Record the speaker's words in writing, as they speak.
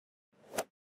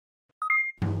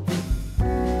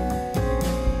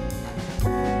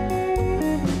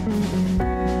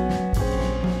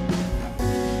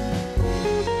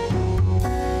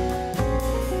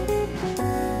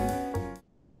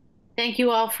Thank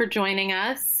you all for joining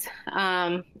us.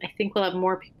 I think we'll have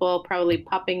more people probably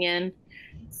popping in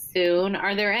soon.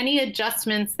 Are there any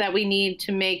adjustments that we need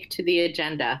to make to the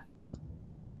agenda?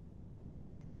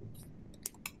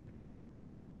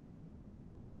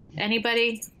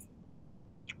 Anybody?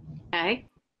 Okay.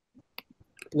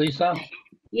 Lisa?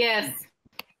 Yes.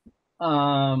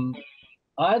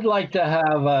 I'd like to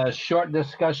have a short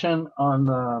discussion on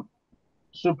the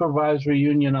supervisory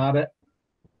union audit.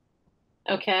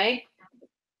 Okay.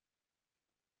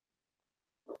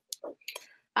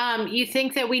 You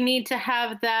think that we need to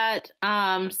have that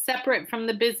separate from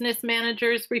the business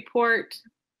manager's report?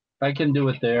 I can do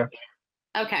it there.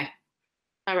 Okay.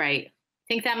 All right. I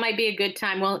think that might be a good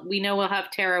time. Well, we know we'll have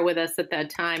Tara with us at that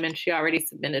time, and she already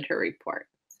submitted her report.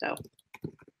 So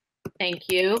thank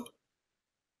you.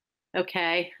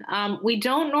 Okay. We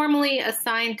don't normally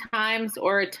assign times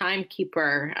or a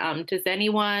timekeeper. Does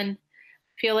anyone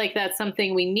feel like that's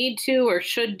something we need to or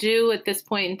should do at this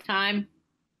point in time?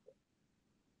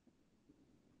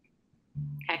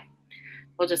 Okay.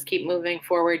 We'll just keep moving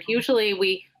forward. Usually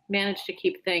we manage to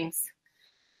keep things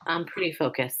pretty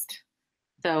focused.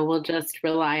 So we'll just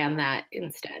rely on that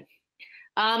instead.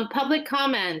 Public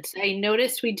comment. I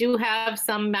noticed we do have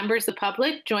some members of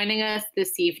public joining us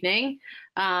this evening.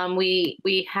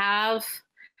 We have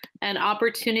an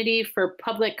opportunity for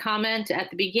public comment at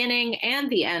the beginning and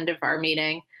the end of our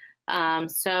meeting.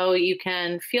 So you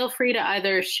can feel free to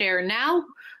either share now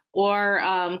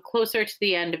or closer to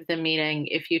the end of the meeting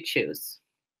if you choose.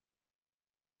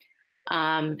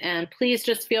 And please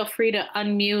just feel free to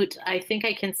unmute. I think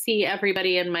I can see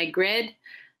everybody in my grid.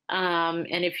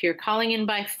 And if you're calling in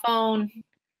by phone,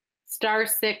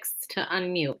 *6 to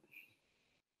unmute.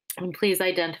 And please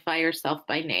identify yourself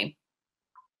by name.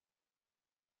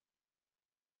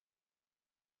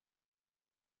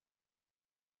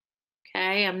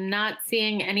 Okay, I'm not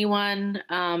seeing anyone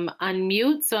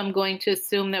unmute, so I'm going to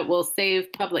assume that we'll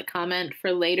save public comment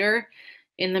for later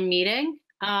in the meeting.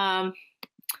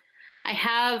 I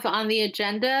have on the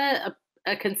agenda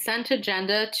a consent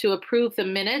agenda to approve the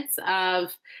minutes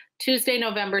of Tuesday,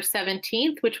 November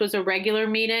 17th, which was a regular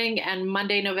meeting, and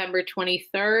Monday, November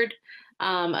 23rd,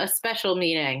 a special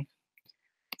meeting.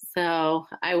 So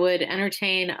I would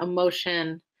entertain a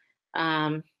motion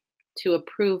to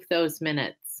approve those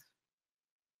minutes.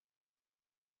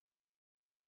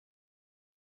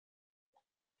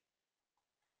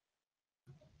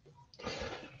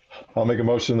 I'll make a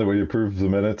motion that we approve the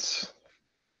minutes.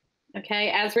 Okay,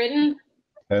 as written?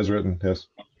 As written, yes.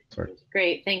 Sorry.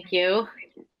 Great, thank you.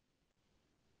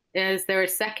 Is there a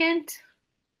second?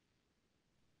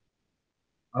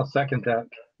 I'll second that.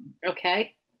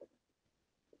 Okay.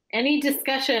 Any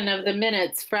discussion of the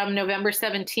minutes from November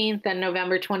 17th and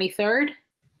November 23rd?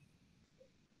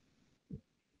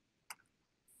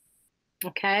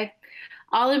 Okay.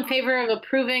 All in favor of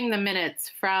approving the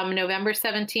minutes from November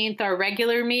 17th, our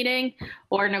regular meeting,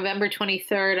 or November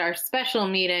 23rd, our special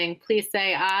meeting, please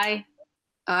say aye.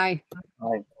 Aye.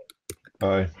 Aye.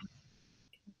 Aye.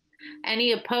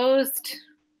 Any opposed?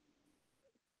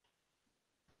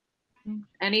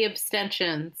 Any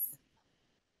abstentions?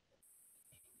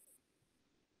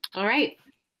 All right.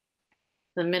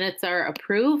 The minutes are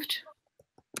approved.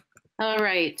 All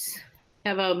right.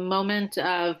 Have a moment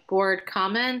of board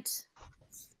comment.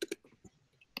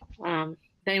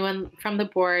 Anyone from the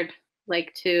board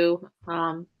like to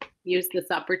use this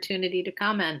opportunity to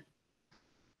comment?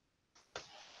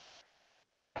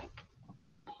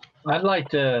 I'd like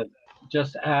to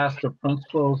just ask the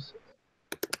principals,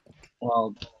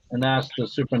 and ask the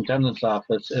superintendent's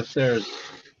office if there's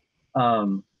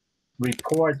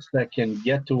reports that can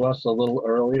get to us a little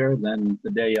earlier than the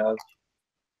day of.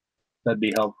 That'd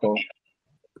be helpful.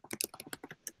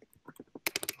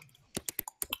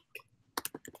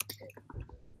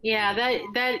 Yeah,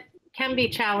 that can be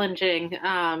challenging.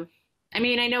 I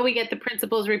mean, I know we get the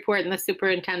principal's report and the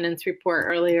superintendent's report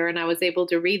earlier, and I was able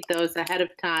to read those ahead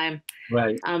of time.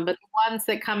 Right. But the ones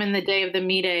that come in the day of the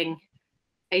meeting,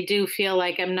 I do feel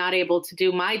like I'm not able to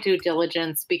do my due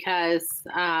diligence because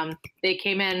they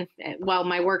came in while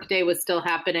my work day was still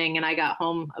happening, and I got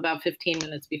home about 15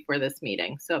 minutes before this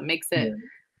meeting. So it makes it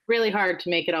really hard to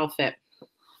make it all fit.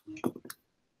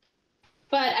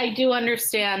 But I do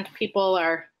understand people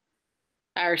are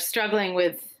struggling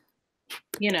with,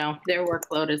 their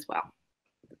workload as well.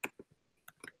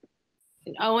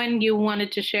 Owen, you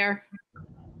wanted to share?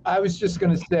 I was just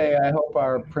going to say, I hope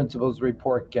our principal's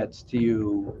report gets to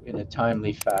you in a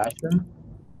timely fashion.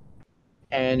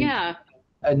 And yeah,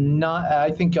 I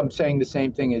think I'm saying the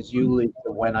same thing as you, Lisa,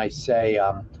 when I say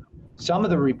some of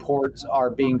the reports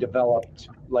are being developed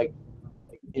like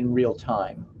in real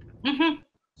time. Mhm.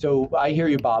 So I hear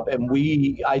you, Bob, and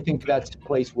I think that's a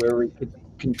place where we could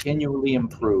continually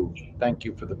improve. Thank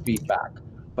you for the feedback.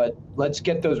 But let's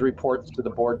get those reports to the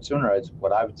board sooner, is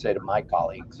what I would say to my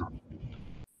colleagues.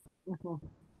 Mhm.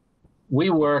 I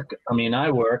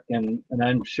work, and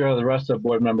I'm sure the rest of the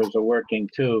board members are working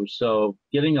too. So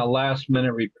getting a last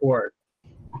minute report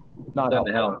Not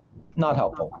doesn't helpful. help. Not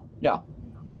helpful. Yeah.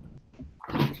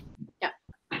 Yeah.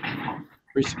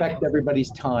 Respect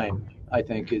everybody's time, I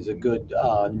think, is a good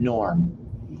norm.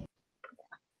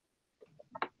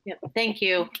 Yep. Thank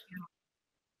you.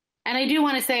 And I do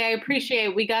want to say I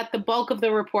appreciate we got the bulk of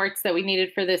the reports that we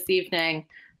needed for this evening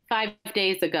 5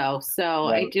 days ago. So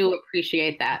I Right. do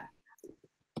appreciate that.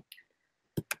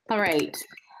 All right.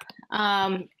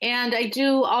 And I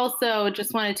do also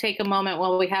just want to take a moment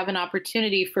while we have an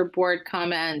opportunity for board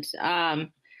comment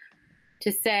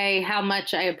to say how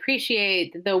much I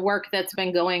appreciate the work that's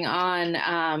been going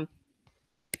on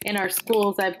in our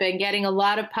schools. I've been getting a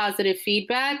lot of positive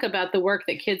feedback about the work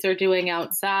that kids are doing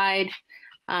outside.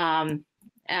 And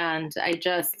I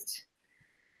just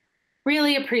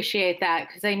really appreciate that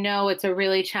because I know it's a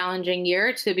really challenging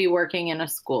year to be working in a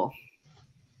school.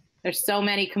 There's so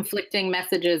many conflicting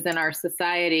messages in our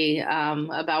society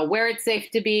about where it's safe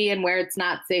to be and where it's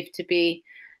not safe to be.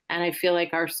 And I feel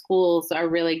like our schools are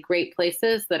really great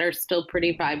places that are still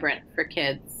pretty vibrant for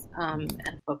kids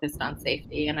and focused on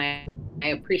safety. And I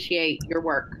appreciate your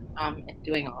work in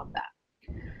doing all of that.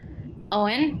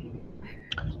 Owen?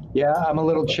 Yeah, I'm a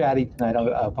little chatty tonight.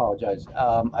 I apologize.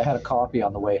 I had a coffee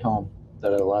on the way home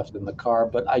that I left in the car,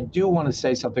 but I do want to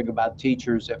say something about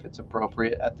teachers if it's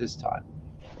appropriate at this time.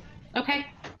 Okay.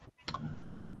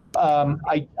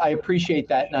 I appreciate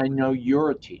that, and I know you're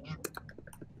a teacher.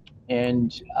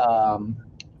 And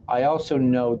I also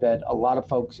know that a lot of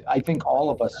folks, I think all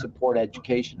of us support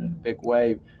education in a big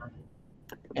way.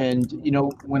 And, you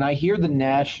know, when I hear the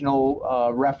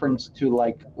national reference to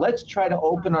like, let's try to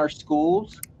open our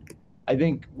schools, I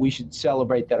think we should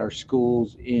celebrate that our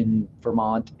schools in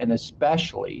Vermont and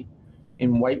especially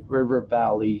in White River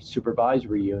Valley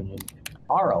Supervisory Union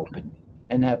are open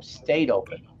and have stayed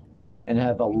open and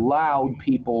have allowed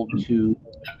people to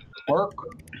work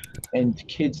and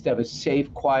kids to have a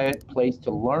safe, quiet place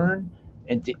to learn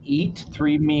and to eat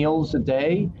 3 meals a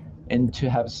day and to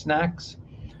have snacks.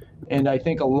 And I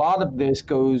think a lot of this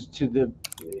goes to the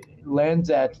lands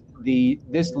at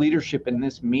this leadership in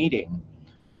this meeting,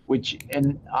 which,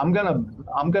 and I'm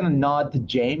gonna nod to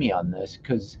Jamie on this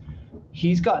because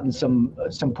he's gotten some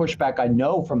pushback, I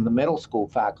know, from the middle school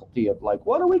faculty of like,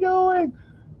 what are we doing?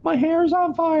 My hair's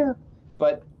on fire.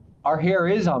 But our hair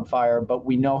is on fire, but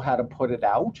we know how to put it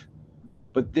out.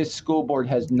 But this school board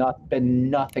has not been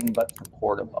nothing but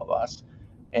supportive of us.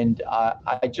 And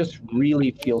I just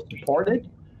really feel supported.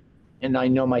 And I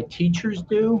know my teachers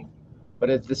do, but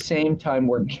at the same time,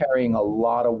 we're carrying a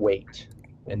lot of weight.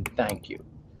 And thank you.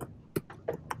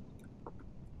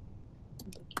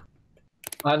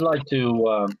 I'd like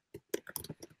to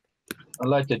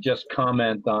just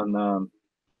comment on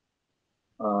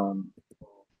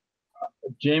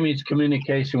Jamie's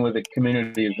communication with the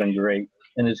community has been great,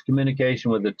 and his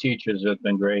communication with the teachers has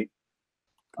been great.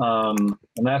 And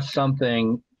that's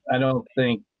something I don't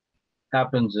think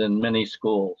happens in many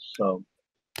schools. So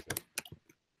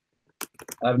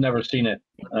I've never seen it.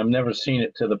 I've never seen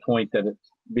it to the point that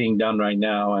it's being done right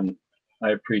now, and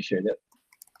I appreciate it.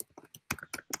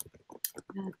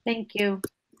 Thank you.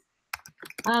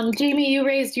 Jamie, you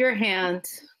raised your hand.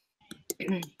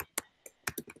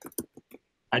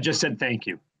 I just said thank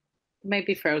you. You might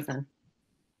be frozen.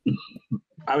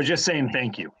 I was just saying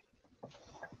thank you.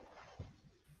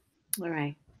 All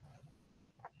right.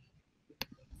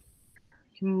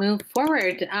 Move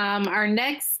forward. Our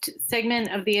next segment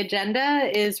of the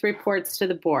agenda is reports to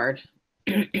the board.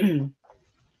 Good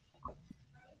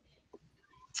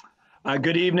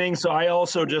evening. So I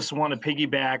also just want to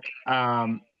piggyback.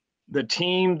 The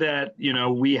team that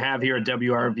we have here at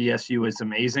WRVSU is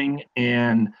amazing,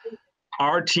 and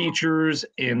our teachers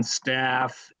and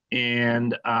staff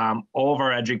and all of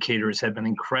our educators have been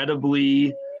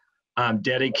incredibly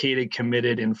dedicated,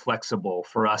 committed, and flexible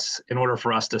for us in order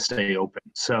for us to stay open.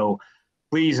 So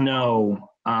please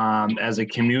know, as a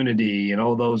community and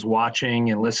all those watching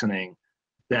and listening,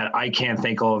 that I can't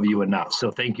thank all of you enough.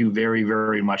 So thank you very,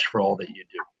 very much for all that you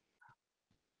do.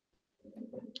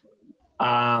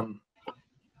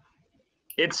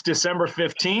 It's December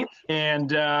 15th,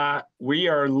 and we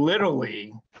are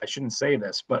literally, I shouldn't say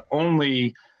this, but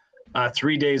only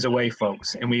 3 days away,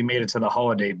 folks, and we made it to the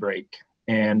holiday break.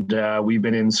 And we've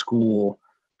been in school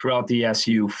throughout the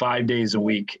SU 5 days a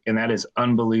week, and that is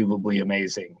unbelievably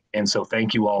amazing. And so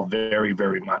thank you all very,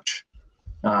 very much.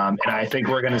 And I think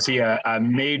we're going to see a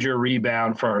major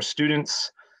rebound for our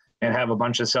students and have a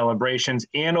bunch of celebrations.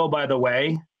 And oh, by the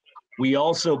way, we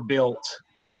also built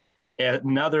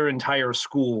another entire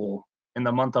school in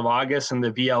the month of August in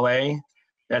the VLA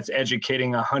that's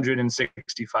educating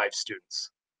 165 students,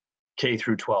 K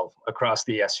through 12, across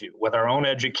the SU, with our own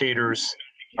educators,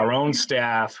 our own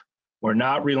staff. We're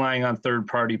not relying on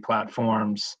third-party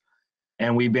platforms.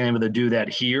 And we've been able to do that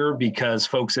here because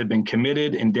folks have been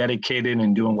committed and dedicated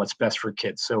and doing what's best for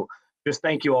kids. So just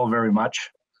thank you all very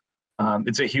much.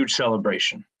 It's a huge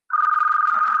celebration.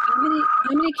 How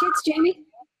many kids, Jamie?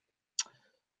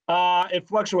 It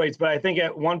fluctuates, but I think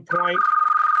at one point,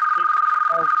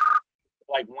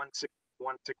 like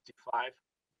 165.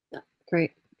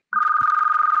 Great.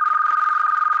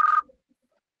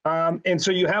 And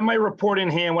so you have my report in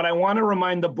hand. What I want to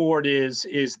remind the board is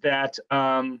that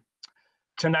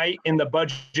tonight in the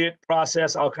budget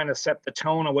process, I'll kind of set the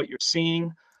tone of what you're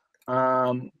seeing.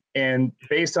 And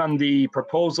based on the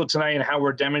proposal tonight and how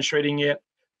we're demonstrating it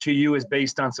to you is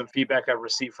based on some feedback I've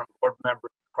received from board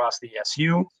members across the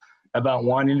SU about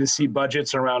wanting to see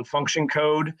budgets around function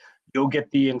code. You'll get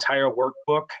the entire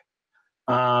workbook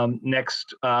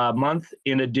next month,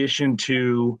 in addition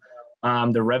to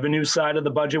the revenue side of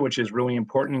the budget, which is really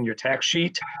important in your tax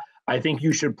sheet. I think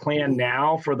you should plan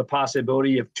now for the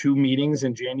possibility of 2 meetings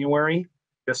in January,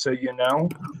 just so you know,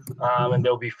 and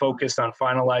they'll be focused on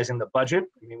finalizing the budget.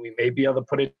 I mean, we may be able to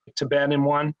put it to bed in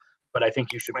one, but I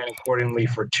think you should plan accordingly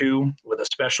for 2 with a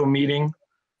special meeting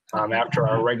after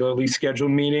our regularly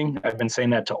scheduled meeting. I've been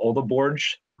saying that to all the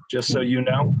boards, just so you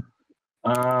know.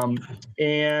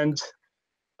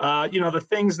 The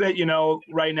things that,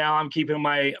 right now I'm keeping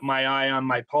my eye on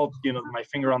my pulse, my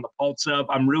finger on the pulse of.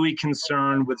 I'm really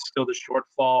concerned with still the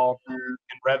shortfall in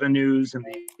revenues and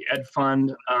the ed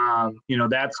fund.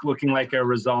 That's looking like a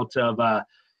result of a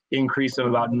increase of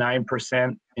about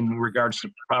 9% in regards to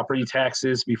property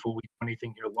taxes before we do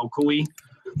anything here locally.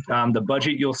 The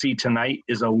budget you'll see tonight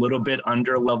is a little bit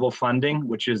under level funding,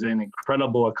 which is an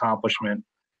incredible accomplishment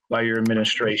by your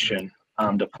administration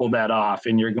to pull that off.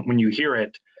 And when you hear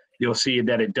it, you'll see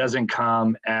that it doesn't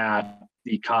come at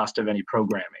the cost of any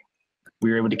programming. We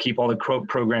were able to keep all the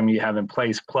programming you have in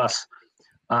place, plus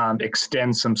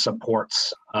extend some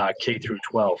supports K through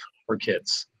 12 for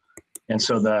kids. And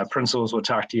so the principals will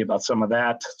talk to you about some of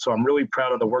that. So I'm really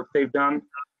proud of the work they've done.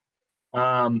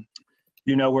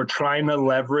 We're trying to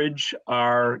leverage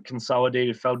our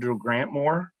consolidated federal grant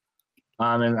more.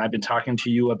 And I've been talking to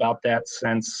you about that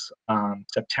since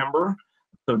September.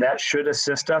 So that should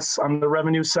assist us on the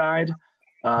revenue side.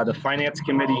 The Finance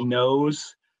Committee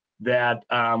knows that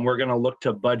we're going to look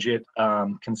to budget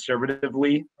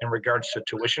conservatively in regards to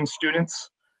tuition students.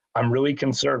 I'm really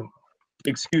concerned,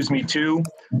 too,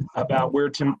 about where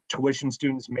tuition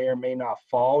students may or may not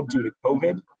fall due to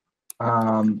COVID.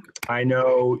 I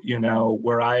know,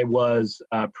 where I was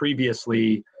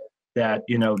previously, that,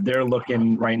 they're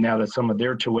looking right now that some of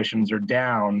their tuitions are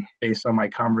down based on my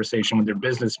conversation with their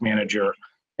business manager.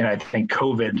 And I think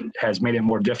COVID has made it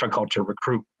more difficult to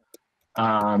recruit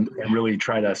and really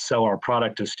try to sell our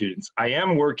product to students. I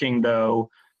am working, though,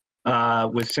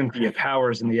 with Cynthia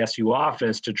Powers in the SU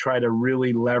office to try to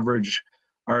really leverage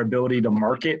our ability to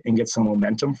market and get some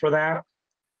momentum for that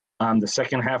the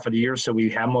second half of the year, so we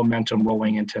have momentum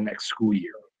rolling into next school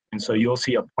year. And so you'll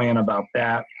see a plan about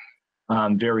that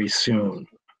very soon,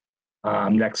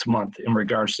 next month, in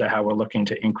regards to how we're looking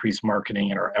to increase marketing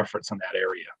and our efforts in that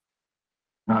area.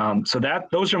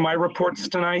 Those are my reports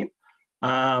tonight.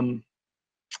 And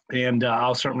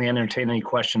I'll certainly entertain any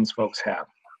questions folks have.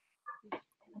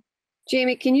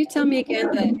 Jamie, can you tell me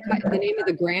again the name of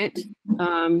the grant?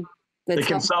 The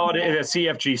consolidated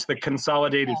CFG, the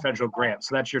Consolidated Federal Grant.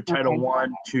 So that's your Title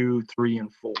 1, 2, 3,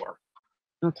 and 4.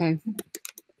 Okay.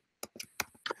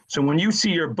 So when you see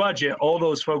your budget, all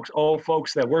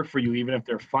folks that work for you, even if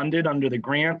they're funded under the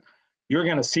grant, you're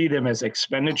going to see them as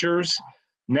expenditures.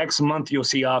 Next month, you'll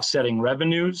see offsetting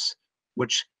revenues,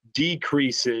 which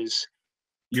decreases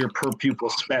your per pupil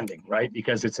spending, right?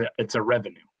 Because it's a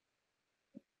revenue.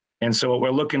 And so what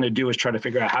we're looking to do is try to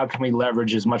figure out how can we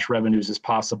leverage as much revenues as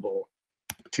possible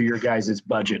to your guys'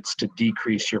 budgets to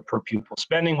decrease your per pupil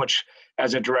spending, which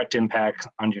has a direct impact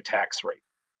on your tax rate.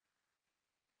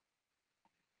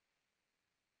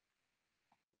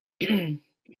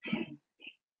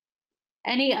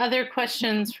 Any other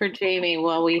questions for Jamie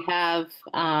while we have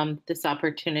this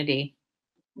opportunity?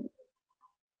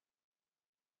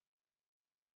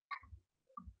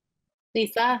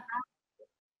 Lisa?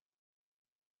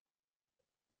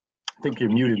 think you're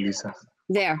muted, Lisa.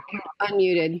 There,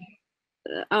 unmuted.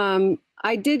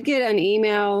 I did get an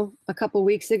email a couple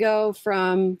weeks ago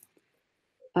from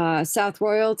South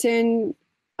Royalton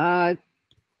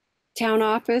town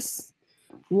office,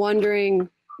 wondering,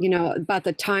 about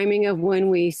the timing of when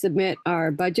we submit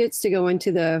our budgets to go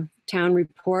into the town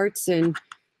reports, and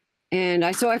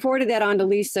so I forwarded that on to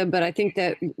Lisa. But I think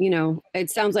that it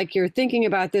sounds like you're thinking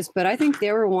about this, but I think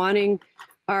they were wanting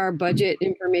our budget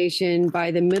information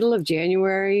by the middle of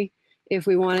January if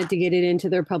we wanted to get it into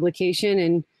their publication.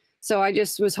 And so I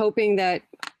just was hoping that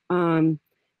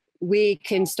we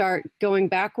can start going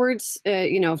backwards,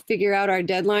 figure out our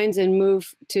deadlines and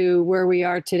move to where we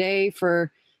are today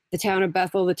for the town of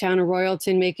Bethel, the town of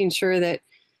Royalton, making sure that,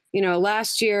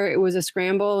 last year it was a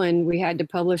scramble and we had to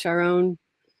publish our own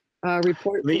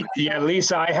report. Yeah,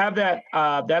 Lisa, I have that.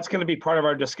 That's going to be part of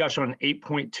our discussion on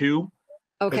 8.2.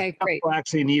 Okay, great.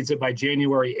 Actually needs it by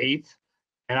January 8th.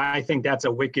 And I think that's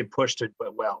a wicked push to do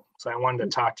it well. So I wanted to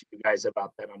talk to you guys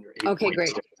about that under 8.2. Okay,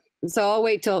 great. So I'll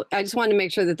wait till, I just wanted to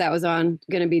make sure that that was going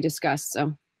to be discussed.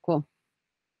 So cool.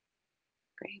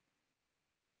 Great.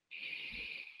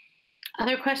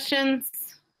 Other questions?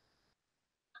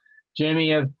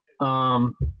 Jamie, how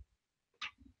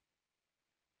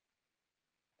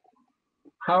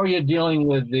are you dealing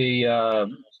with the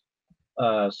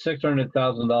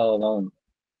 $600,000 loan?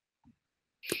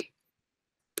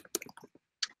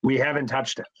 We haven't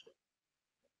touched it.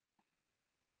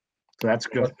 So that's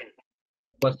good.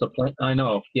 What's the plan? I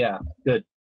know. Yeah, good.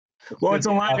 Well, it's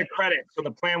a line of credit. So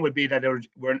the plan would be that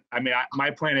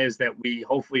my plan is that we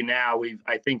hopefully now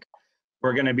I think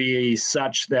we're going to be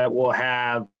such that we'll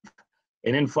have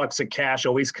an influx of cash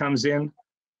always comes in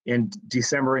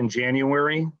December and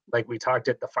January, like we talked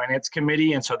at the finance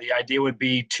committee. And so the idea would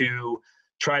be to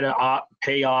try to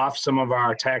pay off some of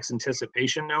our tax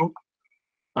anticipation note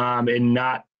and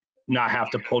not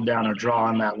have to pull down or draw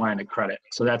on that line of credit.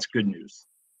 So that's good news.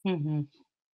 Mm-hmm.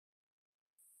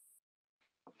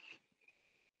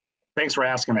 Thanks for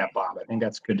asking that, Bob. I think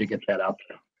that's good to get that out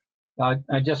there.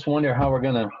 I just wonder how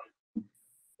are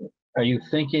you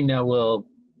thinking that we're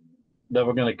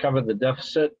going to cover the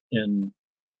deficit in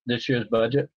this year's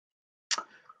budget?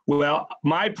 Well,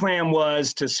 my plan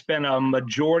was to spend a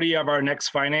majority of our next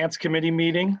finance committee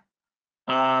meeting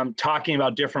talking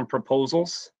about different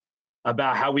proposals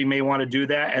about how we may want to do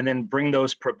that, and then bring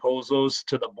those proposals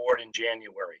to the board in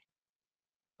January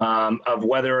of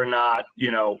whether or not,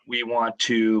 we want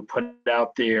to put it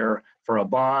out there for a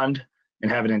bond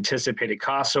and have an anticipated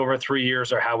cost over 3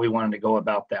 years, or how we wanted to go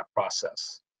about that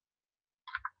process.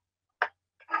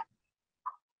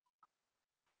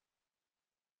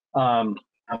 I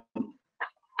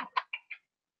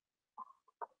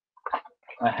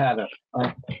have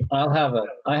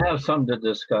something to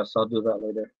discuss. I'll do that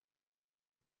later.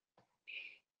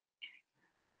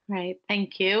 Right,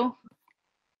 thank you.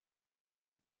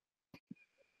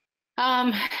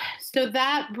 So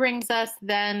that brings us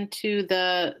then to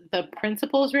the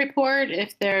principal's report.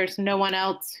 If there's no one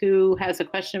else who has a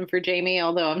question for Jamie,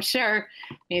 although I'm sure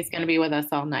he's going to be with us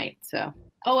all night. So,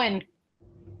 Owen,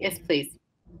 yes, please.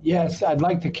 Yes, I'd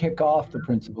like to kick off the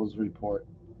principal's report.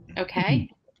 Okay.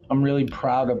 I'm really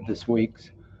proud of this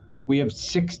week's. We have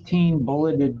 16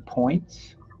 bulleted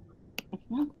points.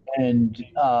 Mm-hmm. And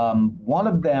one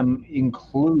of them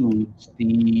includes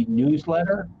the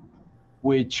newsletter,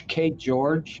 which Kate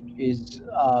George is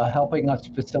helping us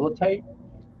facilitate.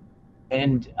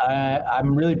 And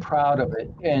I'm really proud of it.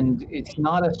 And it's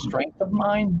not a strength of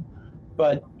mine,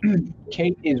 but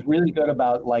Kate is really good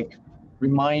about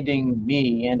reminding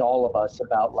me and all of us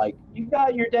about you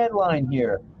got your deadline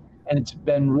here. And it's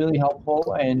been really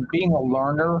helpful. And being a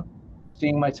learner,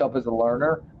 seeing myself as a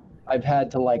learner, I've had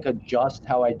to adjust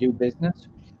how I do business.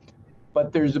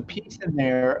 But there's a piece in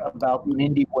there about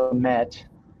Mindy Wimett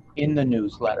in the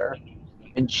newsletter,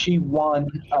 and she won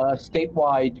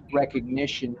statewide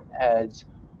recognition as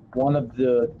one of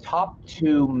the top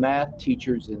 2 math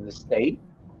teachers in the state.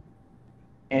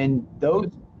 And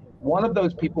one of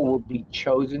those people will be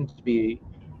chosen to be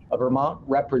a Vermont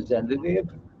representative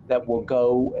that will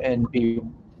go and be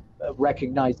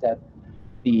recognized at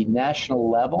the national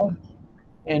level.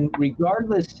 And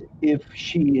regardless if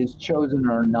she is chosen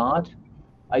or not,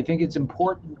 I think it's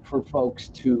important for folks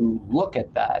to look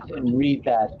at that and read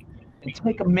that and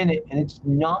take a minute. And it's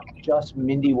not just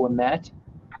Mindy Wimett.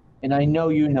 And I know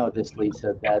you know this,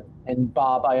 Lisa, and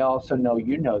Bob, I also know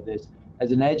you know this.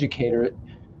 As an educator,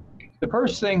 the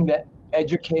first thing that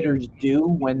educators do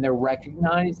when they're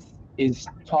recognized is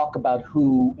talk about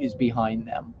who is behind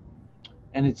them.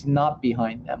 And it's not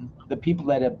behind them. The people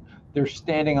that they're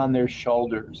standing on their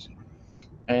shoulders.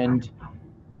 And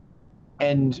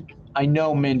And I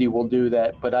know Mindy will do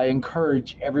that, but I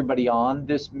encourage everybody on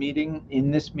this meeting,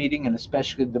 and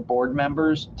especially the board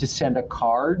members, to send a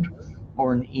card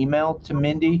or an email to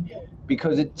Mindy,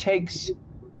 because it takes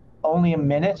only a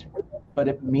minute, but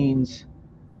it means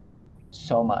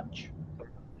so much.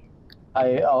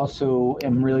 I also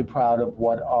am really proud of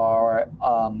what our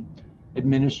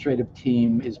administrative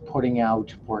team is putting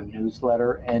out for a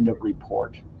newsletter and a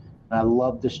report. And I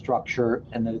love the structure,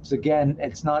 and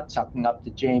it's not sucking up to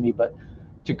Jamie, but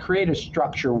to create a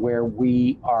structure where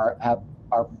we are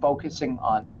focusing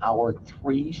on our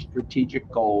 3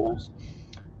 strategic goals,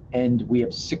 and we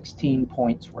have 16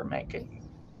 points we're making.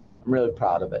 I'm really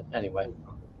proud of it. Anyway,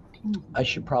 I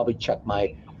should probably check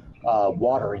my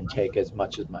water intake as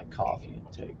much as my coffee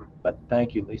intake. But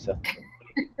thank you, Lisa.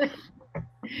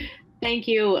 Thank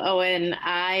you, Owen.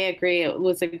 I agree. It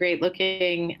was a great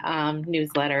looking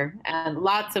newsletter and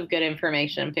lots of good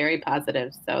information, very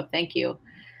positive. So thank you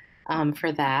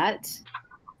for that.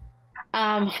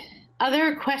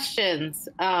 Other questions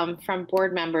from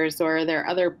board members, or are there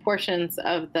other portions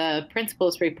of the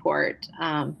principal's report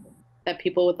that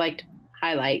people would like to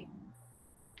highlight?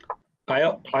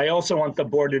 I also want the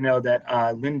board to know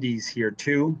that Lindy's here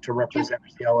too to represent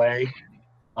PLA.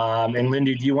 And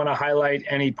Lindy, do you want to highlight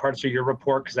any parts of your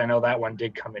report? Because I know that one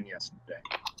did come in yesterday.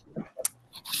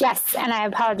 Yes, and I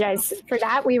apologize for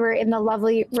that. We were in the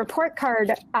lovely report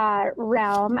card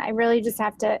realm. I really just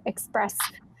have to express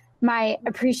my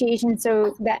appreciation.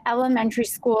 So the elementary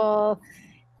school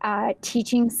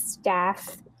teaching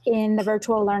staff in the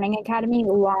Virtual Learning Academy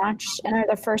launched and are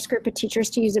the first group of teachers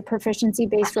to use a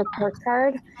proficiency-based report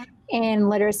card in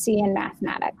literacy and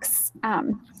mathematics.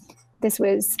 This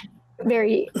was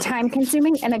very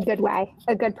time-consuming in a good way,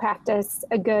 a good practice,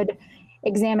 a good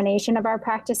examination of our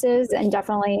practices, and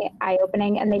definitely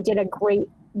eye-opening, and they did a great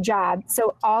job.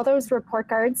 So all those report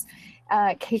cards,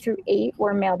 K through 8,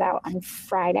 were mailed out on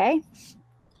Friday,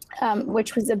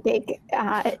 which was a big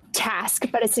task,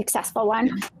 but a successful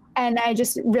one. And I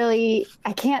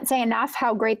can't say enough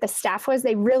how great the staff was.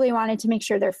 They really wanted to make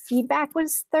sure their feedback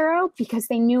was thorough because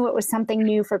they knew it was something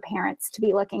new for parents to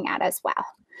be looking at as well.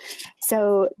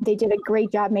 So they did a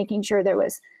great job making sure there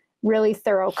was really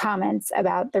thorough comments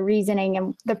about the reasoning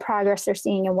and the progress they're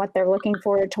seeing and what they're looking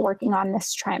forward to working on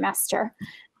this trimester.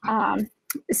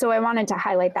 So I wanted to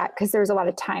highlight that because there was a lot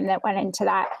of time that went into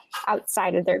that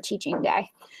outside of their teaching day.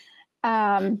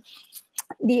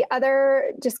 The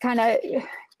other just kind of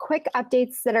quick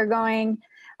updates that are going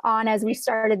on as we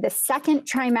started the second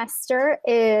trimester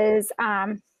is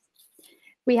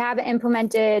we have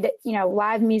implemented,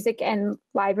 live music and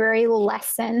library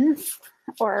lessons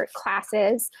or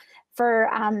classes for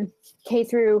K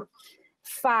through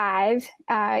 5.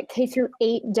 K through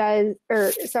 8 does,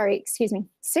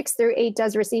 6 through 8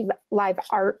 does receive live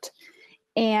art,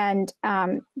 and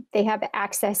they have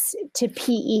access to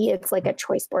PE. It's like a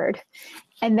choice board.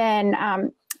 And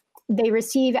then they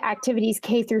receive activities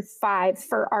K through 5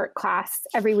 for art class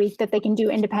every week that they can do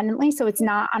independently. So it's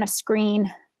not on a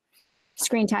screen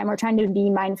time. We're trying to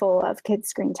be mindful of kids'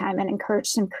 screen time and encourage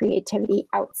some creativity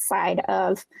outside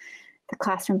of the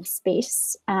classroom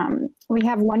space. We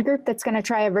have one group that's going to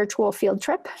try a virtual field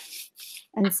trip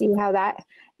and see how that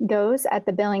goes at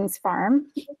the Billings farm,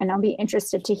 and I'll be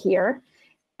interested to hear.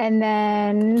 And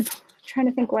then trying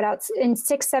to think what else. In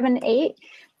 6, 7, 8,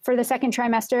 for the second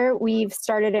trimester, we've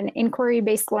started an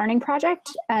inquiry-based learning project,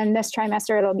 and this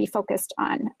trimester it'll be focused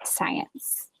on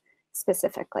science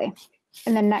specifically.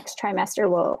 And the next trimester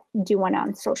we'll do one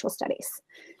on social studies.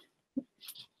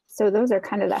 So those are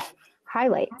kind of the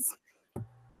highlights.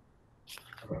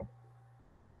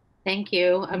 Thank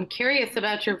you. I'm curious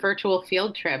about your virtual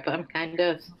field trip. I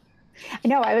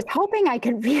know, I was hoping I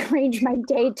could rearrange my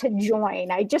day to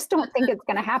join. I just don't think it's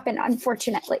going to happen,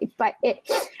 unfortunately, but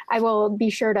I will be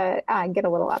sure to get a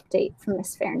little update from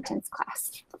Ms. Farrington's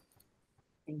class.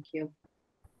 Thank you.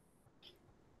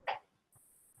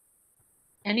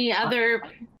 Any other,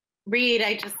 Reed,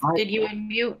 did you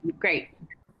unmute? Great.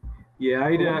 Yeah,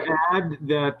 I'd add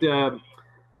that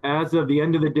as of the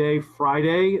end of the day,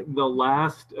 Friday, the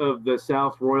last of the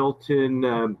South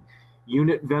Royalton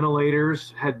unit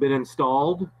ventilators had been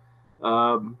installed.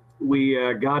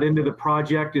 We got into the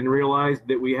project and realized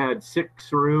that we had 6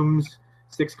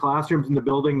 classrooms in the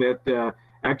building that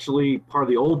actually part of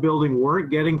the old building weren't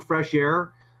getting fresh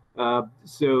air.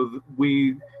 So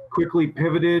we quickly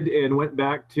pivoted and went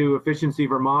back to Efficiency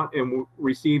Vermont and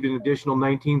received an additional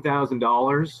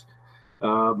 $19,000,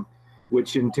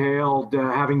 which entailed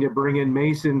having to bring in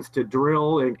masons to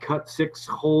drill and cut 6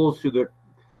 holes through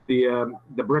the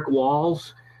brick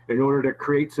walls in order to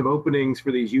create some openings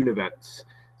for these univents.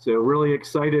 So really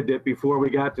excited that before we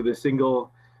got to the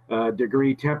single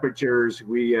degree temperatures,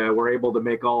 we were able to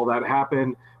make all that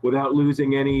happen without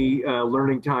losing any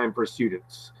learning time for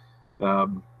students.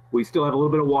 We still have a little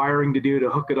bit of wiring to do to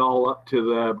hook it all up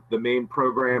to the main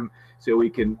program so we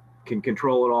can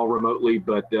control it all remotely,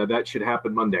 but that should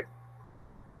happen Monday.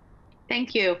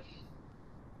 Thank you.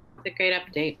 It's a great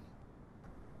update.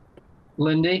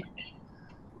 Lindy,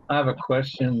 I have a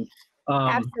question.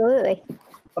 Absolutely.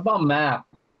 About math.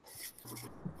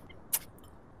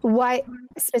 What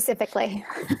specifically?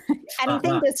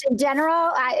 Anything just in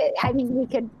general? I mean, we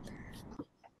could,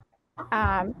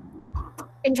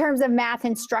 in terms of math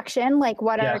instruction, like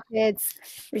what are kids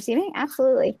receiving?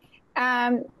 Absolutely.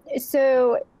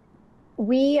 So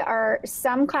we are,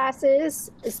 some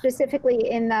classes, specifically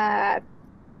in the, I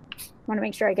want to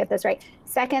make sure I get this right,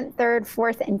 2nd, 3rd,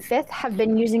 4th, and 5th have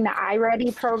been using the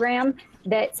iReady program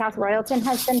that South Royalton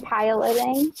has been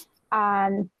piloting,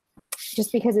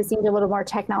 just because it seemed a little more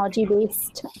technology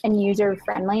based and user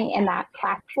friendly in that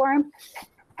platform.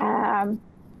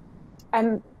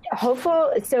 I'm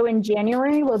hopeful, so in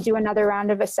January, we'll do another round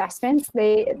of assessments.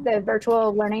 The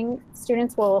virtual learning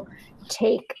students will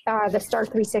take the STAR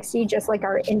 360 just like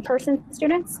our in-person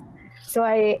students. So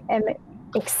I am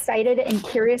excited and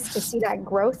curious to see that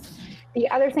growth. The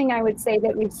other thing I would say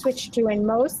that we've switched to in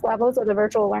most levels of the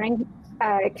virtual learning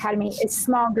academy is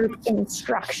small group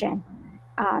instruction,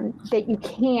 that you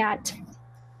can't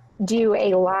do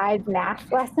a live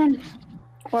math lesson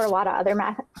or a lot of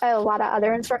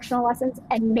other instructional lessons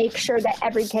and make sure that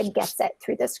every kid gets it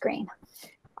through the screen.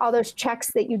 All those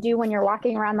checks that you do when you're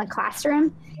walking around the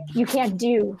classroom, you can't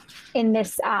do in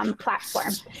this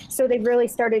platform. So they've really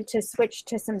started to switch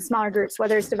to some smaller groups,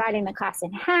 whether it's dividing the class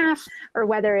in half or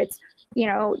whether it's, you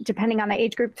know, depending on the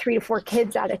age group, 3 to 4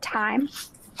 kids at a time.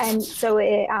 And so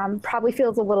it probably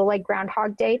feels a little like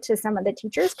Groundhog Day to some of the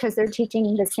teachers because they're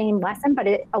teaching the same lesson, but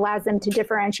it allows them to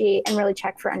differentiate and really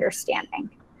check for understanding.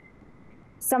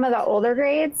 Some of the older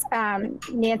grades,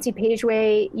 Nancy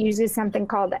Pageway uses something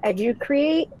called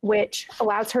EduCreate, which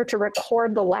allows her to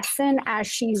record the lesson as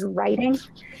she's writing.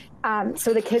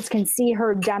 So the kids can see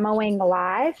her demoing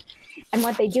live. And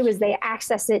what they do is they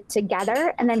access it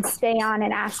together and then stay on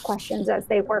and ask questions as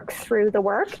they work through the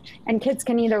work. And kids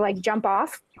can either like jump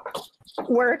off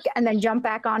work and then jump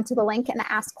back onto the link and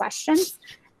ask questions.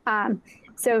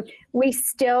 So we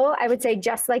still, I would say,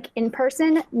 just like in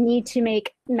person, need to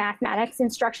make mathematics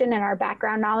instruction and our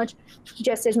background knowledge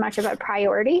just as much of a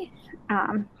priority.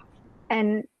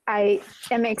 And I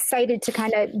am excited to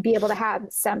kind of be able to have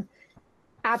some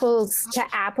apples to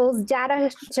apples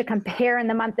data to compare in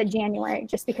the month of January,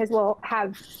 just because we'll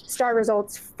have STAR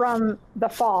results from the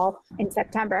fall in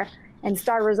September and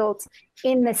STAR results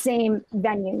in the same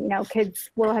venue. You know,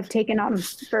 kids will have taken them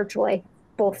virtually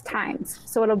both times.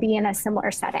 So it'll be in a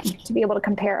similar setting to be able to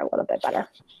compare a little bit better.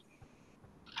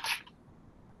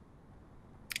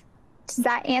 Does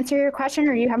that answer your question,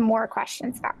 or do you have more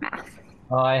questions about math?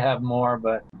 Oh, I have more,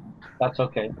 but that's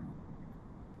okay.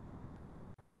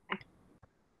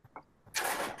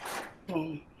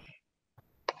 Okay.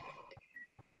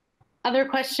 Other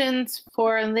questions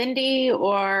for Lindy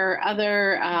or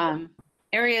other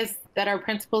areas that our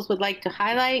principals would like to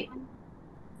highlight?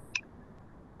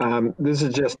 This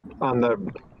is just on the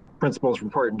principal's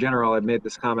report in general. I've made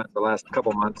this comment the last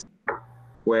couple months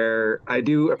where I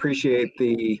do appreciate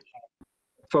the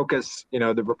focus, you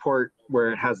know, the report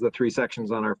where it has the 3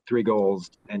 sections on our 3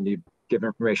 goals and you give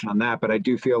information on that. But I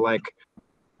do feel like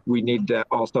we need to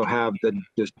also have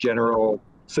this general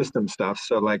system stuff.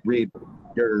 So like read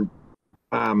your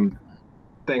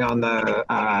thing on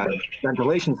the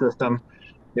ventilation system,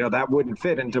 you know, that wouldn't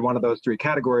fit into one of those 3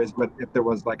 categories. But if there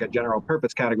was like a general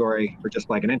purpose category or just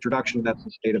like an introduction, that's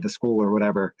the state of the school or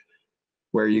whatever,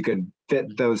 where you could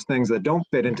fit those things that don't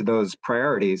fit into those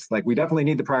priorities. Like we definitely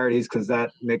need the priorities because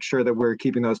that makes sure that we're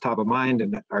keeping those top of mind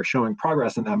and are showing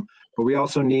progress in them. But we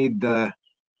also need the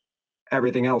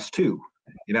everything else too,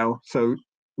 you know? So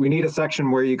we need a section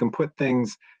where you can put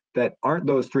things that aren't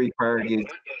those 3 priorities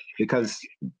because,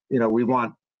 you know, we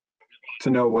want to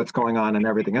know what's going on and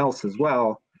everything else as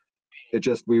well. It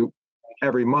just,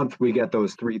 every month we get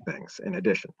those 3 things in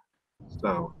addition.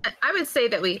 So I would say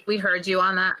that we heard you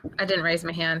on that. I didn't raise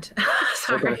my hand.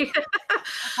 Sorry. Okay.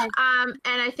 And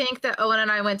I think that Owen Reed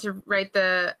and I went to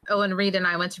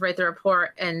write the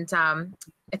report, and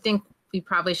I think we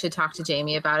probably should talk to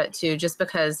Jamie about it too, just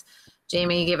because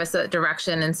Jamie gave us a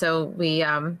direction, and so we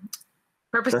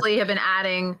purposely have been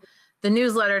adding the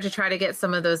newsletter to try to get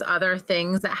some of those other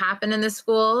things that happen in the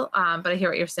school. But I hear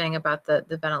what you're saying about the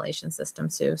ventilation system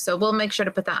too. So we'll make sure to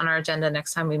put that on our agenda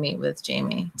next time we meet with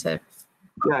Jamie to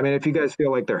Yeah, I mean, if you guys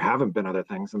feel like there haven't been other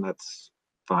things, then that's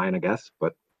fine, I guess.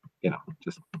 But,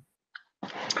 just.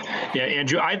 Yeah,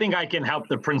 Andrew, I think I can help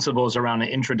the principals around an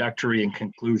introductory and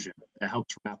conclusion. That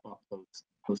helps wrap up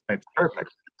those types.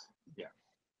 Perfect. Yeah.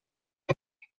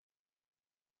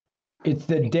 It's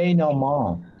the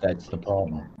denouement that's the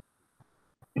problem.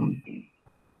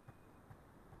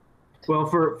 Well,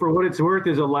 for what it's worth,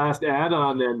 as a last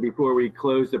add-on then, before we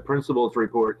close the principals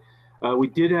report, we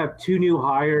did have 2 new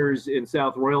hires in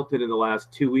South Royalton in the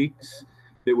last 2 weeks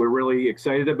that we're really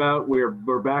excited about.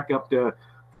 We're back up to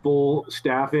full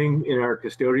staffing in our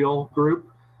custodial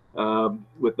group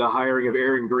with the hiring of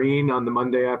Aaron Green on the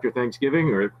Monday after Thanksgiving,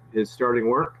 or his starting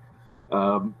work.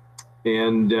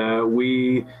 And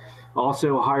we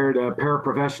also hired a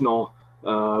paraprofessional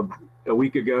a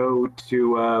week ago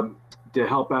to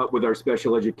help out with our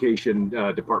special education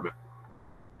department.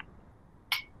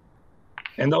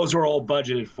 And those were all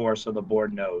budgeted for, so the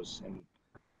board knows, and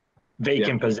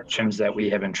vacant positions that we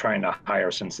have been trying to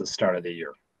hire since the start of the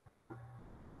year.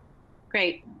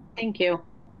 Great, thank you.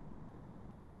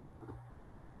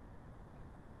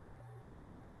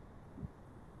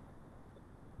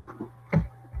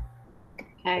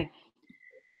 Okay,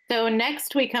 so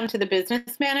next we come to the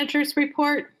business manager's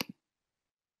report.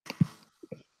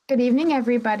 Good evening,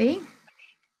 everybody.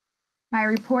 My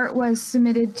report was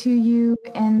submitted to you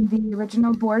in the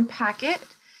original board packet,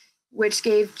 which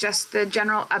gave just the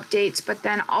general updates, but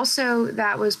then also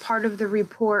that was part of the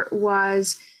report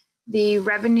was the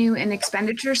revenue and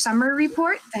expenditure summary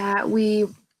report that we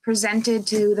presented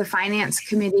to the finance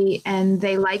committee, and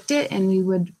they liked it, and we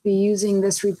would be using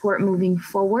this report moving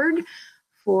forward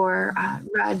for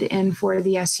RUD and for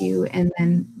the SU, and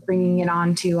then bringing it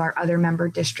on to our other member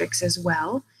districts as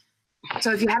well.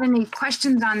 So if you have any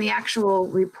questions on the actual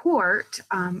report,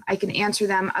 I can answer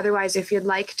them. Otherwise, if you'd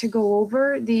like to go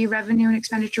over the revenue and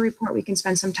expenditure report, we can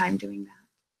spend some time doing that.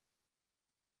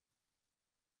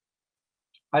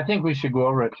 I think we should go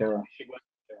over it, Tara.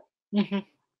 Mm-hmm.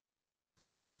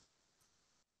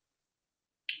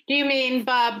 Do you mean,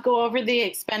 Bob, go over the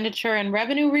expenditure and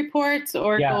revenue reports,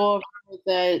 or go over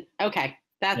the, okay,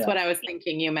 that's what I was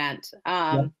thinking you meant.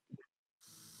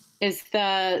 Is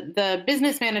the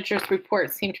business manager's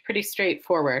report seemed pretty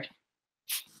straightforward.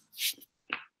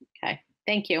 Okay,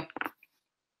 thank you.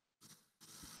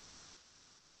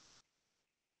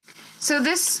 So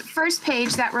this first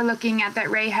page that we're looking at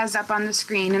that Ray has up on the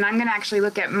screen, and I'm going to actually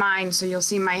look at mine so you'll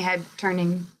see my head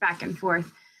turning back and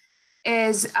forth,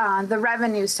 is the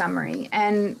revenue summary.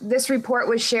 And this report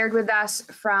was shared with us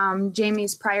from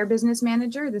Jamie's prior business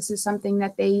manager. This is something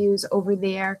that they use over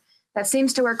there that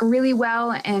seems to work really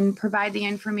well and provide the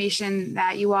information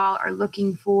that you all are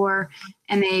looking for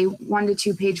in a 1 to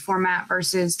 2 page format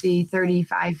versus the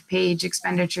 35 page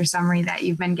expenditure summary that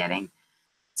you've been getting.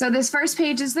 So this first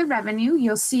page is the revenue.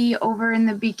 You'll see over in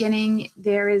the beginning,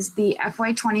 there is the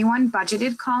FY21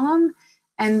 budgeted column,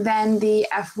 and then the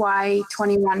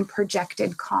FY21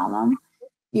 projected column.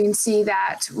 You can see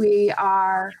that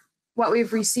what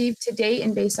we've received to date,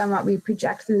 and based on what we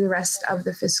project through the rest of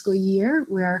the fiscal year,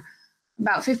 we're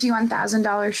about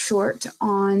 $51,000 short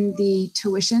on the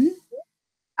tuition.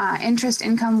 Interest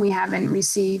income we haven't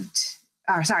received,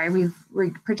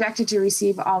 we're projected to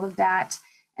receive all of that.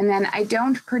 And then I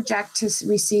don't project to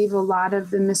receive a lot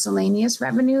of the miscellaneous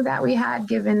revenue that we had,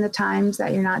 given the times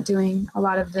that you're not doing a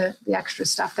lot of the extra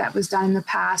stuff that was done in the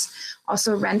past.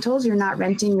 Also rentals, you're not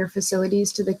renting your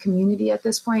facilities to the community at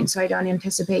this point, so I don't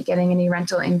anticipate getting any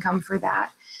rental income for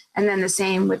that. And then the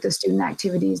same with the student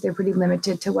activities. They're pretty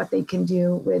limited to what they can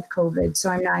do with COVID, so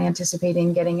I'm not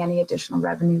anticipating getting any additional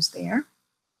revenues there.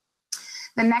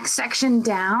 The next section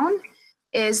down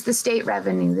is the state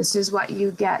revenue. This is what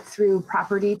you get through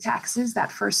property taxes,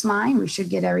 that first line. We should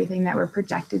get everything that we're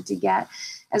projected to get,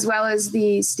 as well as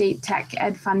the state tech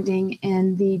ed funding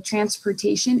and the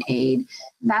transportation aid.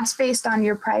 That's based on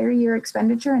your prior year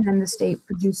expenditure, and then the state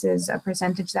produces a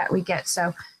percentage that we get.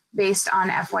 So based on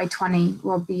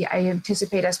FY20, I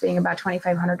anticipate us being about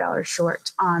 $2,500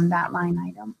 short on that line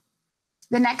item.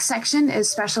 The next section is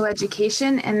special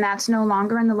education, and that's no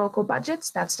longer in the local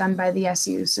budgets. That's done by the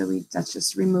SU, so that's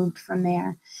just removed from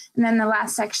there. And then the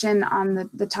last section on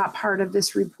the top part of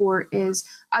this report is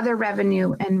other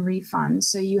revenue and refunds.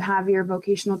 So you have your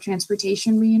vocational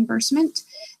transportation reimbursement,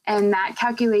 and that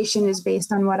calculation is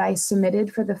based on what I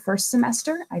submitted for the first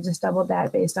semester. I just doubled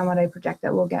that based on what I project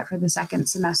that we'll get for the second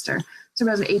semester. So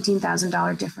there's an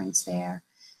 $18,000 difference there.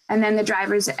 And then the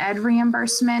driver's ed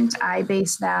reimbursement, I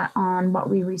base that on what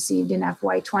we received in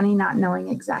FY20, not knowing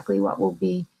exactly what will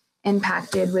be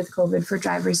impacted with COVID for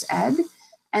driver's ed.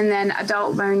 And then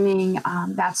adult learning,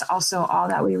 that's also all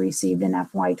that we received in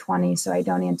FY20. So I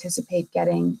don't anticipate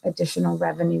getting additional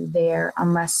revenue there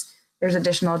unless there's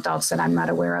additional adults that I'm not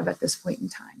aware of at this point in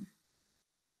time.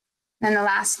 Then the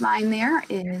last line there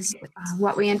is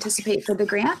what we anticipate for the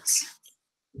grants.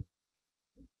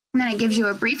 And then it gives you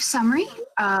a brief summary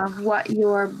of what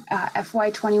your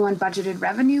FY21 budgeted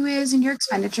revenue is and your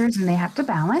expenditures, and they have to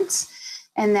balance.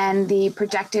 And then the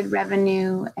projected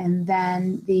revenue, and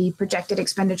then the projected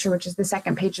expenditure, which is the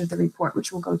second page of the report,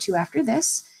 which we'll go to after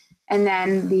this. And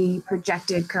then the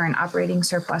projected current operating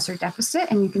surplus or deficit.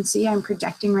 And you can see I'm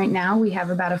projecting right now, we have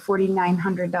about a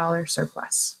 $4,900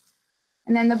 surplus.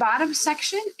 And then the bottom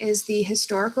section is the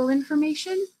historical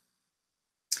information.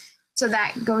 So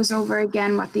that goes over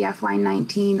again what the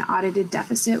FY19 audited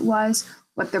deficit was,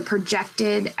 what the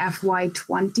projected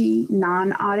FY20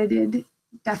 non-audited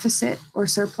deficit or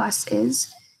surplus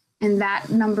is. And that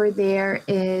number there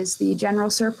is the general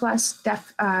surplus,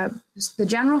 the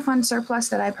general fund surplus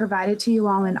that I provided to you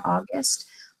all in August,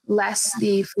 less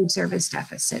the food service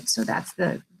deficit. So that's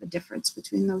the difference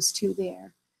between those two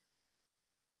there.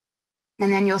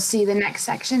 And then you'll see the next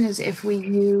section is if we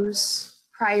use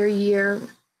prior year.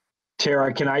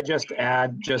 Tara, can I just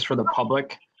add, just for the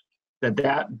public,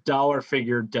 that dollar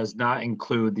figure does not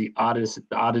include the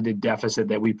audited deficit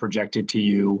that we projected to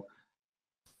you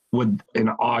in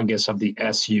August of the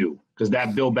SU, because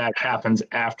that bill back happens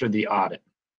after the audit.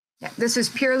 Yeah, this is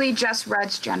purely just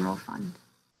RUD's general fund.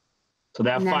 So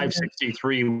that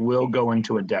 563 will go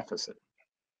into a deficit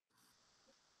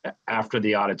after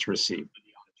the audit's received.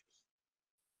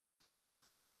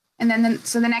 And then,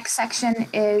 so the next section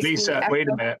is Lisa, wait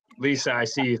a minute. Lisa, I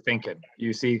see you thinking.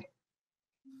 You see?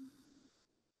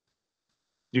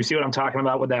 Do you see what I'm talking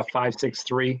about with that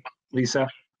 563, Lisa?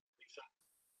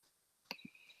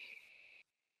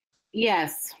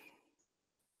 Yes.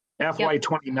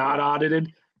 FY20 not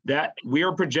audited, that we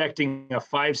are projecting a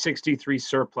 563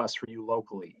 surplus for you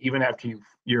locally, even after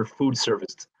your food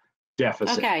service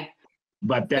deficit. Okay.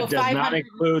 But that So does not 500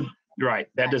 include, right,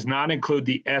 that does not include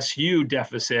the SU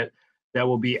deficit that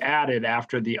will be added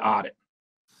after the audit.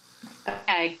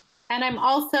 Okay. And I'm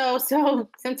also, so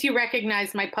since you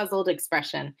recognize my puzzled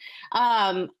expression,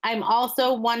 I'm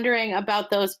also wondering about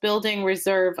those building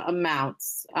reserve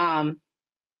amounts.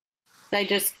 I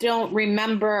just don't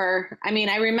remember. I mean,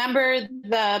 I remember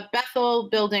the Bethel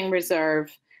building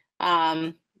reserve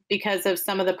because of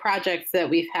some of the projects that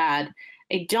we've had.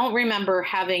 I don't remember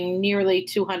having nearly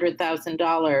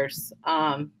 $200,000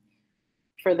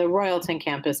 for the Royalton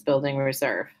campus building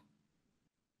reserve.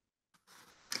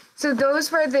 So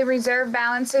those were the reserve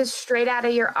balances straight out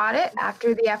of your audit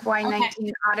after the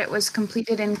FY19 audit was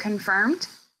completed and confirmed.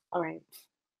 All right.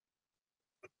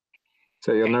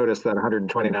 So you'll notice that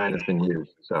 129 has been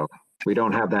used. So we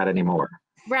don't have that anymore.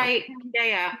 Right.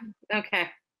 Yeah. Okay.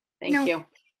 Thank you.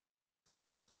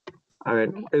 All right.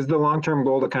 Is the long-term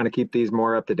goal to kind of keep these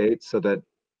more up to date so that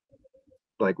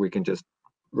like we can just,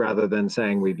 rather than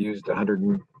saying we've used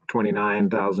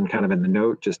 129,000 kind of in the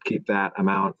note, just keep that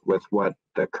amount with what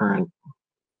the current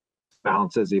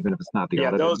balance is, even if it's not the Yeah,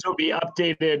 audited? those will be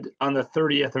updated on the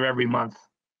 30th of every month,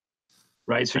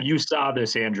 right? So you saw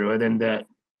this, Andrew, and then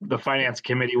the finance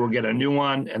committee will get a new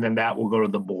one, and then that will go to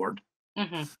the board.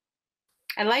 Mm-hmm.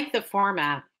 I like the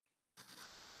format.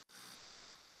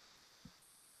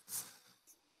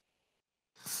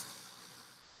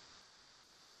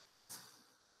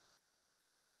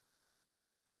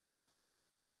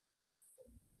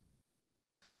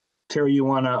 Terry, you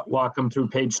want to walk them through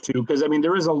page 2? Because, I mean,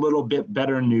 there is a little bit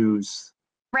better news.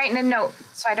 Write in a note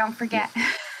so I don't forget.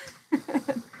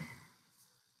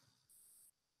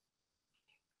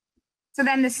 So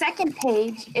then the second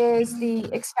page is the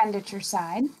expenditure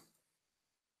side.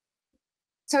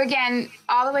 So again,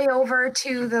 all the way over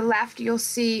to the left, you'll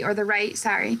see, or the right,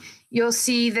 sorry, you'll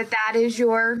see that that is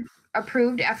your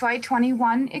approved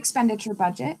FY21 expenditure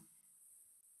budget.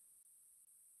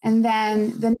 And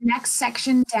then the next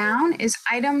section down is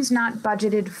items not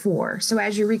budgeted for. So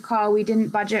as you recall, we didn't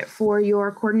budget for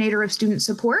your coordinator of student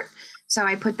support. So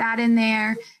I put that in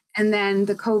there. And then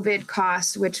the COVID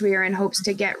costs, which we are in hopes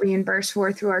to get reimbursed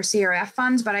for through our CRF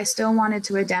funds, but I still wanted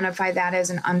to identify that as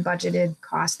an unbudgeted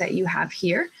cost that you have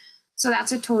here. So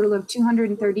that's a total of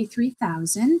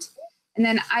 $233,000. And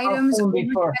then items.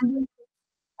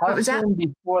 How soon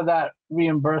before that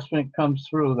reimbursement comes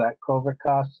through, that COVID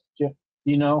cost? Do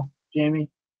you know, Jamie?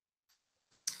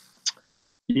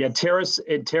 Yeah,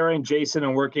 Tara and Jason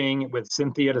are working with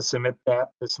Cynthia to submit that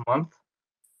this month.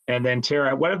 And then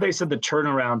Tara, what have they said the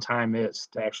turnaround time is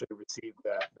to actually receive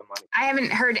the money? I haven't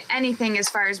heard anything as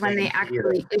far as when they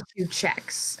actually issue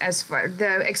checks. As for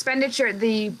the expenditure,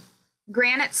 the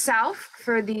grant itself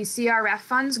for the CRF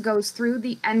funds goes through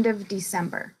the end of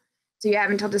December. So you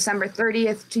have until December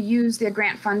 30th to use the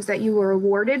grant funds that you were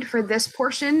awarded for this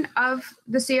portion of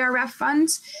the CRF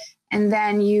funds. And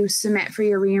then you submit for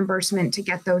your reimbursement to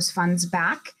get those funds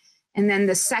back. And then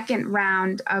the second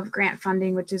round of grant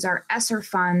funding, which is our ESSER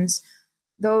funds,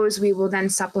 those we will then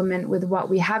supplement with what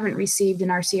we haven't received in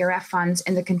our CRF funds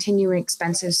and the continuing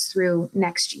expenses through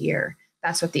next year.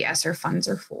 That's what the ESSER funds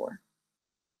are for.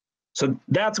 So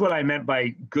that's what I meant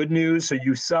by good news. So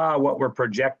you saw what we're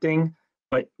projecting,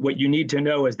 but what you need to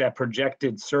know is that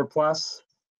projected surplus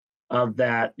of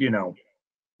that, you know,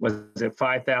 was it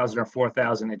 5,000 or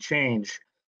 4,000 and change,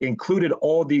 included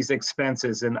all these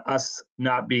expenses and us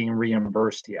not being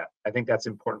reimbursed yet. I think that's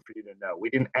important for you to know. We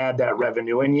didn't add that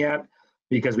revenue in yet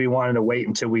because we wanted to wait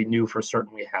until we knew for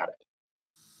certain we had it.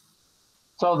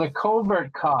 So the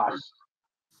covert cost,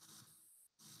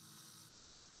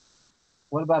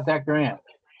 what about that grant?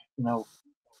 You know,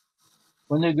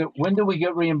 when do we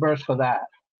get reimbursed for that?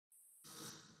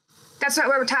 That's what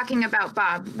we're talking about,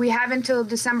 Bob. We have until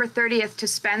December 30th to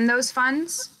spend those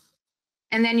funds.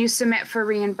 And then you submit for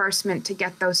reimbursement to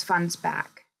get those funds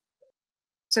back.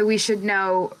 So we should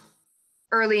know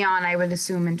early on, I would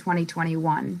assume in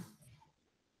 2021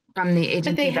 from the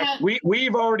agency.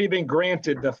 We've already been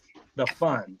granted the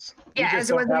funds. Yeah, as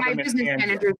it was in my business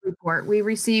manager's report, we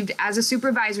received as a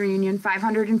supervisory union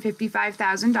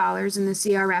 $555,000 in the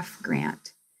CRF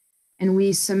grant. And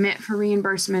we submit for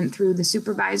reimbursement through the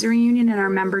supervisory union and our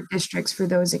member districts for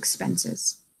those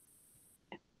expenses.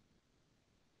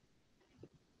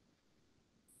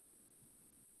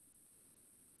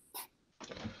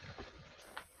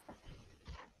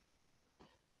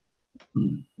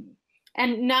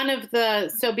 And none of the,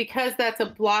 so because that's a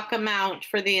block amount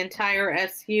for the entire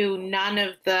SU, none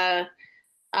of the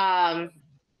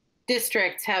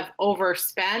districts have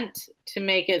overspent to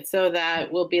make it so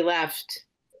that we'll be left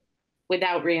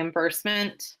without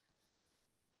reimbursement.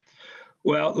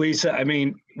 Well, Lisa, I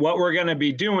mean, what we're going to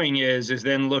be doing is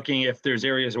then looking if there's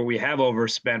areas where we have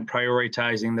overspent,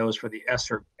 prioritizing those for the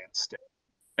ESSER grant still.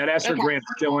 That ESSER grant's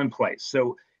still in place.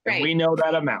 So and we know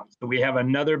that amount. So we have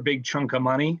another big chunk of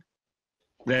money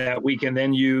that we can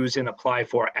then use and apply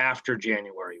for after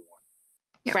January 1.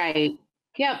 Yep. Right.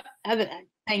 Yep.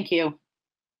 Thank you.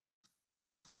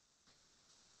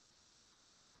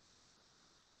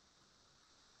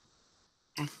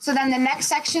 So then the next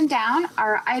section down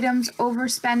are items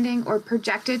overspending or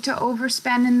projected to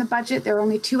overspend in the budget. There are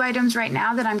only 2 items right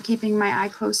now that I'm keeping my eye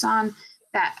close on.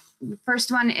 That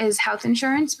first one is health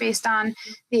insurance based on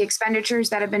the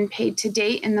expenditures that have been paid to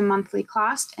date in the monthly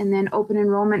cost. And then open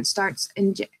enrollment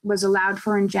was allowed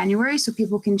for in January, so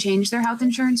people can change their health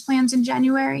insurance plans in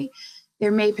January.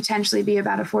 There may potentially be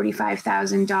about a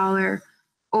 $45,000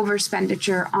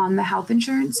 overspenditure on the health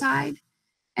insurance side.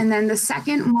 And then the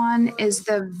second one is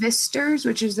the VISTERS,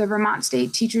 which is the Vermont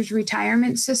State Teachers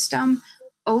Retirement System,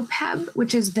 OPEB,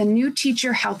 which is the new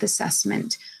teacher health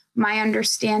assessment. My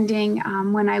understanding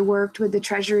when I worked with the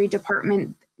Treasury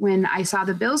Department, when I saw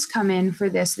the bills come in for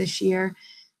this year,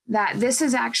 that this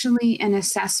is actually an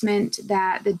assessment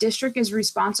that the district is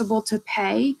responsible to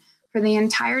pay for the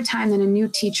entire time that a new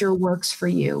teacher works for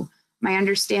you. My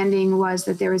understanding was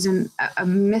that there was a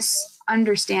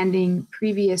misunderstanding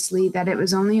previously that it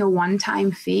was only a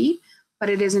one-time fee, but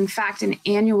it is in fact an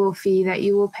annual fee that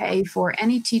you will pay for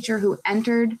any teacher who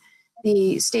entered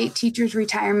the state teachers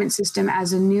retirement system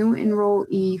as a new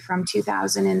enrollee from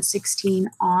 2016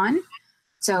 on.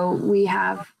 So we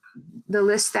have the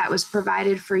list that was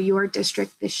provided for your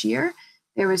district this year.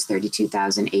 There was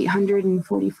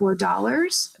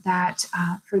 $32,844 that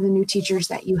for the new teachers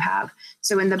that you have.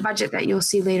 So in the budget that you'll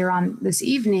see later on this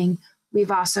evening,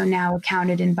 we've also now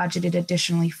accounted and budgeted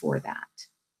additionally for that.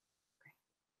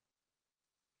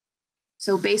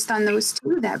 So based on those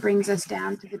 2, that brings us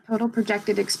down to the total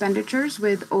projected expenditures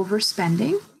with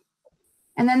overspending.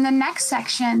 And then the next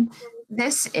section,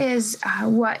 this is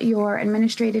what your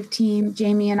administrative team,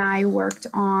 Jamie and I, worked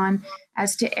on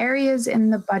as to areas in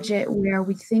the budget where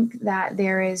we think that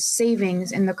there is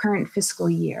savings in the current fiscal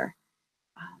year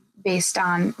based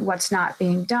on what's not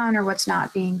being done or what's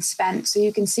not being spent. So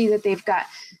you can see that they've got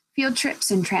field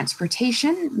trips and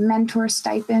transportation, mentor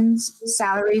stipends,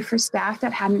 salary for staff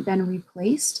that hadn't been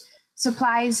replaced,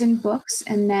 supplies and books,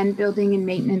 and then building and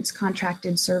maintenance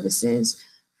contracted services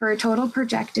for a total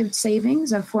projected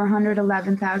savings of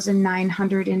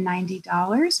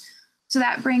 $411,990. So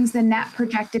that brings the net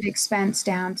projected expense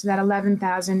down to that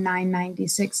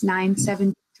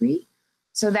 11,996,973.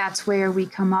 So that's where we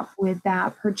come up with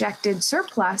that projected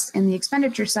surplus in the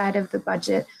expenditure side of the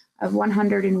budget of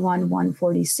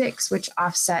 101,146, which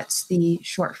offsets the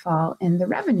shortfall in the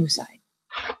revenue side.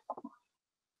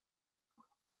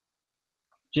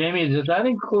 Jamie, does that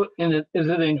include, is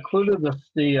it included,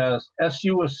 the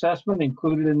SU assessment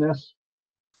included in this?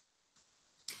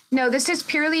 No, this is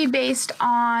purely based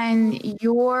on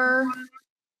your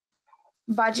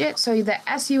budget. So the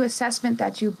SU assessment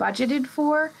that you budgeted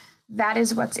for, that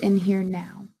is what's in here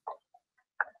now.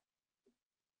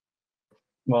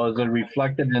 Well, is it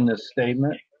reflected in this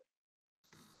statement?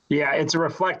 Yeah, it's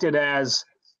reflected as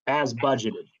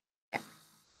budgeted.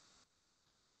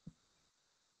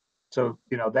 So,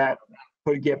 you know, that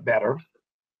could get better.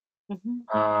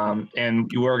 And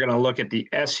you are going to look at the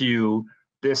SU,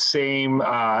 this same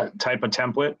type of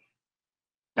template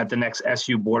at the next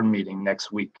SU board meeting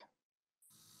next week.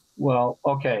 Well,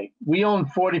 okay, we own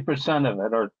 40% of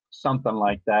it or something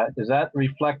like that. Is that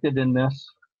reflected in this?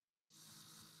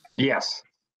 Yes.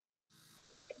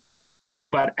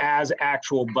 But as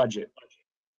actual budget.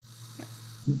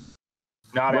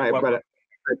 Not Right, at what,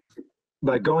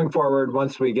 but going forward,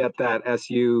 once we get that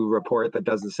SU report that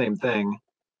does the same thing,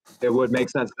 it would make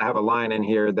sense to have a line in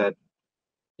here that,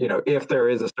 you know, if there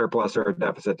is a surplus or a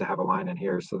deficit, to have a line in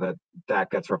here so that that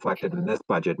gets reflected in this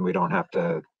budget and we don't have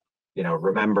to, you know,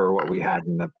 remember what we had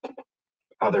in the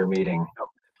other meeting.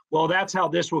 well, that's how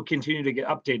this will continue to get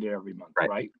updated every month, Right.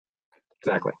 right?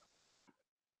 Exactly.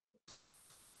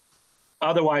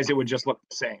 Otherwise, it would just look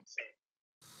the same.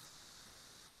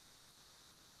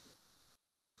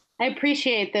 I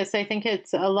appreciate this. I think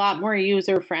it's a lot more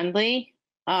user friendly.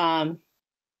 I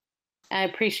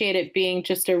appreciate it being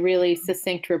just a really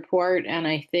succinct report, and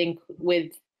I think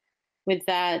with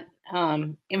that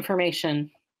information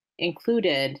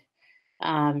included,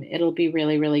 it'll be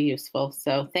really, really useful.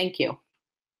 So thank you.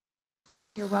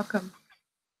 You're welcome.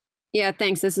 Yeah,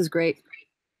 thanks. This is great.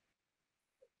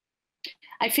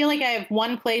 I feel like I have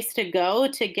one place to go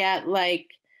to get like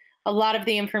a lot of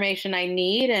the information I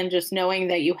need, and just knowing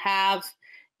that you have,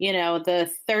 you know, the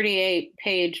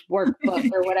 38-page workbook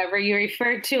or whatever you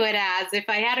referred to it as. If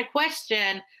I had a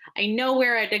question, I know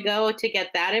where to go to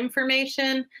get that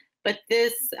information, but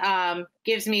this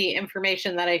gives me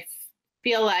information that I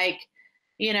feel like,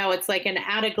 you know, it's like an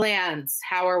at a glance,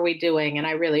 how are we doing? And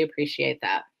I really appreciate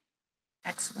that.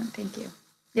 Excellent. Thank you.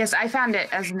 Yes, I found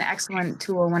it as an excellent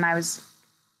tool when I was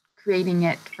creating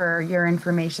it for your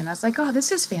information. I was like, oh,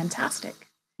 this is fantastic.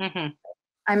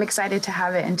 I'm excited to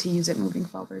have it and to use it moving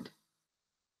forward.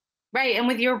 Right. And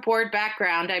with your board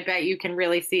background, I bet you can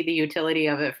really see the utility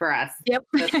of it for us. Yep.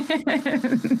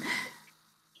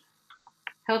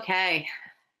 Okay.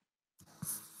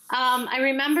 I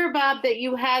remember, Bob, that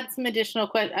you had some additional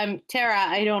questions. Tara,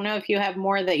 I don't know if you have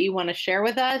more that you want to share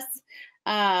with us.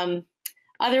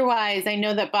 Otherwise, I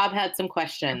know that Bob had some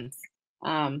questions.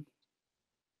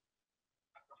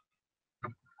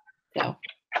 So,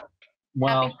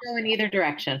 well, happy to go in either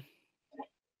direction.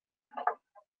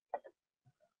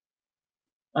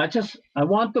 I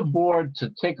want the board to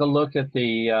take a look at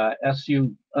the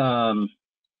SU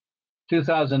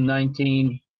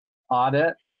 2019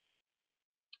 audit.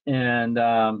 And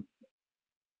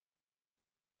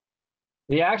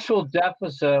the actual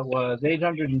deficit was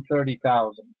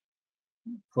 830,000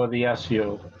 for the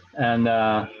SU.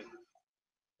 And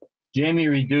Jamie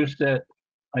reduced it.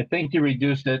 I think you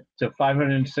reduced it to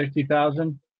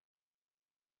 560,000.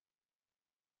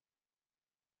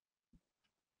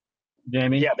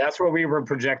 Jamie? Yeah, that's what we were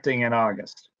projecting in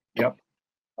August. Yep.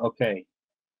 Okay.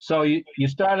 So you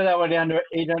started out with under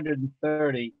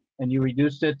 830 and you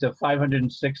reduced it to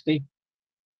 560?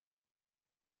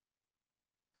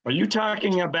 Are you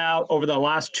talking about over the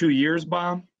last 2 years,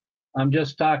 Bob? I'm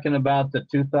just talking about the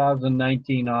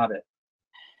 2019 audit.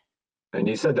 And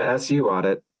you said the SU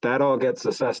audit, that all gets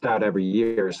assessed out every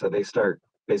year. So they start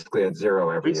basically at zero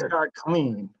every We year. start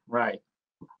clean, right?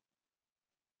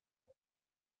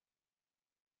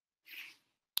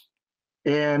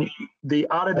 And the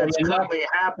audit that's currently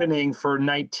happening for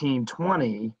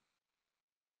 1920,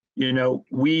 you know,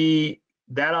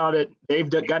 that audit,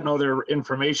 they've gotten all their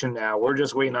information now. We're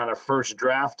just waiting on a first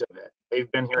draft of it.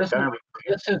 They've been here.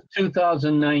 This is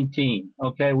 2019.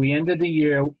 Okay, we ended the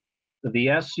year with the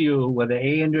SU with an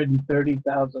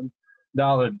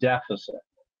 $830,000 deficit.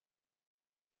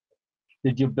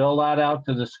 Did you bill that out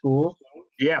to the school?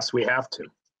 Yes, we have to.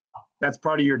 That's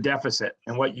part of your deficit.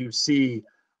 And what you see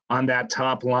on that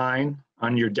top line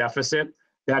on your deficit,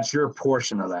 that's your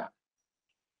portion of that.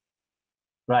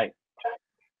 Right.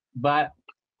 But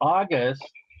August,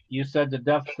 you said the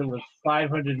deficit was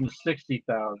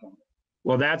 560,000.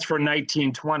 Well, that's for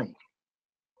 1920.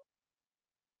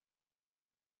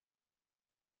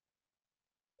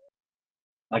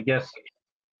 I guess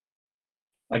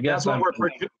That's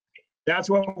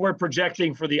what we're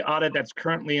projecting for the audit that's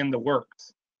currently in the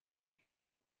works.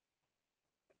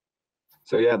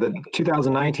 So yeah, the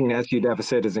 2019 SU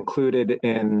deficit is included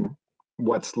in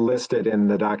what's listed in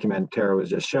the document Tara was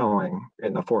just showing,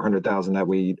 in the 400,000 that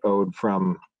we owed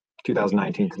from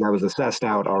 2019, because that was assessed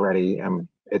out already, and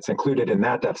it's included in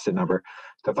that deficit number.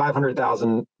 The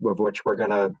 500,000 of which we're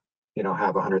gonna,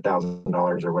 have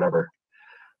 $100,000 or whatever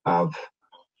of,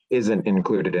 isn't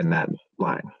included in that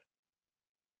line.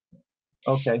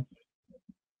 Okay.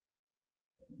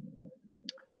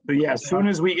 So yeah, as soon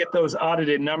as we get those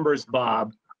audited numbers,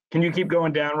 Bob, can you keep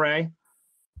going down, Ray?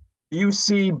 You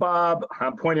see, Bob,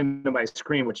 I'm pointing to my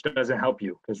screen, which doesn't help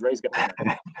you because Ray's got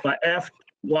it. But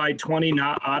FY20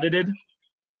 not audited,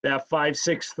 that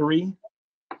 563,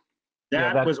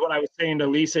 that was what I was saying to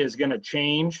Lisa is going to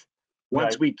change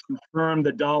once we confirm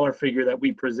the dollar figure that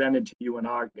we presented to you in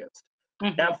August.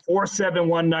 That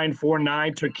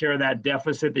 471949 took care of that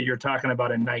deficit that you're talking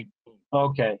about in 19.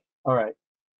 Okay. All right.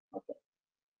 Okay.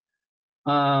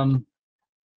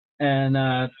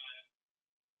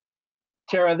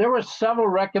 Tara, there were several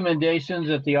recommendations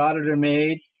that the auditor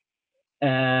made,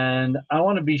 and I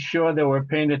want to be sure that we're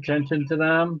paying attention to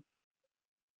them.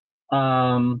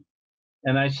 And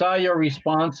I saw your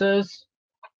responses,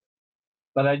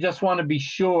 but I just want to be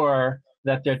sure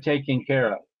that they're taken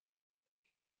care of.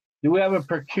 Do we have a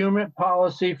procurement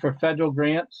policy for federal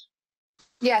grants?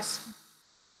 Yes,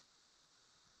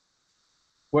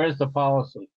 Where's the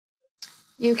policy?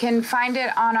 you can find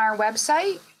it on our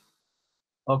website,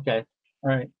 Okay, all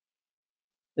right.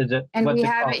 Is it? and what's we it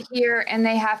have called? it here, and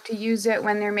they have to use it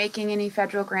when they're making any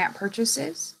federal grant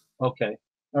purchases. Okay,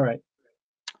 all right.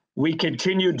 We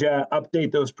continue to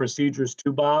update those procedures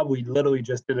too, Bob. We literally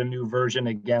just did a new version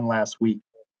again last week.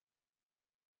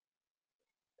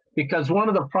 Because one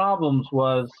of the problems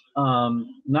was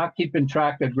not keeping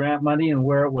track of grant money and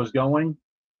where it was going,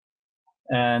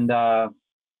 and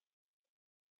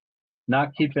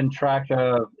not keeping track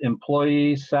of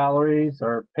employees' salaries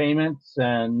or payments,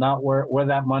 and not where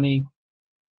that money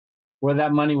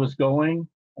was going.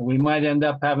 And we might end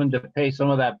up having to pay some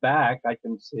of that back, I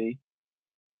can see.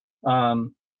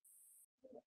 And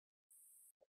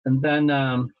then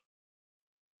a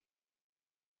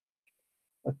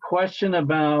question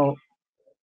about,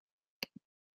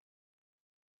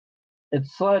 it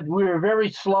said we were very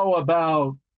slow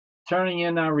about turning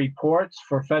in our reports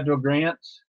for federal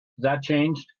grants. Has that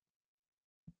changed?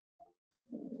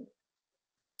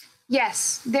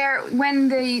 Yes, when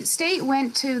the state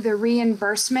went to the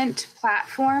reimbursement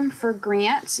platform for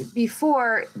grants,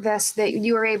 before this, that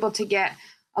you were able to get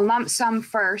a lump sum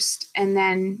first, and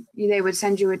then they would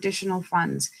send you additional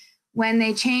funds. When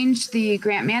they changed the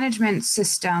grant management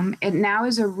system, it now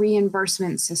is a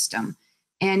reimbursement system.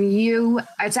 And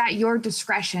it's at your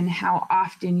discretion how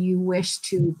often you wish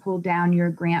to pull down your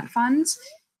grant funds.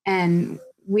 And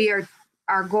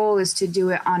our goal is to do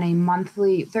it on a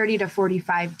monthly 30 to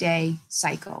 45 day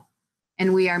cycle.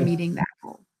 And we are meeting that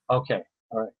goal. Okay,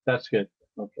 all right, that's good.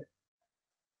 Okay.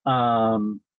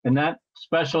 And that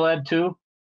special ed too?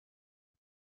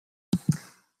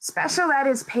 Special ed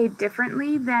is paid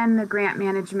differently than the grant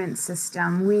management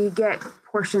system. We get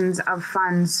portions of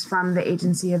funds from the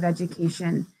Agency of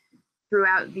Education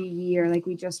throughout the year. Like,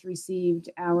 we just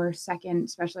received our second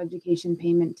special education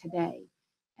payment today.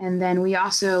 And then we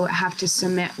also have to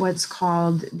submit what's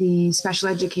called the Special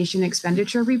Education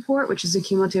Expenditure Report, which is a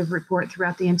cumulative report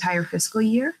throughout the entire fiscal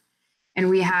year.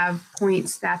 And we have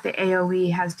points that the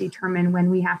AOE has determined when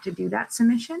we have to do that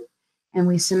submission. And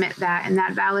we submit that, and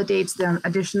that validates the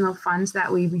additional funds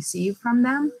that we receive from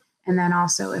them. And then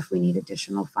also, if we need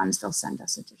additional funds, they'll send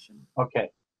us additional. Okay.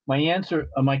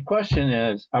 My question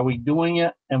is, are we doing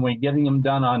it and we're getting them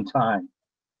done on time?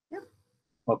 Yep.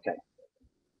 Okay.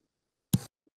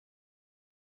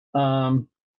 And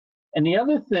the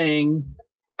other thing,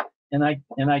 and I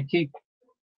keep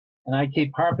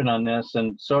harping on this,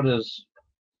 and so does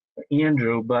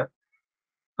Andrew, but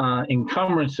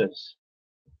encumbrances.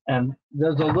 And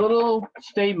there's a little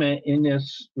statement in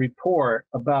this report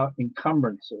about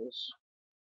encumbrances.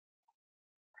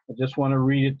 I just want to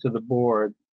read it to the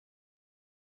board.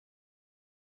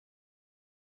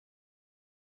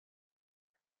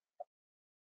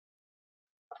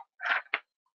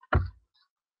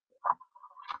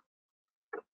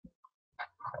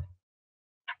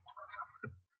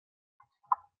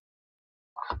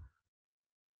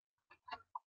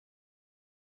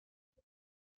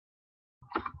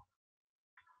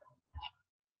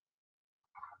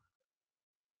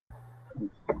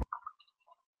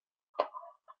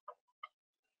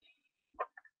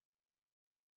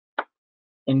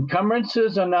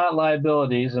 Encumbrances are not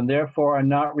liabilities and therefore are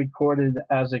not recorded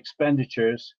as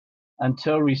expenditures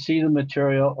until receipt of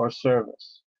material or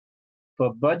service.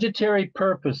 For budgetary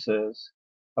purposes,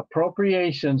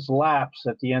 appropriations lapse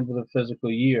at the end of the fiscal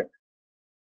year.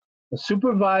 The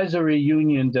supervisory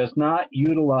union does not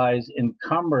utilize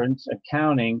encumbrance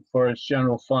accounting for its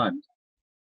general fund.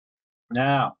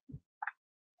 Now,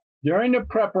 during the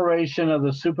preparation of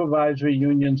the supervisory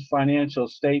union's financial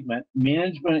statement,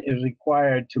 management is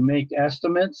required to make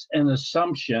estimates and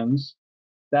assumptions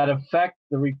that affect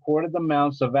the recorded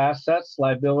amounts of assets,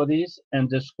 liabilities, and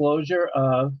disclosure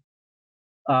of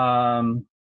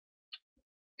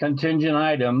contingent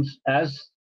items as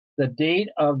the date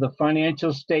of the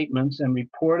financial statements and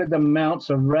reported amounts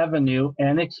of revenue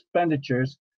and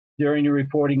expenditures during the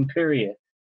reporting period.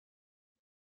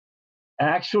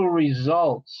 Actual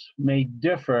results may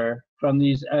differ from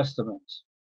these estimates.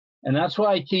 And that's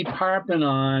why I keep harping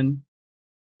on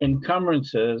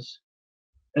encumbrances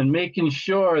and making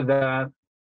sure that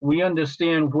we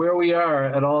understand where we are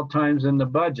at all times in the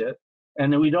budget,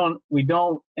 and that we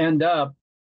don't end up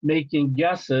making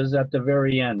guesses at the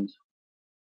very end.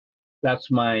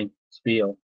 That's my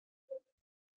spiel.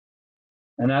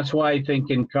 And that's why I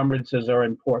think encumbrances are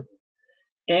important.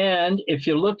 And if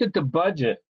you look at the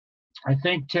budget, I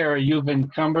think, Tara, you've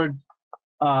encumbered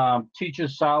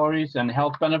teachers' salaries and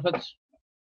health benefits.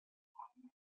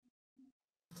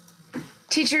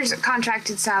 Teachers'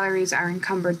 contracted salaries are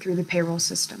encumbered through the payroll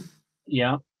system.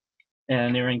 Yeah,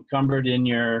 and they're encumbered in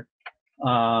your,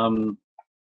 your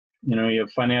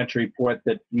financial report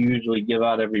that you usually give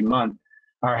out every month.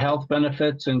 Are health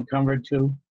benefits encumbered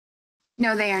too?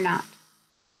 No, they are not.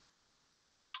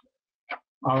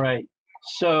 All right.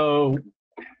 So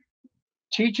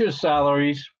teacher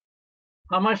salaries,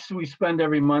 how much do we spend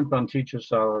every month on teacher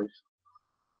salaries?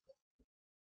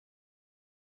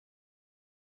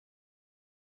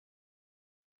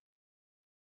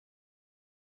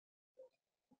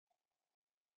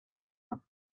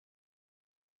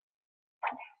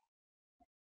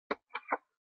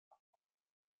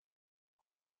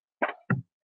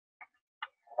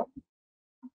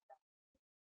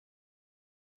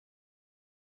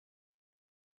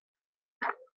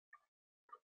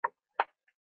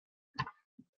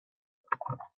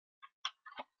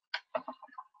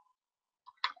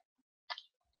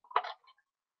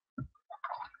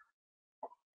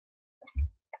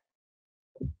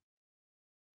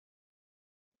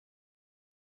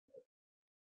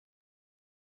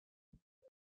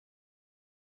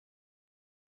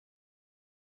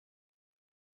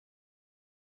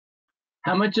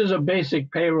 How much is a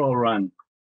basic payroll run?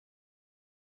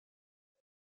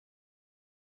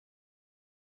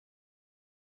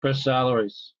 For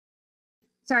salaries.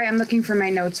 Sorry, I'm looking for my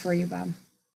notes for you, Bob.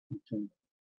 Okay.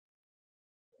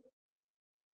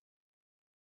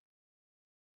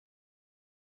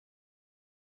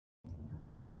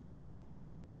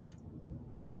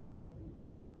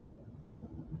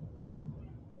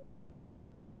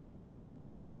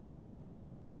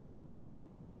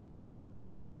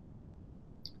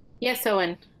 Yes,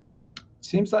 Owen.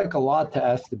 Seems like a lot to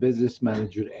ask the business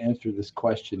manager to answer this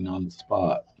question on the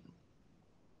spot.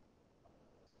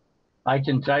 I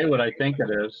can tell you what I think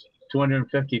it is,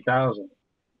 250,000.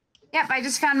 Yep, I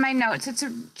just found my notes. It's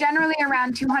generally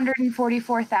around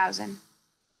 244,000.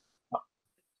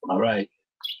 All right.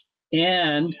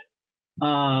 And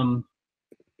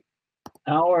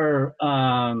our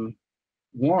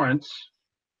warrants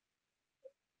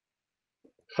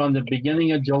from the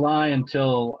beginning of July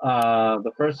until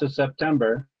the 1st of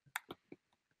September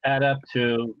add up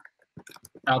to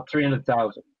about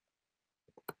 300,000.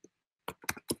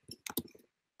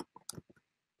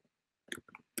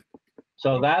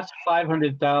 So that's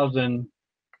 500,000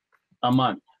 a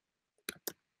month.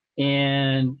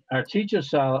 And our teachers'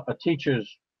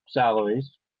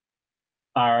 salaries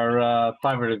are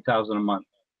 500,000 a month.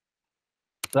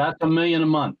 So that's $1 million a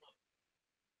month.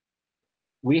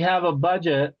 We have a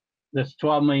budget that's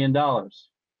 $12 million.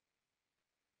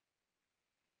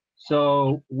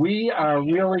 So we are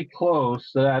really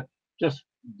close to that, just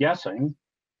guessing.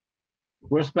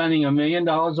 We're spending $1 million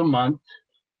a month.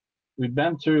 We've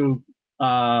been through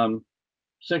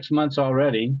 6 months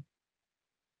already.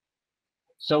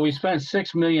 So we spent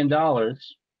 $6 million,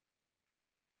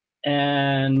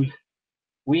 and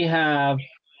we have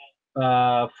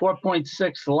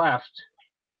 4.6 left,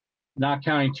 not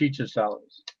counting teacher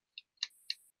salaries.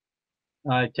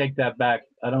 I take that back.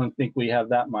 I don't think we have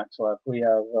that much left. We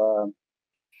have.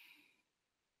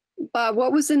 Bob,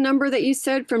 what was the number that you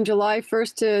said from July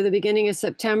 1st to the beginning of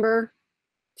September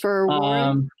for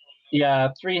warrant? Yeah,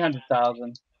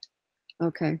 300,000.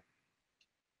 Okay.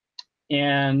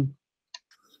 And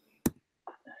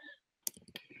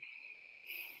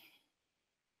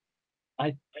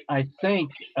I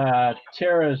think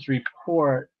Tara's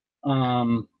report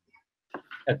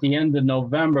at the end of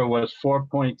November was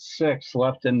 4.6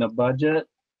 left in the budget,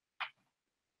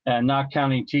 and not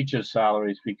counting teachers'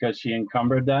 salaries because she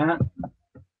encumbered that.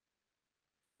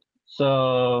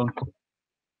 So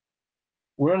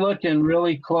we're looking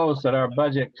really close at our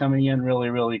budget coming in really,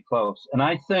 really close. And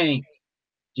I think,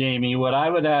 Jamie, what I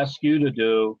would ask you to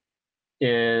do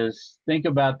is think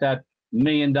about that $1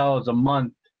 million a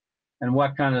month and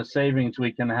what kind of savings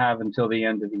we can have until the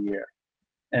end of the year.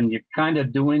 And you're kind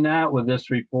of doing that with this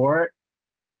report.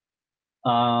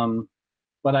 But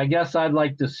I guess I'd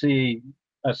like to see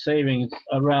a savings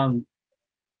around,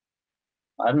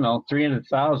 I don't know,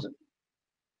 300,000.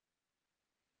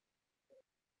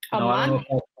 A month?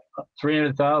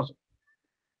 300,000.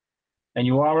 And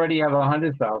you already have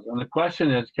 100,000. The question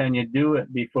is, can you do it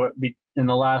in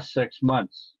the last 6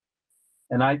 months?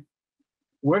 And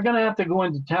we're going to have to go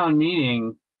into town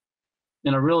meeting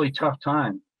in a really tough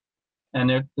time. And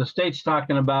the state's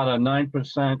talking about a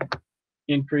 9%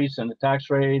 increase in the tax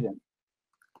rate, and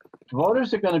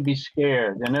voters are going to be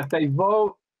scared. And if they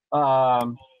vote,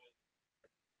 and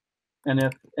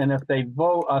if they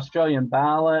vote Australian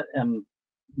ballot and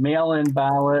mail-in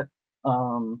ballot,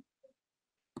 going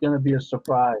to be a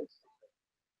surprise.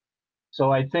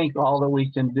 So I think all that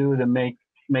we can do to make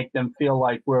them feel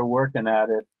like we're working at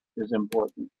it is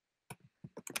important.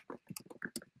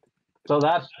 So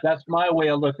that's my way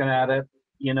of looking at it.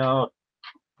 You know,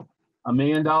 $1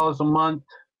 million a month,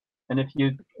 and if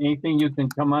anything you can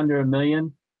come under $1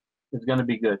 million is going to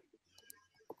be good.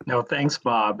 No, thanks,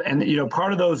 Bob. And you know,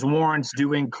 part of those warrants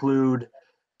do include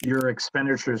your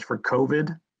expenditures for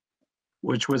COVID,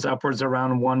 which was upwards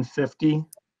around 150.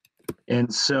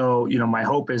 And so, you know, my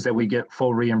hope is that we get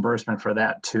full reimbursement for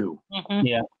that too. Mhm.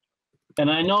 Yeah. And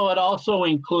I know it also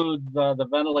includes the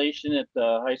ventilation at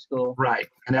the high school. Right.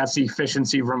 And that's the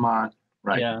Efficiency Vermont.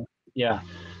 Right. Yeah. Yeah.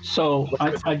 So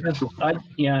if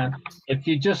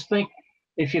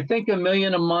you think $1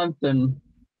 million a month and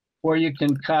where you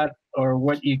can cut or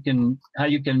how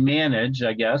you can manage,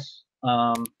 I guess,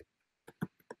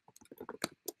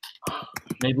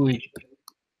 maybe we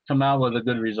come out with a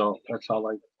good result. That's all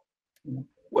I.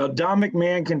 Well, Don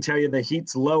McMahon can tell you the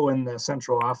heat's low in the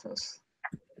central office.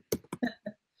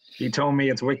 He told me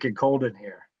it's wicked cold in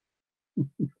here.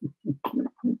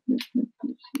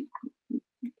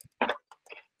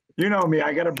 You know me,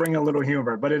 I got to bring a little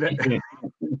humor, but the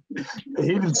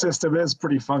heating system is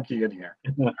pretty funky in here.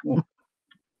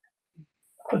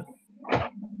 Thank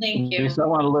you. I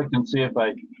want to look and see if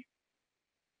I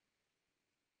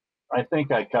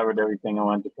think I covered everything I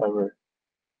wanted to cover.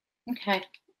 Okay.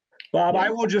 Bob, I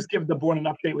will just give the board an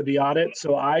update with the audit.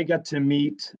 So I got to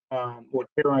meet with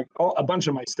a bunch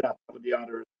of my staff with the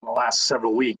auditors in the last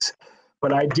several weeks,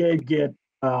 but I did get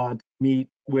to meet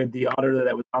with the auditor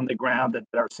that was on the ground that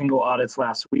did our single audits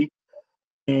last week.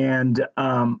 And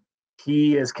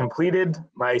he is completed.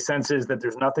 My sense is that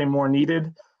there's nothing more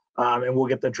needed. And we'll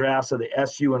get the drafts of the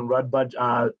SU and RUD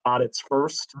audits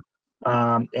first.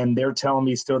 And they're telling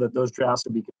me still that those drafts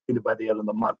will be completed by the end of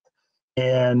the month.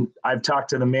 And I've talked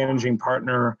to the managing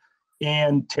partner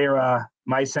and Tara.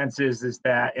 My sense is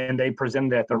that, and they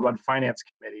presented at the RUD Finance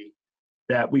Committee,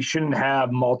 that we shouldn't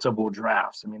have multiple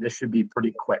drafts. I mean, this should be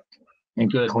pretty quick and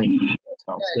clean.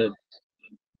 So, Good.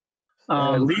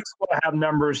 at least we'll have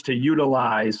numbers to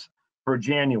utilize for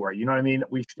January. You know what I mean?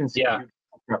 We shouldn't see huge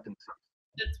discrepancies.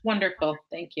 That's wonderful.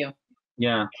 Thank you.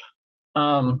 Yeah.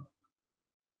 I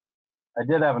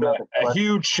did have another A question.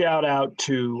 huge shout out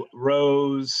to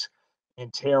Rose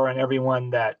and Tara and everyone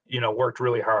that, you know, worked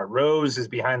really hard. Rose is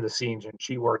behind the scenes and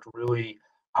she worked really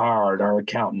hard, our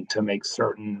accountant, to make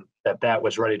certain that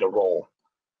was ready to roll.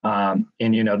 And,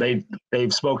 you know,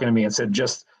 they've spoken to me and said,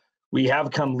 we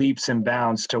have come leaps and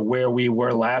bounds to where we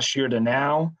were last year to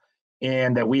now,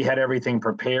 and that we had everything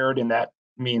prepared. And that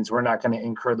means we're not going to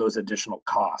incur those additional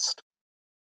costs,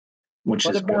 which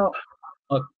is good.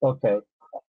 Okay.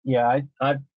 Yeah,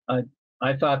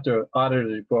 I thought the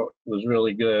auditor's report was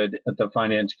really good at the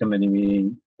finance committee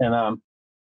meeting. And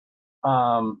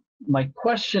my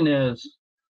question is,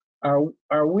 are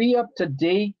we up to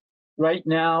date right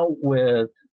now with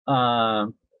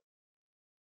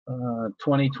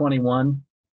 2021?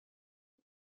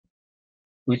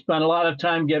 We spent a lot of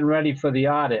time getting ready for the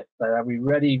audit, but are we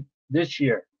ready this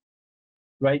year,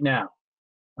 right now?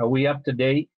 Are we up to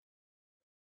date?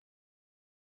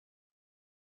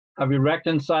 Have we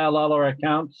reconciled all our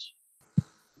accounts?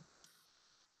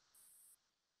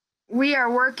 we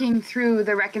are working through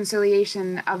the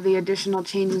reconciliation of the additional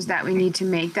changes that we need to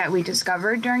make that we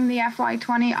discovered during the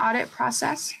FY20 audit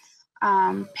process.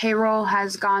 Payroll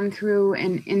has gone through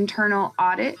an internal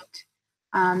audit.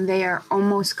 They are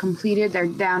almost completed. They're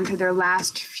down to their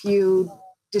last few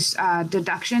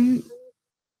deduction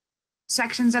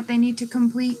sections that they need to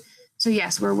complete. So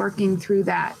yes, we're working through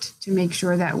that to make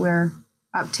sure that we're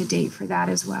up to date for that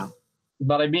as well.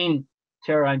 But I mean,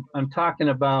 Tara, I'm talking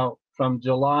about from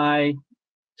July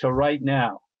to right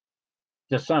now,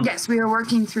 December. Yes, we are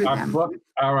working through them.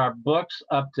 Are our books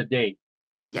up to date?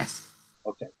 Yes.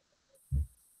 Okay.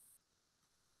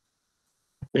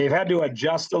 They've had to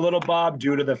adjust a little, Bob,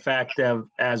 due to the fact that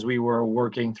as we were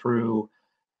working through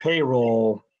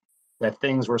payroll, that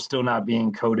things were still not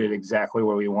being coded exactly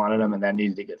where we wanted them, and that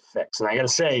needed to get fixed. And I got to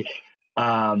say,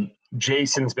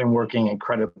 Jason's been working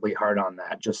incredibly hard on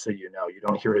that, just so you know. You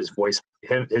don't hear his voice,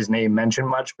 his name mentioned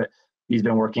much, but he's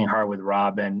been working hard with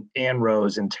Rob and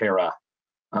Rose and Tara.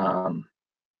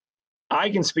 I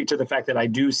can speak to the fact that I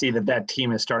do see that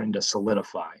team is starting to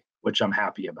solidify, which I'm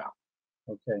happy about.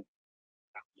 Okay.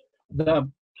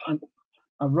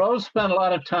 Rose spent a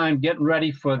lot of time getting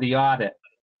ready for the audit.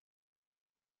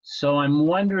 So I'm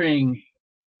wondering,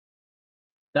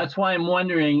 that's why I'm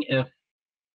wondering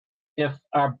if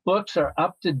our books are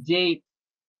up to date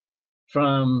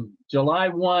from July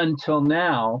 1 till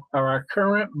now. Are our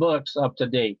current books up to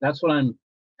date? That's what I'm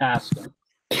asking.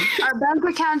 Our bank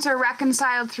accounts are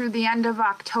reconciled through the end of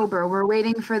October. We're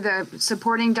waiting for the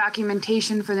supporting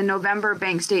documentation for the November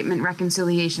bank statement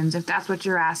reconciliations, if that's what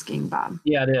you're asking, Bob.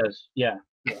 Yeah, it is. Yeah.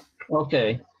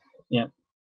 Okay. Yeah.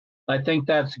 I think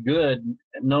that's good,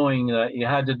 knowing that you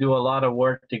had to do a lot of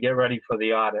work to get ready for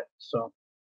the audit. So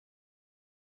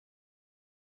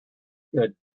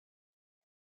good.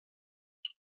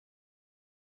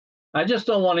 I just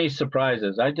don't want any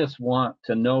surprises. I just want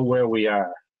to know where we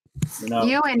are.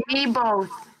 You and me both.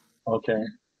 Okay.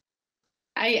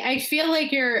 I feel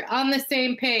like you're on the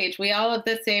same page. We all have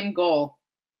the same goal.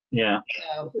 Yeah.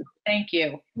 So thank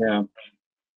you. Yeah.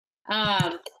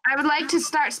 I would like to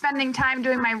start spending time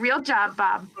doing my real job,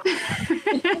 Bob.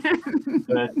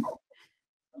 Good.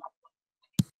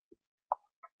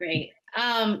 Great.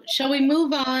 Shall we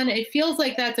move on? It feels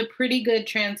like that's a pretty good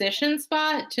transition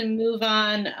spot to move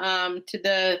on to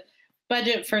the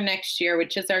budget for next year,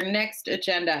 which is our next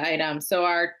agenda item. So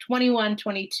our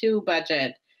 21-22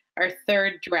 budget, our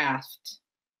third draft.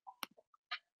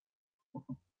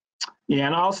 Yeah,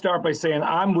 and I'll start by saying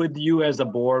I'm with you as a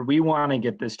board. We want to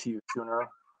get this to you sooner.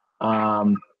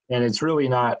 And it's really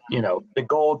not, the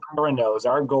goal, Tara knows,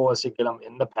 our goal is to get them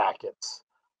in the packets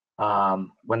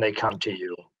when they come to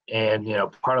you. And,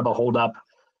 part of the holdup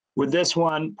with this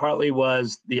one partly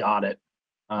was the audit.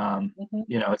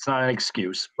 It's not an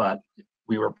excuse, but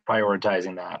we were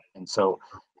prioritizing that. And so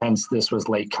hence this was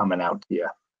late coming out to you.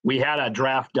 We had a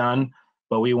draft done,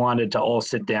 but we wanted to all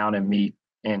sit down and meet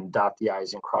and dot the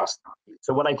I's and cross the T's.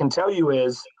 So what I can tell you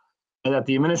is that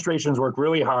the administration's worked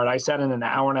really hard. I sat in an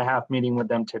hour-and-a-half meeting with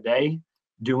them today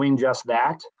doing just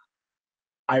that.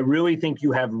 I really think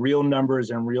you have real numbers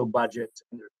and real budgets,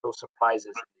 and there's no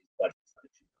surprises in these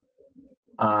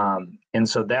budgets. And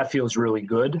so that feels really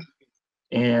good.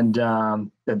 And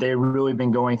that they've really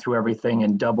been going through everything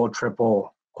and double,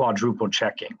 triple, quadruple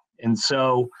checking. And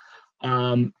so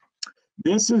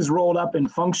this is rolled up in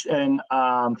function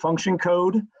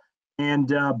code. And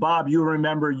Bob, you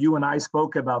remember you and I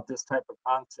spoke about this type of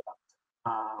concept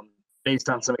based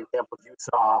on some examples you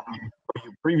saw where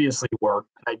you previously worked.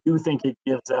 And I do think it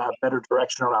gives a better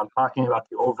direction around talking about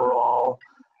the overall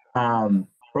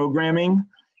programming.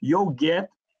 You'll get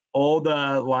all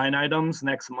the line items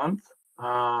next month.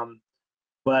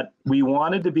 But we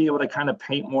wanted to be able to kind of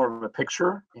paint more of a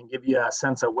picture and give you a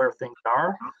sense of where things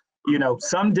are.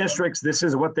 Some districts, this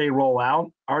is what they roll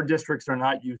out. Our districts are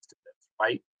not used to this,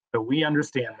 right? So we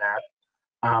understand that.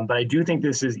 But I do think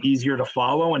this is easier to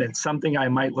follow, and it's something I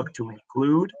might look to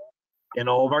include in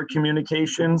all of our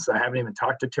communications. I haven't even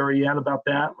talked to Terry yet about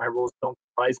that. My rules don't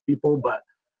surprise people, but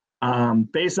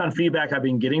based on feedback I've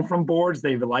been getting from boards,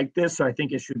 they've liked this. So I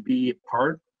think it should be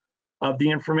part of the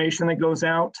information that goes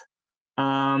out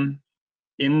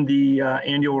in the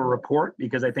annual report,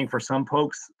 because I think for some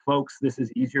folks, this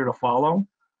is easier to follow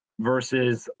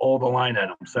versus all the line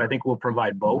items. So I think we'll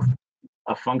provide both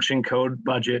a function code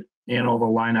budget and all the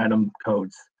line item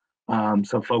codes.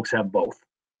 So folks have both.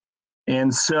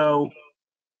 And so,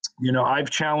 I've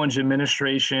challenged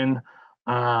administration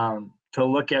to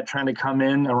look at trying to come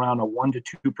in around a 1% to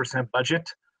 2%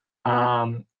 budget.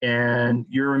 And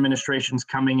your administration's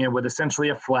coming in with essentially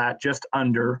a flat, just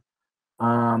under.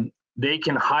 they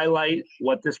can highlight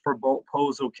what this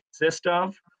proposal consists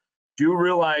of. Do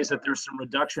realize that there's some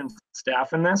reductions in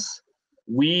staff in this.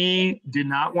 We did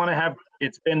not want to have,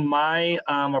 it's been my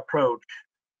approach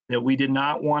that we did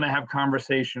not want to have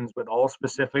conversations with all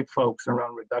specific folks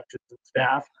around reductions in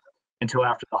staff until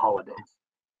after the holidays.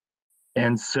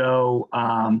 And so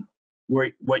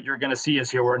what you're going to see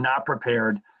is here, we're not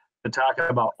prepared to talk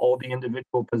about all the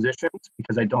individual positions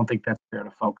because I don't think that's fair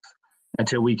to folks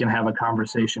until we can have a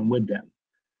conversation with them.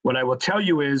 What I will tell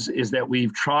you is that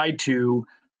we've tried to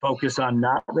focus on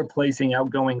not replacing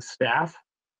outgoing staff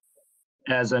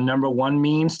as a number one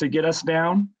means to get us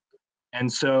down.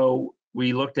 And so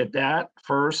we looked at that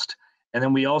first, and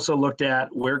then we also looked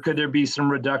at where could there be some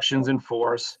reductions in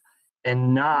force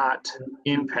and not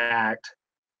impact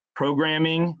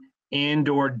programming and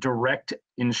or direct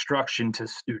instruction to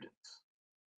students.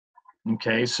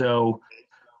 Okay, so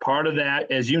part of that,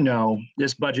 as you know,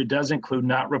 this budget does include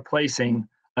not replacing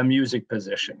a music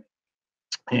position.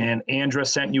 And Andra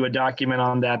sent you a document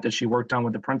on that she worked on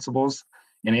with the principals.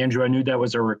 And Andrew, I knew that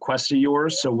was a request of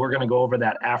yours, so we're going to go over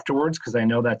that afterwards because I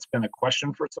know that's been a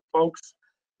question for some folks.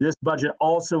 This budget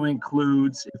also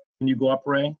includes, can you go up,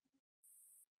 Ray?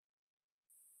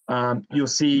 You'll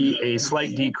see a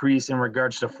slight decrease in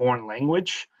regards to foreign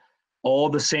language. All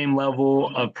the same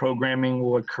level of programming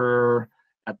will occur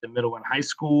at the middle and high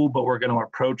school, but we're going to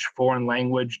approach foreign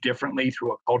language differently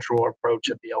through a cultural approach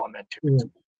at the elementary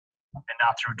school and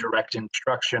not through direct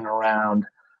instruction around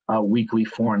weekly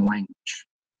foreign language.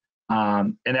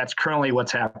 And that's currently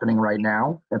what's happening right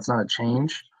now. That's not a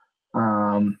change,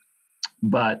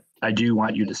 but I do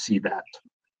want you to see that.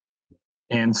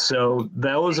 And so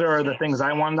those are the things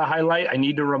I wanted to highlight. I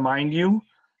need to remind you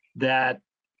that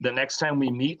the next time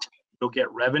we meet, you'll get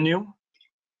revenue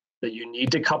that you need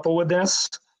to couple with this.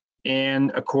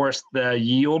 And of course, the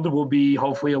yield will be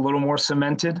hopefully a little more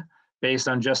cemented based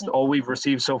on just all we've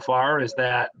received so far is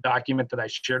that document that I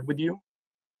shared with you.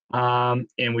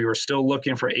 And we were still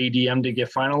looking for ADM to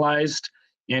get finalized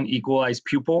and equalized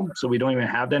pupil. So we don't even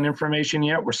have that information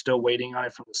yet. We're still waiting on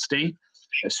it from the state.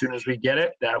 As soon as we get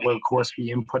it, that will of course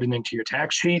be inputted into your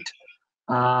tax sheet.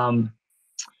 But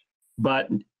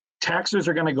taxes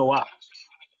are going to go up.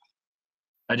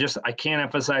 I can't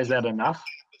emphasize that enough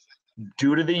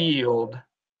due to the yield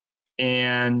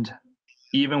and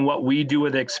even what we do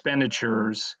with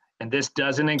expenditures. And this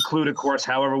doesn't include, of course,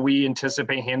 however we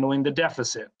anticipate handling the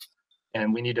deficit.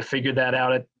 And we need to figure that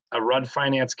out at a RUD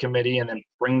Finance Committee and then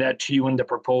bring that to you in the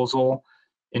proposal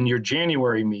in your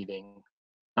January meeting.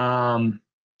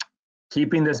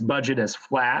 Keeping this budget as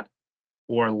flat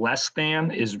or less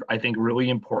than is, I think, really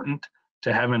important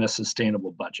to having a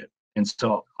sustainable budget. And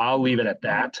so I'll leave it at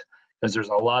that because there's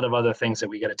a lot of other things that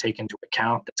we got to take into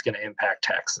account that's going to impact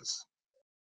taxes.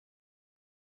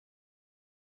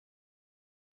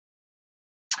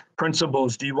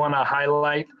 Principals, do you want to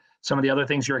highlight some of the other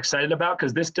things you're excited about?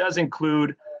 Because this does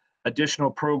include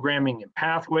additional programming and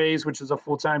pathways, which is a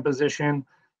full-time position.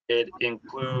 It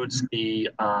includes the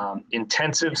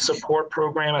intensive support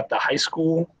program at the high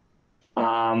school,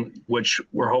 which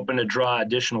we're hoping to draw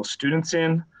additional students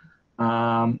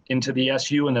into the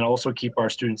SU and then also keep our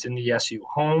students in the SU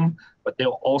home. But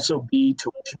they'll also be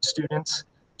tuition students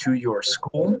to your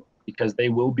school because they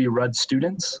will be RUD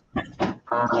students.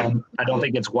 I don't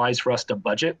think it's wise for us to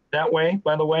budget that way,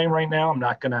 by the way, right now. I'm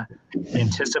not going to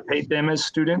anticipate them as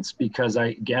students because I,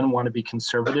 again, want to be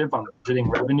conservative on budgeting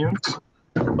revenues.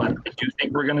 But I do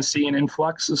think we're going to see an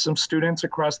influx of some students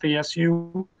across the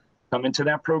SU come into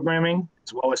that programming,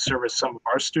 as well as service some of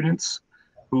our students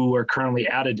who are currently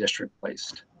out of district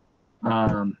placed.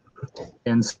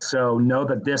 And so know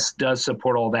that this does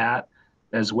support all that,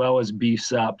 as well as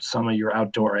beefs up some of your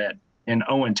outdoor ed. And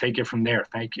Owen, take it from there.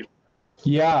 Thank you.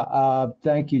 Yeah,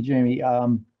 thank you, Jamie.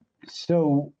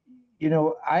 So, you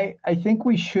know, I think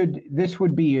this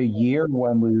would be a year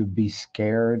when we would be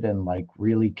scared and like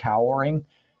really cowering.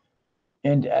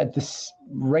 And at this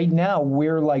right now,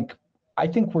 I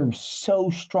think we're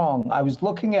so strong. I was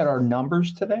looking at our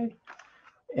numbers today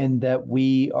and that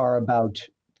we are about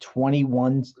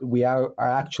 21, we are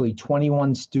actually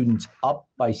 21 students up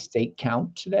by state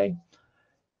count today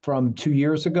from 2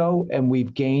 years ago, and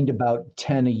we've gained about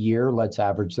 10 a year. Let's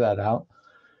average that out.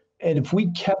 And if we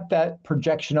kept that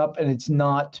projection up, and it's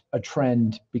not a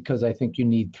trend because I think you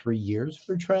need 3 years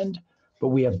for a trend, but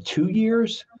we have 2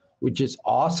 years, which is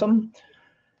awesome.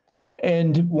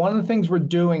 And one of the things we're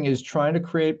doing is trying to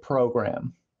create a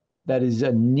program that is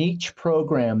a niche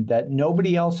program that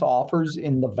nobody else offers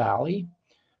in the Valley,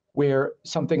 where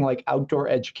something like outdoor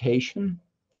education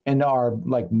and our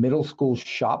like middle school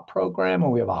shop program,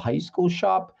 and we have a high school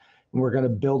shop, We're going to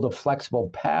build a flexible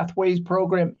pathways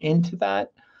program into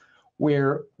that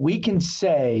where we can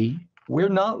say, we're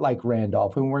not like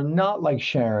Randolph and we're not like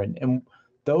Sharon. And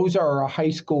those are our high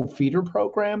school feeder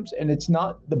programs. And it's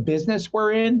not the business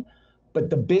we're in, but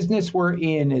the business we're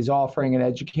in is offering an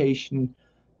education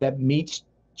that meets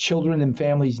children and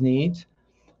families' needs.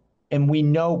 And we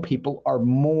know people are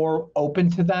more open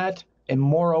to that and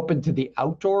more open to the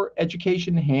outdoor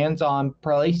education, hands-on,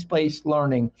 place-based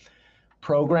learning,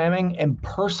 programming, and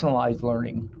personalized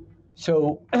learning.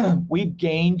 So we've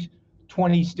gained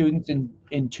 20 students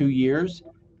in 2 years,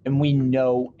 and we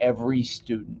know every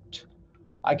student.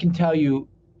 I can tell you,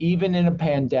 even in a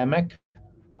pandemic,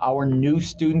 our new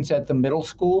students at the middle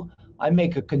school, I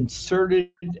make a concerted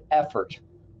effort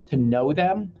to know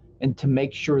them and to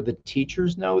make sure the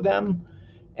teachers know them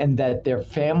and that their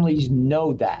families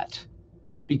know that.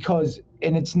 Because,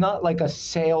 and it's not like a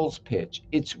sales pitch,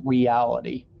 it's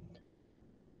reality.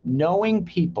 Knowing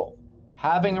people,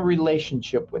 having a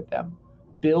relationship with them,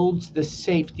 builds the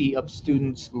safety of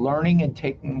students learning and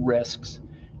taking risks,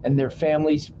 and their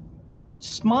families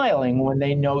smiling when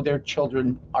they know their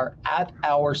children are at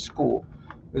our school.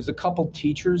 There's a couple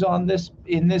teachers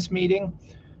in this meeting.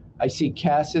 I see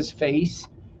Cass's face,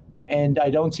 and I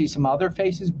don't see some other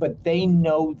faces, but they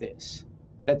know this,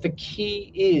 that the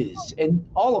key is, and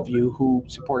all of you who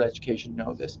support education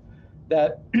know this,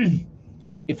 that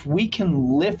if we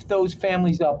can lift those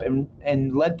families up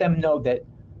and let them know that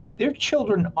their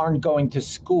children aren't going to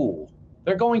school,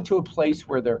 they're going to a place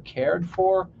where they're cared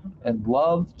for and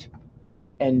loved.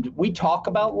 And we talk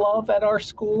about love at our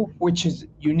school, which is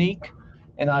unique.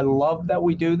 And I love that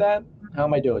we do that. How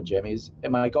am I doing, Jimmy?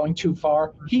 Am I going too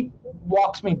far? He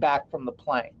walks me back from the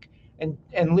plank. And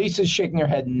Lisa's shaking her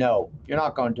head, no, you're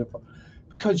not going too far.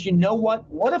 Because you know what?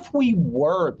 What if we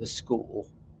were the school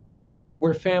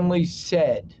where families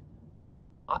said,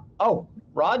 oh,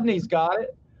 Rodney's got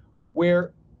it,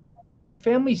 where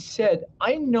families said,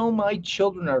 I know my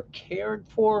children are cared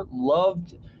for,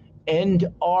 loved, and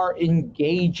are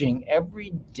engaging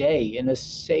every day in a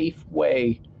safe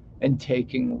way and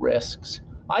taking risks.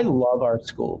 I love our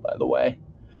school, by the way.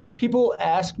 People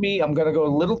ask me, I'm going to go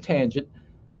a little tangent,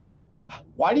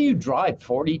 why do you drive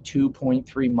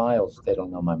 42.3 miles? They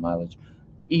don't know my mileage.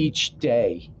 Each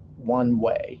day, one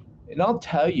way. And I'll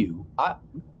tell you,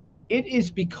 it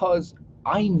is because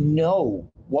I know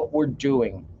what we're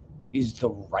doing is the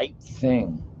right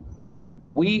thing.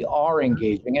 We are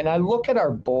engaging. And I look at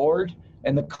our board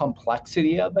and the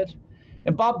complexity of it.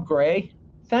 And Bob Gray,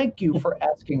 thank you for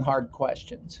asking hard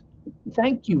questions.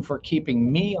 Thank you for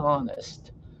keeping me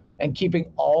honest and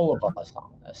keeping all of us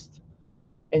honest.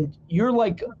 And you're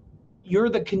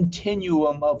the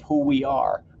continuum of who we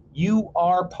are. You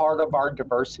are part of our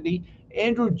diversity.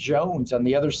 Andrew Jones on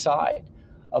the other side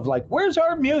of like, where's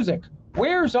our music?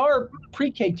 Where's our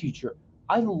pre-K teacher?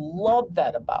 I love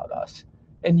that about us.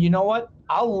 And you know what?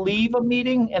 I'll leave a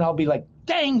meeting and I'll be like,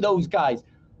 dang those guys.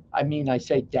 I mean, I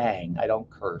say dang, I don't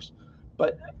curse.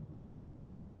 But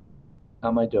how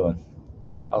am I doing?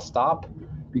 I'll stop.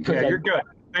 Because yeah, you're good.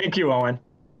 Thank you, Owen.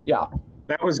 Yeah.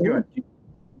 That was good.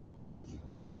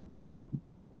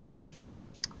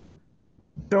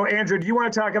 So Andrew, do you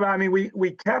want to talk about, I mean,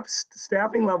 we kept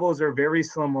staffing levels are very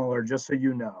similar, just so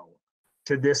you know,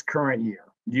 to this current year.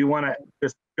 Do you want to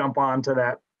just jump on to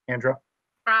that, Andrew?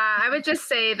 I would just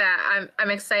say that I'm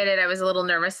excited. I was a little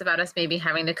nervous about us maybe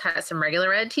having to cut some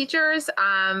regular ed teachers.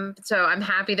 So I'm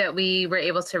happy that we were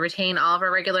able to retain all of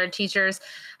our regular ed teachers.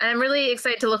 And I'm really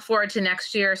excited to look forward to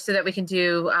next year so that we can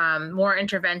do more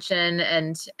intervention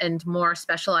and more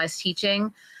specialized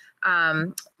teaching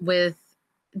with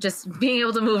just being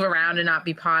able to move around and not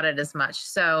be potted as much.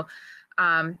 So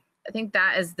I think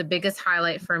that is the biggest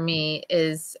highlight for me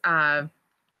is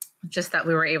just that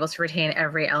we were able to retain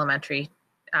every elementary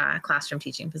classroom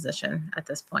teaching position at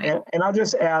this point. And I'll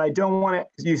just add, I don't want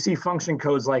to, you see function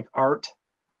codes like art.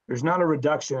 There's not a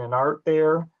reduction in art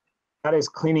there. That is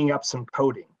cleaning up some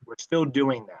coding. We're still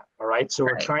doing that, all right? So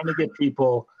we're trying to get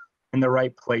people in the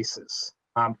right places.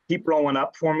 Keep rolling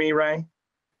up for me, Ray.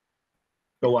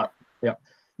 Go up, yeah.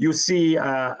 You see,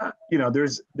 there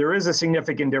is a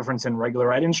significant difference in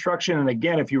regular ed instruction. And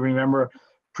again, if you remember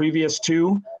previous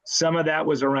two, some of that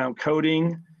was around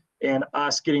coding and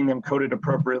us getting them coded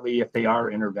appropriately if they are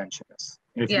interventionists.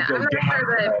 And if yeah, I'm not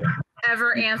sure that I've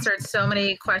ever answered so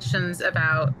many questions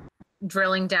about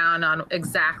drilling down on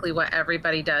exactly what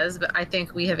everybody does, but I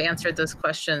think we have answered those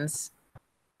questions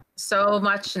so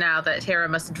much now that Tara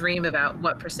must dream about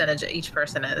what percentage each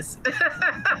person is.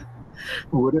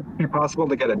 Would it be possible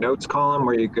to get a notes column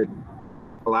where you could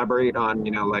elaborate on,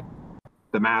 like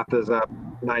the math is up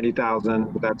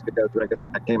 90,000, but that's because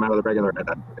that came out of the regular ed.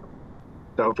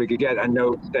 So if we could get a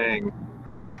note saying,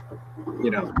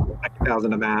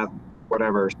 90,000 to math,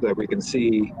 whatever, so that we can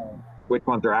see which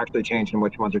ones are actually changed and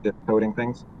which ones are just coding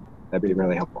things, that'd be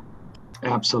really helpful.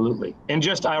 Absolutely. And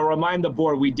just, I'll remind the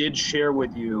board, we did share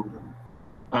with you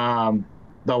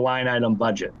the line item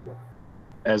budget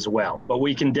as well, but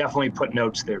we can definitely put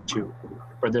notes there too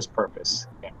for this purpose.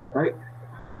 Yeah. Right.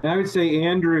 I would say,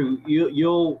 Andrew,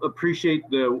 you'll appreciate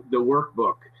the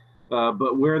workbook,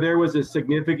 but where there was a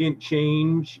significant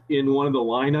change in one of the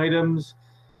line items,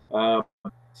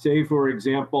 say, for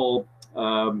example,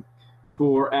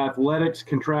 for athletics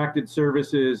contracted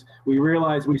services, we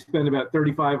realized we spend about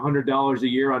 $3,500 a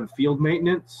year on field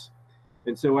maintenance.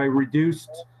 And so I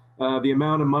reduced the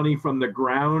amount of money from the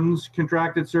grounds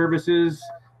contracted services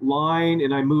line,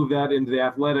 and I moved that into the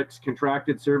athletics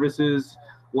contracted services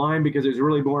line because it's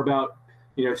really more about,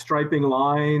 striping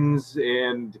lines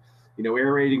and,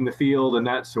 aerating the field and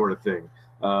that sort of thing.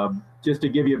 Just to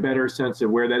give you a better sense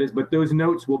of where that is. But those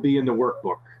notes will be in the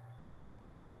workbook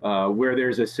where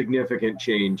there's a significant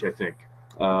change, I think.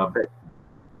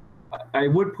 I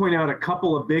would point out a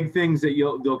couple of big things that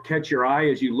they'll catch your eye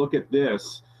as you look at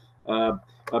this.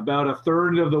 About a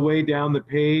third of the way down the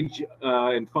page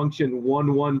in function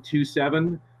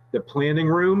 1127, the planning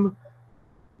room,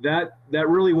 that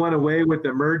really went away with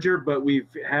the merger, but we've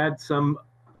had some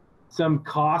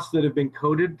costs that have been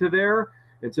coded to there.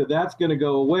 And so that's going to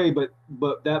go away, but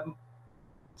that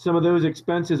some of those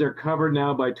expenses are covered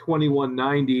now by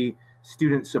 2190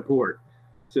 student support.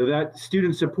 So that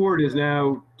student support is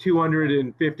now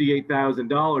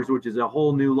 $258,000, which is a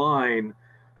whole new line,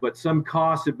 but some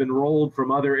costs have been rolled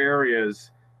from other areas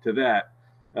to that.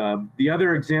 The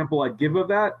other example I'd give of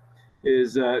that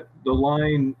is the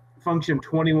line function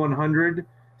 2100,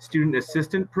 student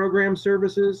assistant program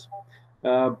services.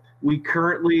 We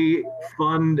currently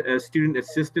fund a student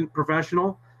assistant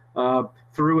professional.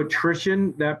 Through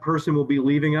attrition, that person will be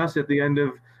leaving us at the end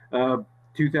of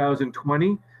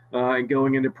 2020 and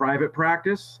going into private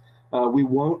practice. We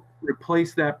won't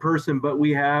replace that person, but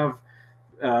we have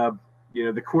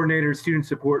the coordinator of student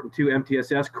support and 2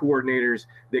 MTSS coordinators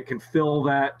that can fill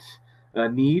that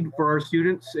need for our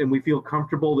students, and we feel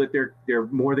comfortable that they're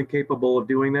more than capable of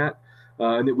doing that,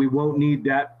 and that we won't need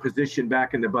that position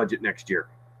back in the budget next year.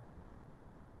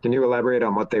 Can you elaborate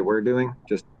on what they were doing?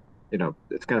 Just,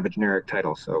 it's kind of a generic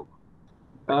title, so.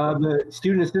 The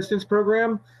student assistance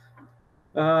program,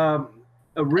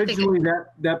 originally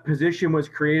that position was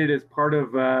created as part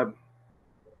of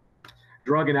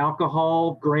drug and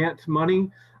alcohol grant money.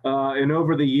 And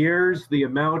over the years, the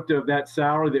amount of that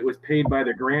salary that was paid by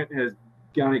the grant has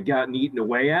gotten eaten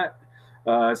away at.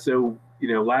 So,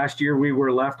 last year we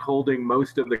were left holding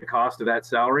most of the cost of that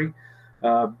salary.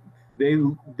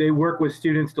 They work with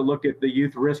students to look at the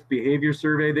youth risk behavior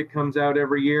survey that comes out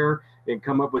every year and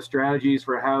come up with strategies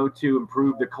for how to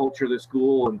improve the culture of the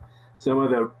school and some of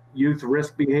the youth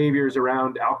risk behaviors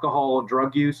around alcohol and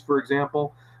drug use, for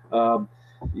example.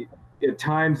 At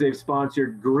times they've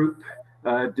sponsored group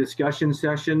discussion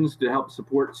sessions to help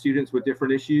support students with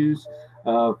different issues.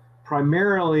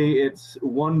 Primarily, it's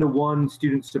one-to-one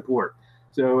student support.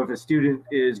 So if a student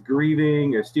is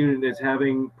grieving, a student is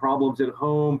having problems at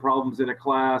home, problems in a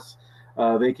class,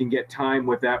 they can get time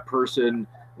with that person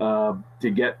to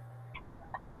get,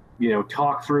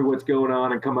 talk through what's going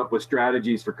on and come up with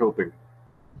strategies for coping.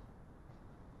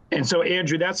 And so,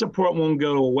 Andrew, that support won't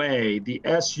go away. The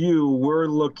SU, we're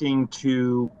looking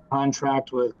to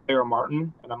contract with Clara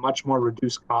Martin at a much more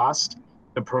reduced cost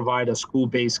to provide a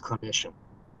school-based clinician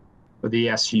for the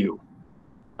SU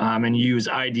and use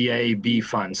IDEA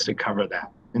funds to cover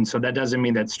that. And so that doesn't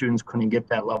mean that students couldn't get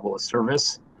that level of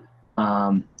service.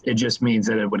 It just means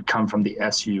that it would come from the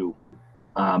SU,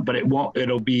 but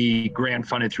it'll be grant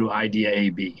funded through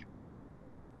IDEA.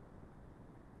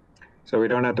 So we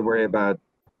don't have to worry about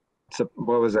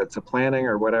what was that, planning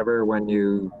or whatever when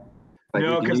you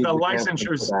no, because the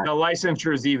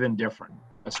licensure is even different.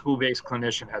 A school-based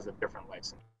clinician has a different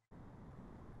license.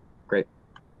 Great.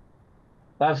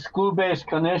 That school-based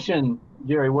clinician,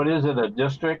 Jerry, what is it, a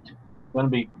district? Going to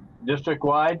be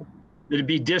district-wide? It'd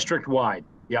be district-wide,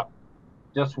 yep.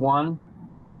 Just one?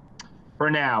 For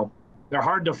now. They're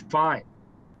hard to find.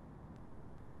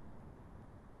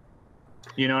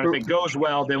 And if it goes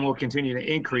well, then we'll continue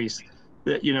to increase.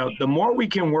 The more we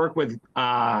can work with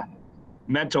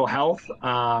mental health,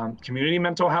 community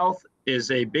mental health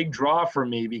is a big draw for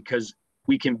me because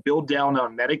we can build down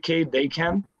on Medicaid, they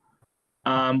can,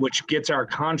 which gets our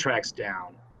contracts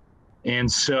down.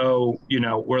 And so,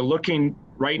 we're looking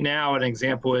right now, an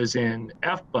example is in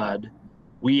FBUD,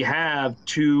 we have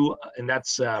two, and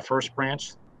that's First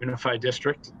Branch Unified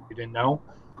District, if you didn't know.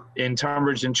 In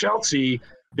Tonbridge and Chelsea,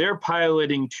 they're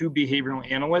piloting 2 behavioral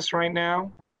analysts right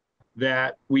now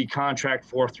that we contract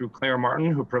for through Claire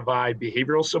Martin, who provide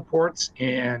behavioral supports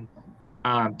and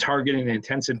targeted and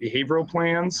intensive behavioral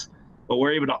plans. But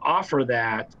we're able to offer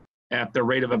that at the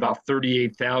rate of about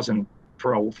 $38,000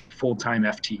 for a full-time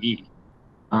FTE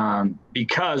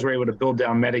because we're able to build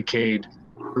down Medicaid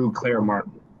through Claire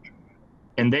Martin.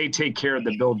 And they take care of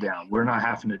the build down. We're not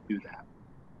having to do that.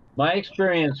 My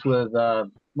experience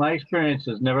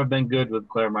has never been good with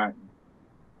Claire Martin.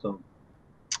 So,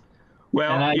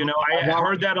 well, I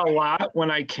heard that a lot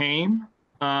when I came,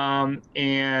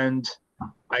 and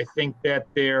I think that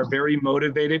they're very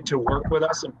motivated to work with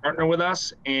us and partner with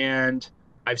us. And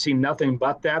I've seen nothing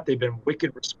but that. They've been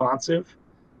wicked responsive,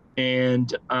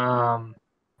 and I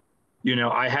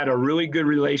had a really good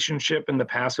relationship in the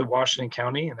past with Washington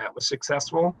County, and that was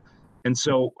successful. And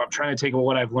so I'm trying to take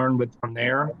what I've learned from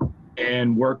there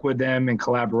and work with them in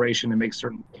collaboration to make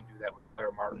certain we can do that with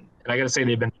Claire Martin. And I got to say,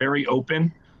 they've been very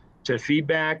open to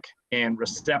feedback and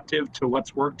receptive to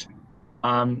what's worked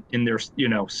in their,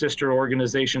 sister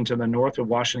organization to the north of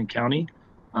Washington County.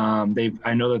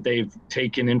 I know that they've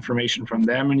taken information from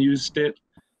them and used it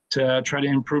to try to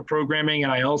improve programming.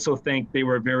 And I also think they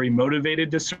were very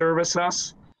motivated to service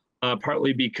us,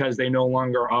 partly because they no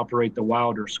longer operate the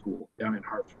Wilder School down in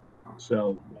Hartford.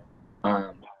 So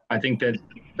I think that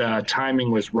the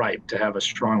timing was right to have a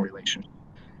strong relationship.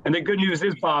 And the good news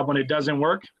is, Bob, when it doesn't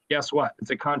work, guess what?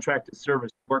 It's a contracted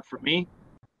service. Work for me.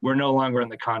 We're no longer in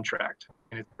the contract,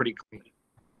 and it's pretty clean.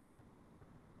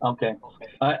 Okay.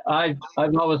 I've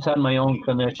always had my own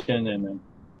clinician and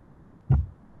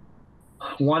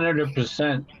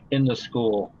 100% in the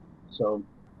school. So,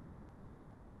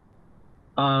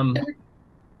 one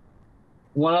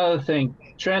other thing,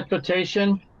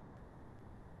 transportation.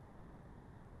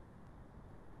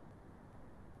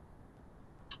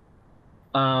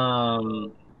 I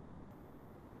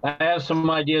have some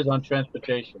ideas on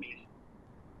transportation.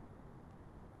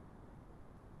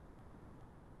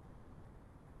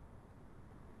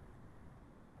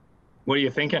 What are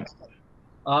you thinking?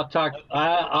 I'll talk.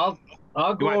 I'll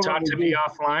go. You want to talk to me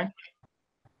offline?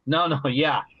 No.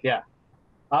 Yeah.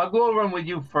 I'll go over them with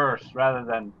you first, rather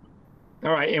than.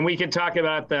 All right, and we can talk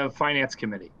about the finance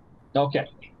committee. Okay.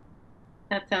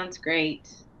 That sounds great.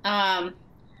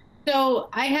 So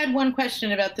I had one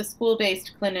question about the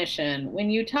school-based clinician.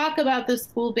 When you talk about the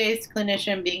school-based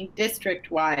clinician being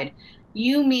district-wide,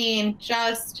 you mean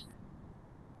just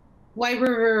White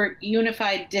River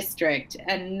Unified District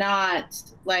and not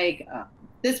like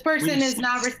this person is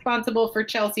not responsible for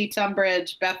Chelsea,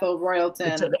 Tonbridge, Bethel,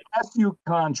 Royalton. It's an SU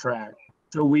contract,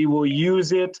 so we will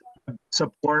use it to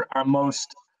support our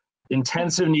most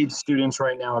intensive needs students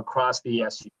right now across the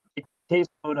SU.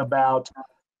 Caseload about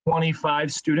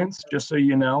 25 students, just so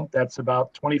you know. That's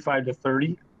about 25 to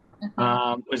 30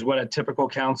 is what a typical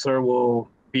counselor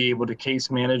will be able to case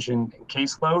manage and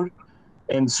caseload.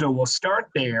 And so we'll start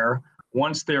there.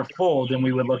 Once they're full, then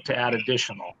we would look to add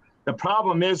additional. The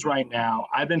problem is right now,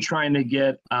 I've been trying to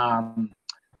get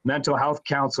mental health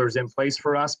counselors in place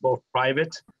for us, both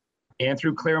private and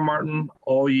through Claire Martin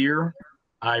all year.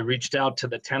 I reached out to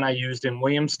the 10 I used in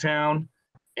Williamstown,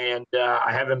 and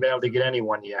I haven't been able to get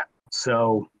anyone yet.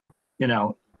 So,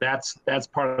 that's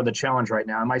part of the challenge right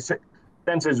now. And my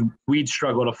sense is we'd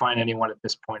struggle to find anyone at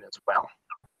this point as well.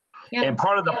 Yeah. And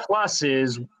part of the plus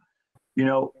is,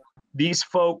 these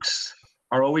folks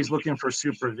are always looking for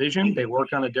supervision. They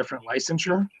work on a different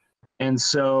licensure. And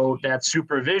so that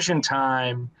supervision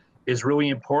time is really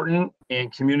important,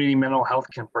 and community mental health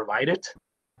can provide it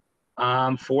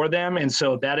for them. And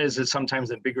so that is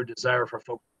sometimes a bigger desire for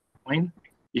folks to join,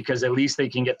 because at least they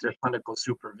can get their clinical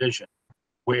supervision,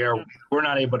 where we're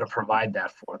not able to provide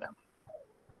that for them.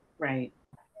 Right.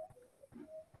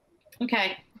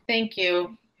 Okay, thank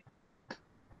you.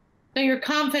 So you're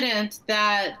confident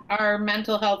that our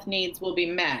mental health needs will be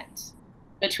met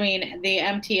between the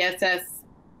MTSS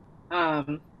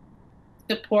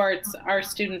supports our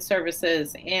student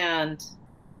services and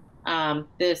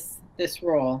this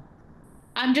role.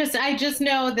 I just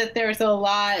know that there's a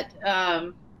lot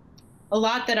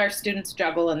that our students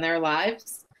juggle in their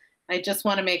lives. I just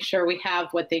want to make sure we have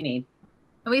what they need.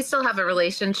 And we still have a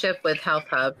relationship with Health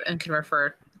Hub and can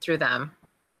refer through them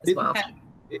as well.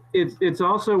 It's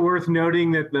also worth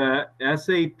noting that the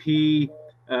SAP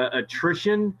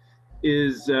attrition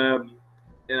is, and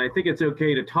I think it's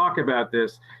okay to talk about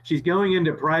this, she's going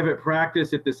into private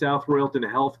practice at the South Royalton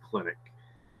Health Clinic.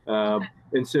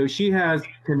 And so she has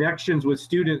connections with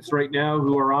students right now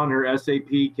who are on her SAP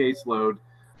caseload.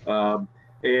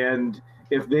 And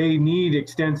if they need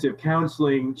extensive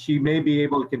counseling, she may be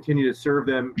able to continue to serve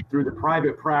them through the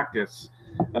private practice.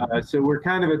 So we're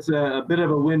kind of, it's a bit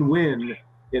of a win-win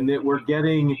in that we're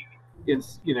getting, in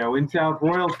South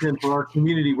Royalton for our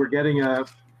community, we're getting a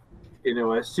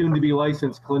soon-to-be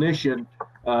licensed clinician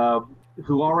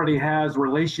who already has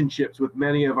relationships with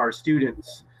many of our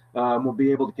students. Will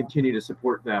be able to continue to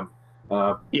support them.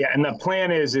 Yeah, and the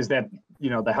plan is that,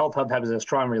 the Health Hub has a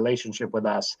strong relationship with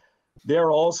us.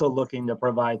 They're also looking to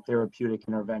provide therapeutic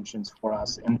interventions for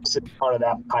us, and this is part of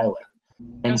that pilot.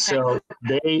 And so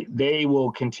they will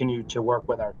continue to work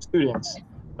with our students,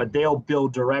 but they'll bill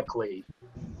directly.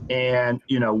 And,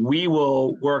 we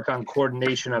will work on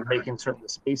coordination of making certain the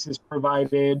spaces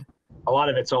provided. A lot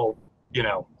of it's all,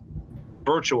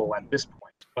 virtual at this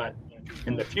point, but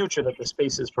in the future that the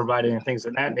space is provided and things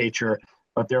of that nature,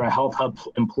 but they're a Health Hub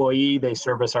employee, they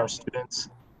service our students,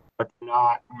 but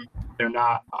they're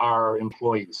not our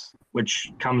employees,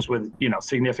 which comes with,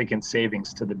 significant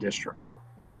savings to the district.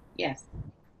 Yes.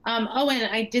 Owen,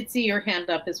 I did see your hand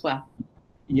up as well.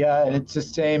 Yeah, and it's the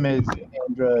same as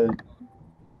Andra,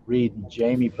 Reed, and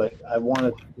Jamie, but I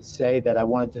wanted to say that I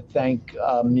wanted to thank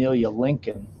Amelia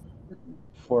Lincoln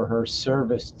for her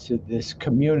service to this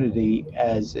community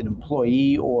as an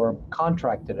employee or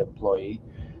contracted employee.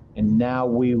 And now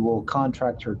we will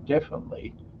contract her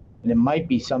differently. And it might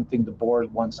be something the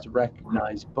board wants to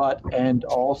recognize, and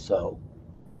also,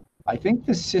 I think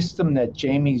the system that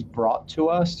Jamie's brought to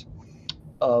us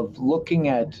of looking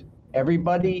at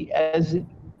everybody as an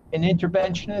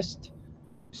interventionist.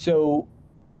 So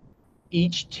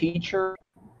each teacher,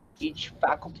 each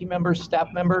faculty member,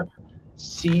 staff member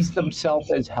sees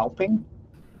themselves as helping,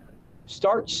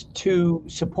 starts to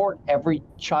support every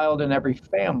child and every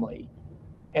family,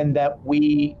 and that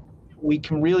we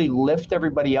can really lift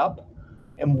everybody up.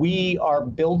 And we are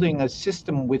building a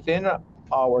system within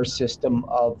our system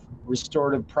of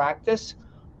restorative practice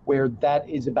where that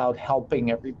is about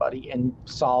helping everybody and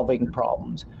solving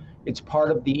problems. It's part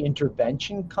of the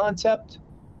intervention concept,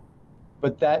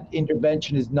 but that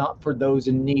intervention is not for those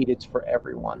in need, it's for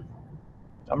everyone.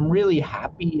 I'm really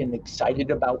happy and excited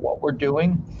about what we're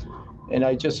doing. And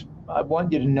I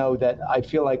want you to know that I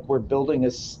feel like we're building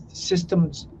a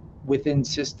systems within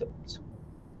systems.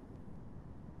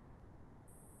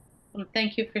 Well,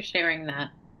 thank you for sharing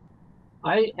that.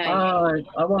 I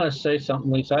want to say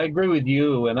something, Lisa. I agree with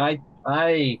you, and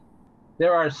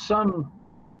there are some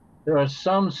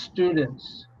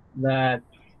students that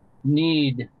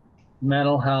need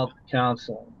mental health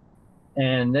counseling,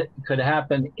 and it could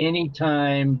happen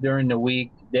anytime during the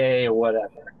week, day, or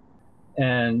whatever.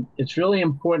 And it's really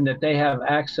important that they have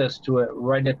access to it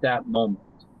right at that moment,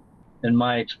 in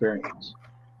my experience.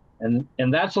 And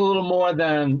that's a little more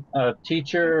than a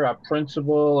teacher, a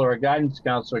principal, or a guidance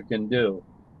counselor can do.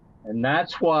 And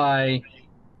that's why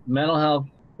mental health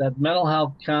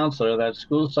counselor, that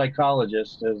school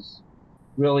psychologist, is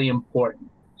really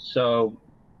important. So,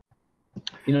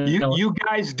 you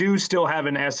guys do still have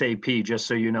an SAP, just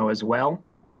so you know as well.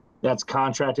 That's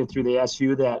contracted through the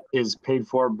SU, that is paid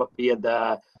for via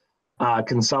the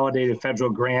consolidated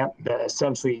federal grant that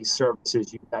essentially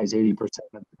services you guys 80%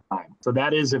 of the time. So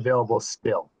that is available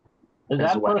still. Is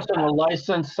that person a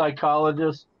licensed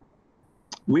psychologist?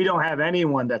 We don't have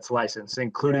anyone that's licensed,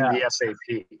 including the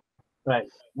SAP. Right.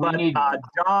 But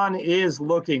Don is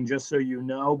looking, just so you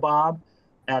know, Bob,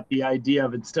 at the idea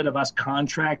of, instead of us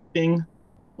contracting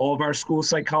all of our school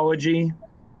psychology,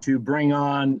 to bring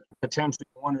on potentially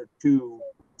 1 or 2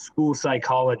 school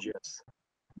psychologists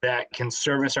that can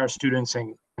service our students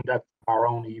and conduct our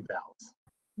own evals.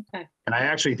 Okay. And I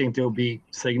actually think there'll be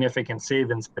significant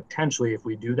savings potentially if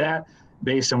we do that,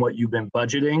 based on what you've been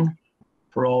budgeting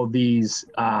for all these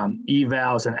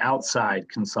evals and outside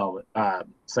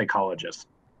psychologists.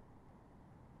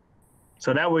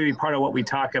 So that would be part of what we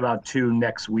talk about too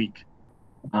next week,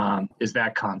 is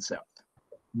that concept.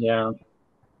 Yeah.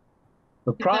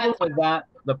 The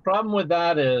problem with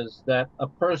that is that a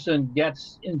person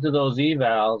gets into those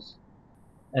evals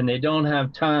and they don't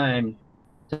have time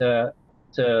to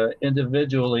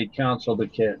individually counsel the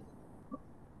kid.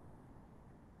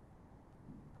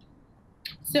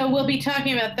 So we'll be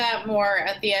talking about that more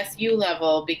at the SU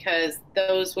level, because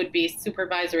those would be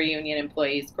supervisory union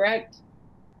employees, correct?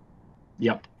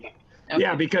 Yep. Okay.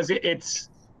 Yeah, because it's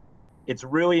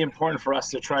really important for us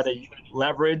to try to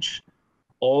leverage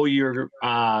all your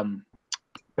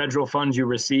federal funds you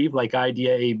receive, like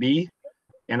IDEA AB,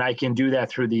 and I can do that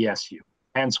through the SU.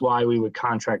 Hence why we would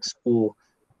contract school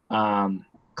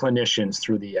clinicians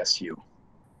through the SU. Okay.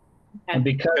 And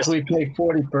because we pay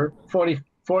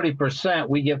 40%,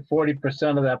 we get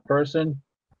 40% of that person?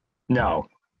 No,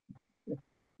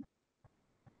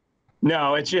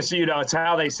 No, it's just, you know, it's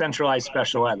how they centralize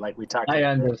special ed, like we talked I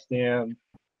about. understand.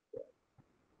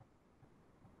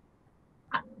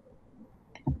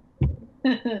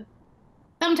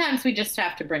 Sometimes we just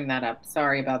have to bring that up.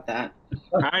 Sorry about that.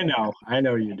 I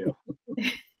know you do.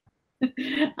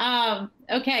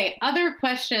 Okay, other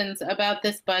questions about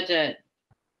this budget?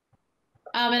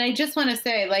 And I just want to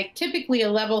say, like, typically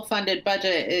a level funded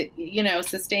budget, you know,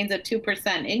 sustains a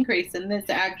 2% increase, and this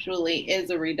actually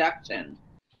is a reduction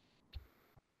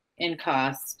in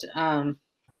cost.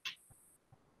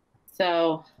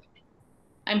 So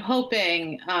I'm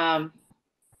hoping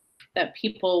that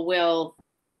people will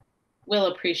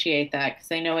appreciate that,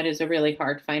 because I know it is a really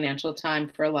hard financial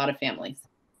time for a lot of families.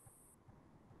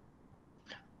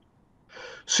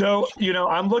 So, you know,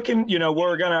 I'm looking, you know,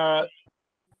 we're going to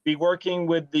be working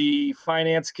with the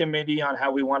finance committee on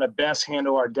how we want to best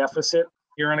handle our deficit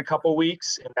here in a couple of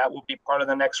weeks, and that will be part of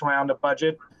the next round of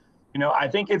budget. You know, I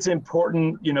think it's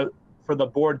important, you know, for the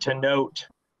board to note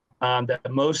that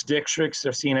most districts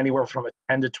are seeing anywhere from a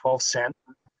 10 to 12 cent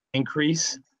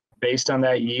increase based on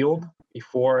that yield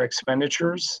before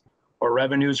expenditures or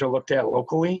revenues are looked at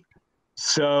locally.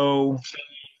 So,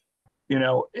 you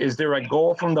know, is there a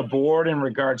goal from the board in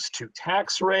regards to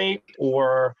tax rate,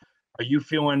 or are you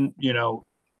feeling, you know,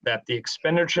 that the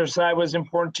expenditure side was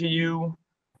important to you?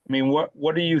 I mean,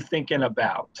 what are you thinking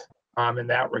about in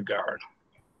that regard?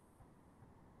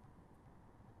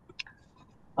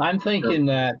 I'm thinking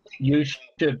that you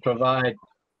should provide,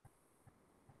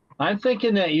 I'm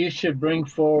thinking that you should bring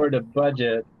forward a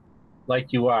budget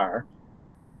like you are.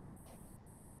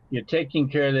 You're taking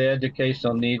care of the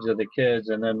educational needs of the kids,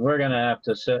 and then we're going to have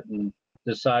to sit and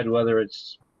decide whether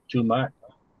it's too much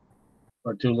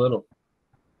or too little.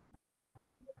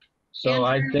 So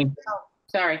I think,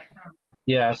 Sorry.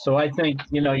 yeah, so I think,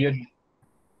 you know,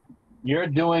 you're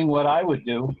doing what I would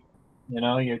do. You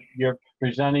know, you're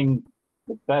presenting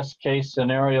the best case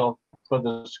scenario for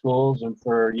the schools and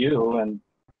for you, and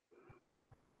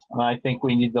I think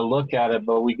we need to look at it,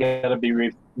 but we got to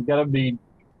be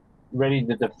ready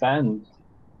to defend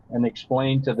and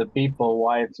explain to the people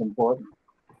why it's important.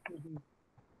 Mm-hmm.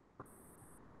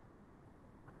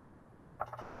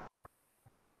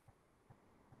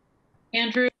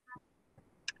 Andrew?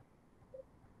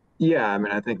 Yeah, I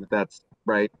mean, I think that's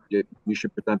right. You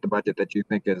should present the budget that you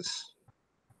think is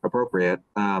appropriate.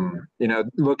 You know,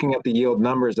 looking at the yield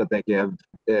numbers that they give,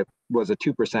 it was a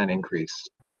 2% increase.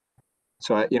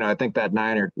 So, I think that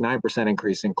 9%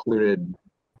 increase included,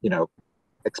 you know,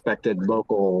 expected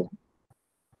local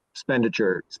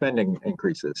spending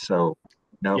increases. So,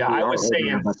 you know, Yeah, I was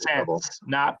saying cents,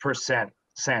 not percent,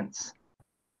 cents.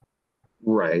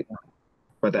 Right.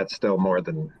 But that's still more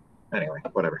than, anyway,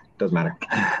 whatever, doesn't matter.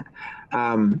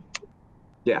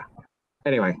 Yeah,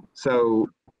 anyway, so,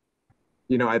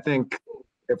 you know, I think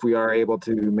if we are able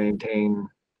to maintain,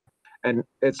 and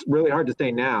it's really hard to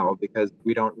say now because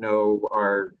we don't know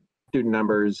our student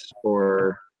numbers,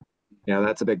 or, you know,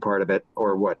 that's a big part of it,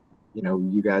 or what, you know,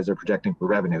 you guys are projecting for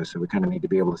revenue. So we kind of need to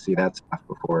be able to see that stuff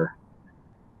before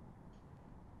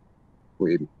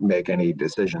we make any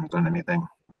decisions on anything.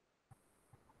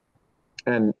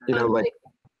 And, you know, like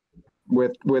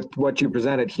with what you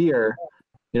presented here,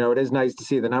 you know, it is nice to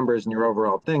see the numbers and your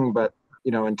overall thing, but,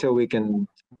 you know, until we can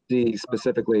see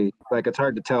specifically, like, it's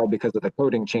hard to tell because of the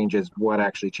coding changes what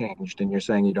actually changed. And you're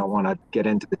saying you don't want to get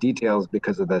into the details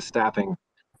because of the staffing.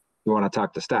 You want to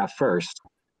talk to staff first.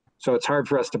 So it's hard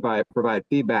for us to provide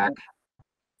feedback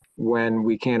when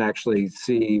we can't actually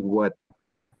see what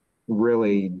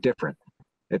really different,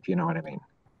 if you know what I mean.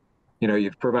 You know,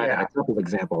 you've provided a couple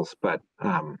examples, but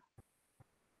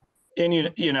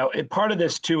and you know, part of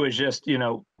this too is just, you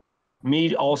know,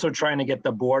 me also trying to get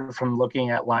the board from looking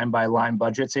at line by line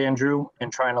budgets, Andrew,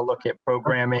 and trying to look at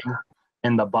programming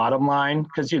and the bottom line,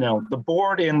 because, you know, the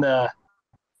board in the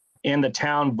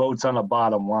town votes on a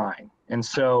bottom line, and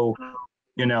so,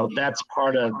 you know, that's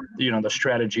part of, you know, the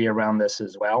strategy around this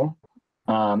as well.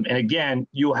 And again,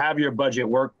 you'll have your budget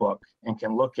workbook and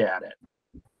can look at it.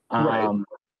 Right.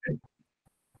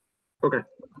 Okay.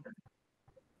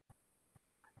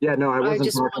 Yeah, no, I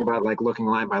wasn't talking about like looking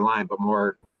line by line, but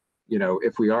more, you know,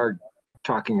 if we are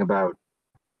talking about,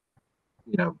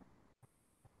 you know,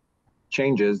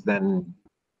 changes, then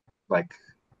like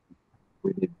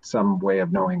we need some way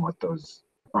of knowing what those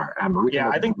are. I mean,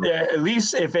 I think that at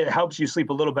least if it helps you sleep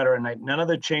a little better at night, none of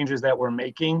the changes that we're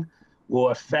making will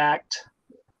affect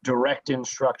direct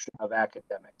instruction of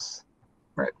academics.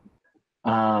 Right.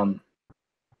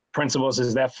 Principals,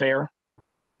 is that fair?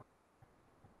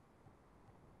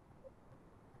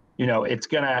 You know, it's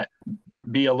going to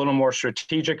be a little more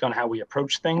strategic on how we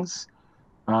approach things.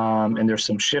 And there's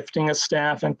some shifting of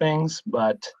staff and things,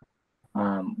 but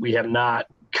we have not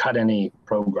cut any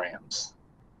programs.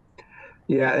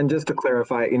 Yeah, and just to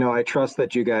clarify, I trust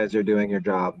that you guys are doing your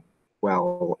job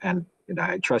well, and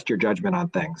I trust your judgment on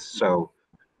things. So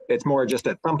it's more just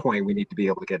at some point we need to be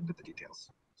able to get into the details.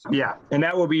 So. Yeah, and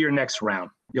that will be your next round.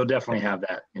 You'll definitely have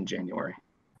that in January.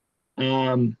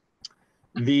 Andrea,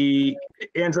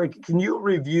 can you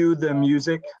review the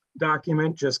music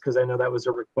document, just because I know that was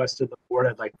a request of the board?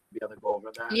 I'd like to be able to go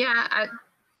over that. Yeah,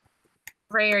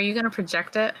 Ray, are you going to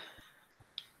project it?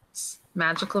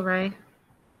 Magical Ray?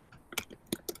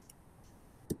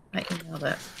 I emailed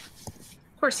it.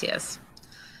 Of course he is.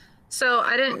 So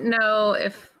I didn't know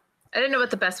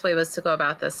what the best way was to go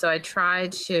about this. So I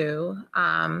tried to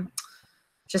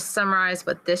just summarize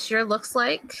what this year looks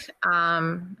like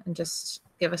and just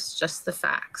give us just the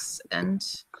facts. And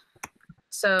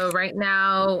so right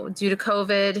now, due to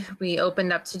COVID, we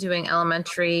opened up to doing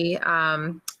elementary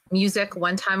music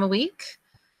 1 time a week.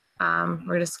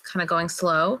 We're just kind of going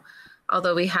slow,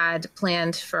 although we had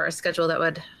planned for a schedule that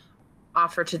would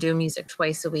offer to do music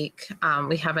 2 a week.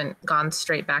 We haven't gone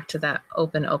straight back to that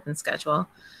open schedule.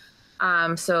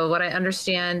 So what I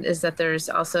understand is that there's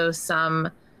also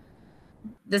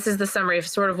this is the summary of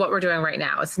sort of what we're doing right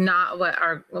now. It's not what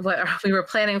we were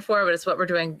planning for, but it's what we're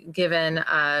doing given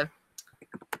a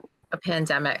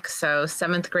pandemic. So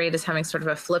 7th grade is having sort of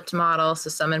a flipped model. So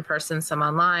some in person, some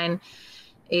online.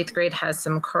 8th grade has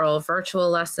some choral virtual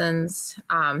lessons.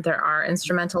 There are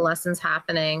instrumental lessons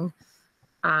happening.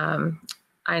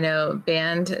 I know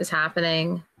band is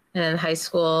happening, and in high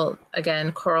school,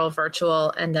 again, choral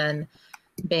virtual, and then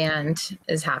band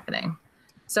is happening.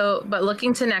 So, but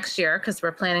looking to next year, because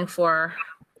we're planning for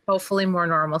hopefully more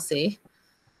normalcy.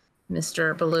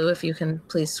 Mr. Ballou, if you can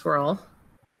please scroll.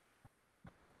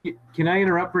 Can I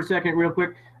interrupt for a second real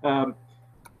quick?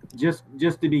 Just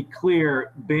to be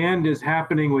clear, band is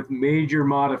happening with major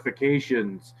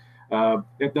modifications.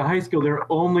 At the high school,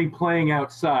 they're only playing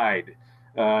outside.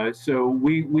 So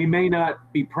we may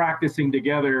not be practicing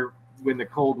together when the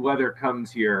cold weather comes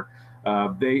here.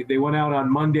 They went out on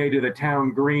Monday to the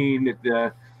town green at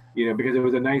because it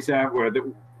was a nice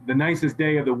the nicest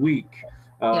day of the week.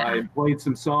 And played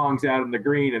some songs out on the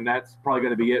green, and that's probably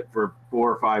going to be it for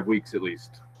 4 or 5 weeks at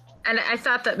least. And I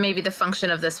thought that maybe the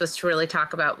function of this was to really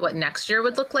talk about what next year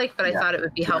would look like, but I thought it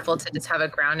would be helpful to just have a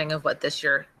grounding of what this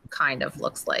year kind of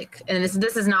looks like. And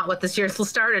this is not what this year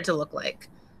started to look like.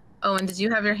 Owen, did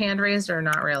you have your hand raised or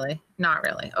not really? Not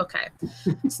really. Okay.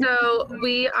 So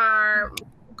we are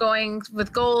going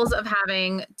with goals of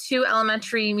having 2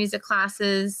 elementary music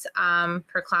classes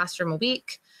per classroom a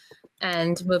week,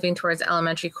 and moving towards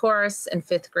elementary chorus and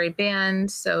 5th grade band.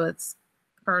 So it's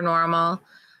per normal.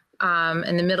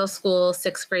 In the middle school,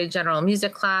 6th grade general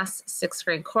music class, 6th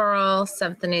grade choral,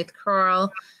 7th and 8th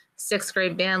choral, 6th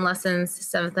grade band lessons,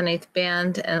 7th and 8th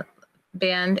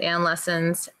band and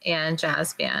lessons, and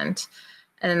jazz band.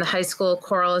 And in the high school,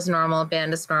 choral is normal,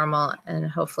 band is normal, and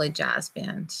hopefully jazz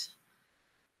band.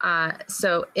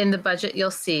 So in the budget,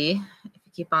 you'll see, if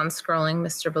you keep on scrolling,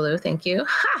 Mr. Ballou, thank you,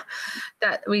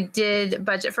 that we did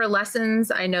budget for lessons.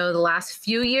 I know the last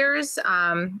few years,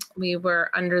 we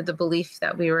were under the belief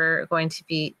that we were going to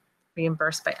be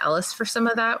reimbursed by Ellis for some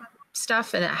of that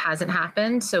stuff, and it hasn't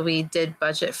happened. So we did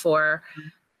budget for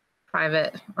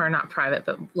private, or not private,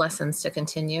 but lessons to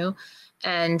continue.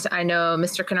 And I know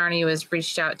Mr. Canarney was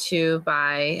reached out to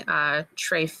by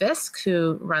Trey Fisk,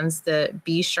 who runs the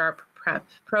B Sharp Prep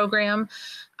program,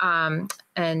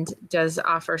 and does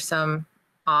offer some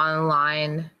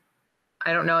online,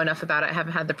 I don't know enough about it, I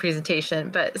haven't had the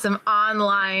presentation, but some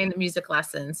online music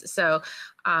lessons. So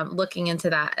looking into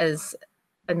that as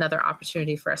another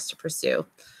opportunity for us to pursue.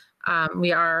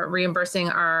 We are reimbursing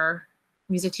our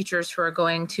music teachers who are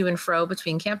going to and fro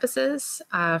between campuses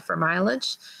for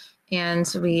mileage.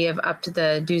 And we have upped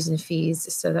the dues and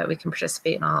fees so that we can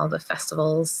participate in all the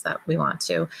festivals that we want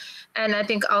to. And I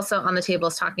think also on the table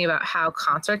is talking about how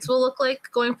concerts will look like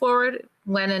going forward,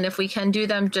 when and if we can do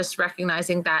them, just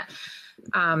recognizing that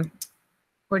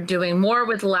we're doing more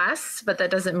with less, but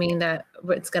that doesn't mean that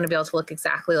it's going to be able to look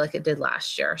exactly like it did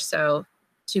last year. So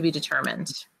to be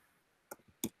determined,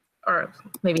 or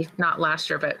maybe not last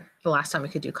year, but the last time we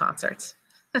could do concerts.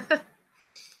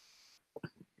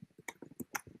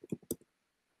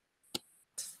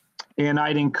 And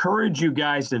I'd encourage you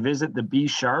guys to visit the B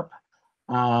Sharp.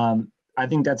 I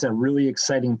think that's a really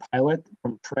exciting pilot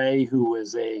from Trey, who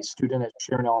was a student at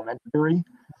Sharon Elementary,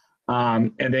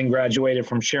 and then graduated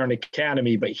from Sharon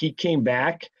Academy. But he came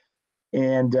back,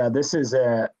 and this is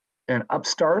an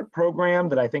upstart program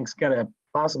that I think is going to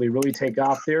possibly really take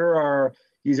off.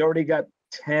 He's already got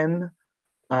 10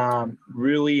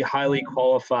 really highly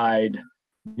qualified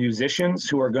musicians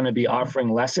who are going to be offering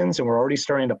lessons. And we're already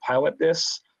starting to pilot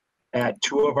this at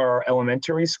 2 of our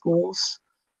elementary schools.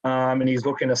 And he's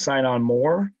looking to sign on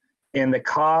more. And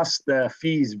the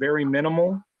fee is very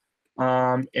minimal.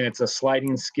 And it's a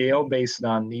sliding scale based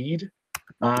on need.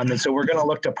 And so we're going to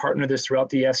look to partner this throughout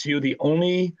the SU. The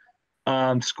only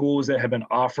schools that have been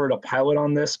offered a pilot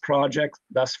on this project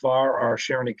thus far are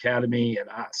Sharon Academy and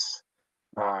us.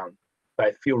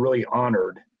 I feel really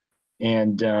honored.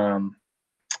 And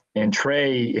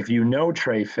Trey, if you know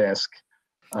Trey Fisk,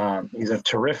 he's a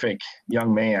terrific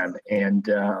young man. And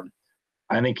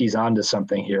I think he's onto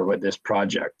something here with this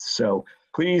project. So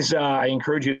please, I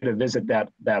encourage you to visit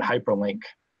that hyperlink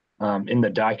in the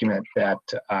document that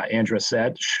Andrea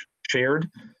shared,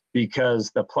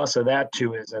 because the plus of that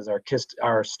too is as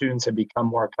our students have become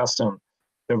more accustomed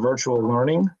to virtual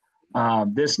learning,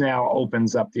 this now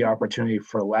opens up the opportunity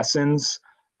for lessons.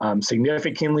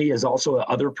 Significantly is also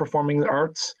other performing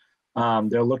arts.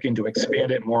 They're looking to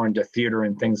expand it more into theater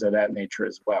and things of that nature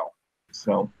as well.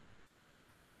 So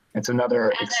it's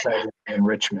another exciting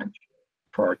enrichment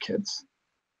for our kids.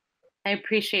 I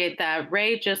appreciate that.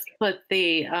 Ray just put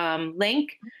the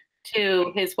link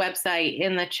to his website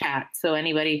in the chat. So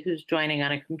anybody who's joining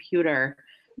on a computer,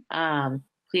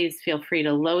 please feel free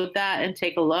to load that and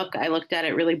take a look. I looked at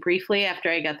it really briefly after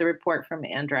I got the report from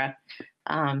Andrea.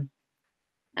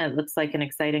 It looks like an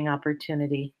exciting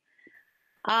opportunity.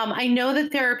 I know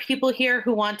that there are people here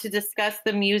who want to discuss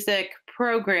the music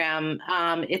program.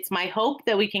 It's my hope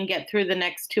that we can get through the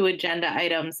next 2 agenda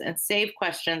items and save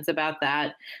questions about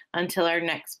that until our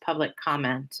next public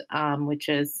comment,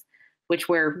 which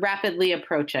we're rapidly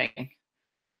approaching.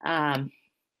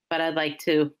 But I'd like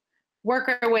to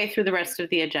work our way through the rest of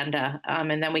the agenda,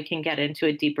 and then we can get into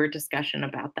a deeper discussion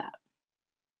about that.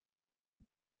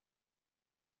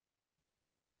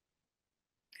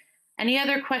 Any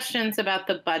other questions about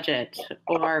the budget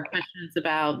or questions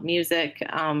about music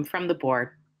from the board?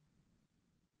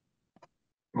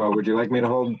 Well, would you like me to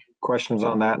hold questions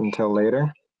on that until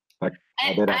later?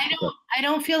 I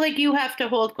don't feel like you have to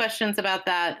hold questions about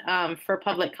that for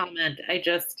public comment. I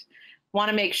just want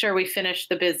to make sure we finish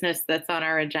the business that's on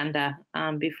our agenda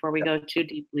before we go too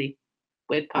deeply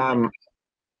with public.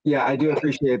 Yeah, I do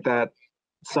appreciate that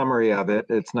summary of it.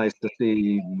 It's nice to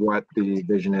see what the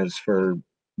vision is for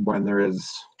when there is,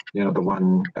 the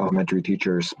one elementary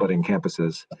teacher splitting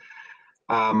campuses.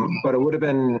 But it would have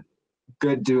been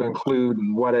good to include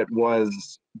what it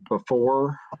was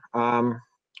before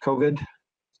COVID,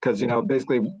 because,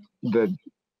 basically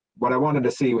what I wanted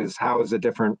to see was how is it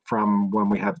different from when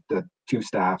we have the 2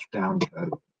 staff down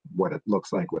to what it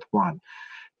looks like with 1.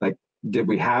 Like, did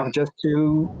we have just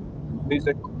 2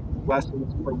 music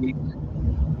lessons per week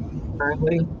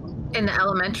currently? In the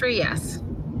elementary, yes.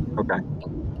 Okay.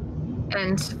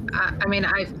 And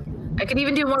I could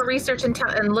even do more research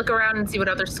and look around and see what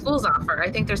other schools offer.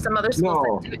 I think there's some other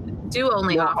schools that do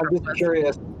only offer. I'm just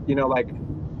curious,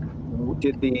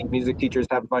 did the music teachers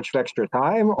have a bunch of extra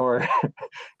time, or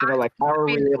how are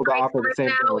we able to offer the same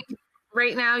thing?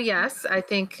 Right now, yes. I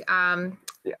think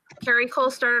Carrie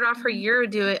Cole started off her year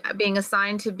being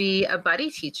assigned to be a buddy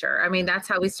teacher. I mean, that's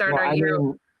how we started our year.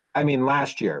 I mean,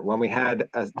 last year when we had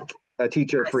a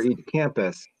teacher for each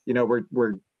campus,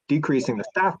 we're decreasing the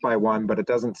staff by 1, but it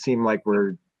doesn't seem like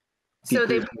we're. So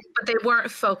they weren't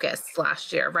focused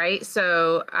last year, right?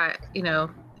 So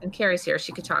and Carrie's here,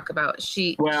 she could talk about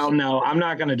no, I'm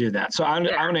not going to do that. So I'm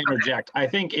going to interject. I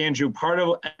think, Andrew, part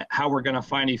of how we're going to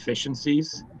find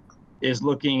efficiencies is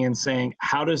looking and saying,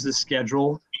 how does the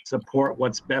schedule support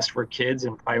what's best for kids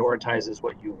and prioritizes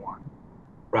what you want,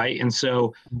 right? And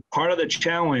so part of the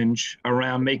challenge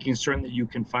around making certain that you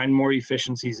can find more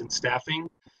efficiencies in staffing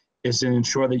is to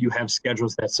ensure that you have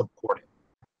schedules that support it.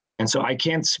 And so I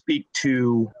can't speak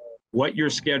to what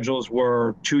your schedules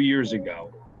were 2 years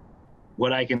ago.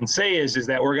 What I can say is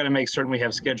that we're going to make certain we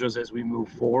have schedules as we move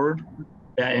forward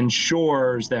that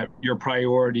ensures that your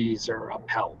priorities are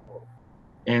upheld.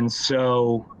 And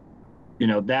so,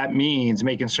 that means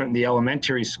making certain the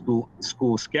elementary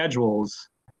school schedules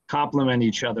complement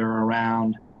each other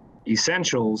around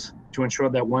essentials to ensure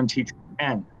that one teacher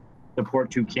can support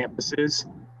 2 campuses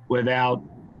without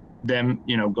them,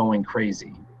 going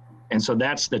crazy. And so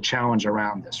that's the challenge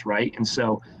around this, right? And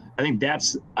so I think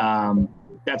that's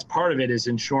part of it, is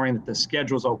ensuring that the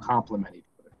schedules all complement each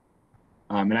other.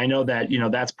 And I know that,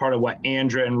 that's part of what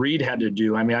Andrea and Reed had to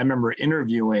do. I mean, I remember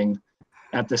interviewing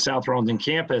at the South Rollington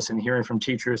campus and hearing from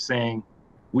teachers saying,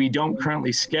 we don't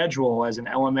currently schedule as an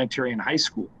elementary and high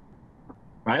school,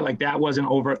 right? Like that wasn't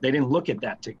over, they didn't look at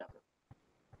that together.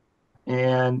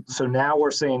 And so now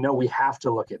we're saying, no, we have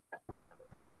to look at that.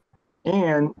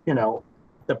 And, you know,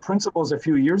 the principals a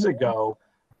few years ago,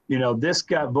 you know, this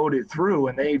got voted through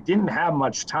and they didn't have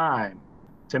much time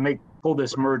to pull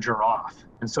this merger off.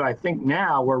 And so I think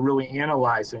now we're really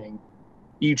analyzing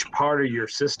each part of your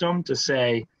system to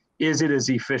say, is it as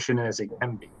efficient as it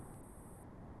can be?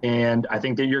 And I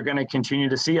think that you're going to continue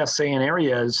to see us say in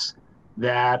areas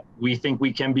that we think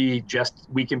we can be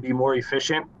more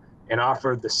efficient and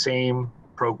offer the same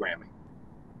programming.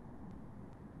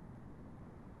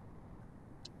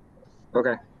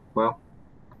 Okay, well,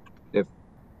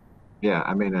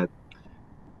 I mean,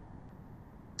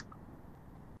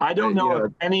 I don't know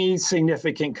of any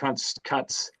significant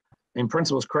cuts in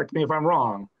principles. Correct me if I'm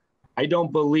wrong. I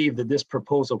don't believe that this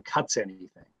proposal cuts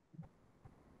anything.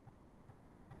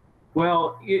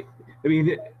 Well,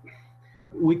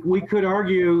 we could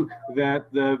argue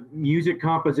that the music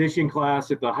composition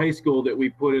class at the high school that we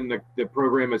put in the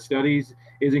program of studies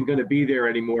isn't going to be there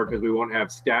anymore because we won't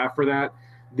have staff for that.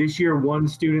 This year, one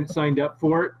student signed up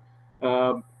for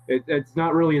it. It's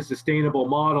not really a sustainable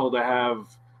model to have,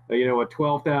 you know, a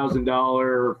 $12,000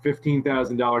 or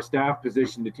 $15,000 staff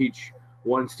position to teach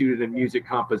one student in music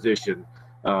composition.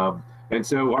 And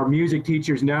so our music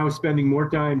teachers now spending more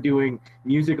time doing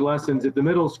music lessons at the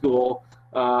middle school,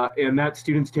 and that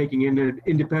student's taking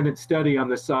independent study on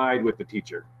the side with the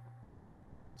teacher.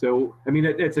 So, I mean,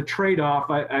 it's a trade-off.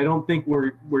 I don't think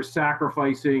we're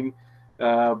sacrificing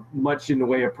much in the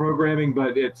way of programming,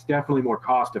 but it's definitely more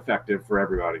cost-effective for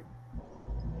everybody.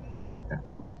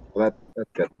 Well,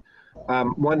 that's good.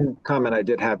 One comment I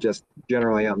did have just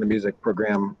generally on the music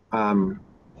program,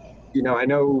 you know, I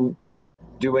know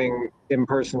doing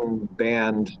in-person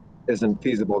band isn't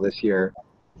feasible this year,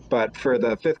 but for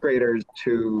the fifth graders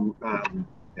who, you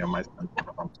know, my son,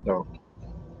 so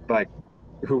like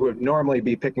who would normally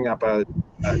be picking up an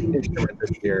instrument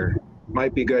this year,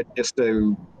 might be good just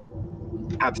to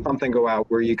have something go out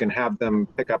where you can have them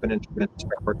pick up an instrument and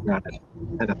start working on it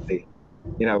independently.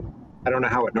 You know, I don't know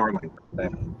how it normally works.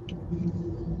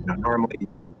 You know, normally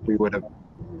we would have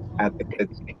had the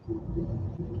kids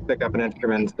pick up an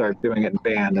instrument and start doing it in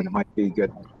band, and it might be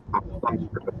good to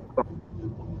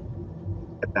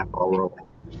get that ball rolling.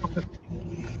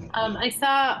 I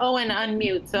saw Owen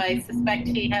unmute, so I suspect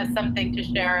he has something to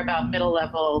share about middle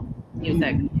level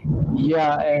music.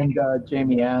 Yeah, and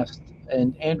Jamie asked,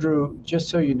 and Andrew, just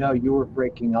so you know, you were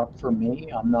breaking up for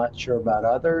me. I'm not sure about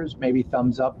others. Maybe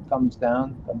thumbs up, thumbs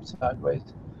down, thumbs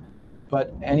sideways.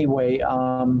 But anyway,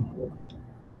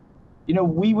 you know,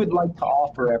 we would like to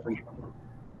offer everything.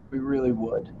 We really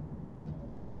would.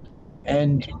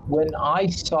 And when I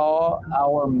saw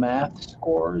our math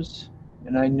scores,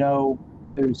 and I know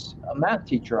there's a math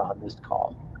teacher on this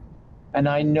call, and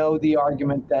I know the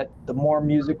argument that the more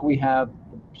music we have,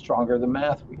 the stronger the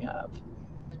math we have.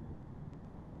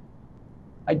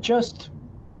 I just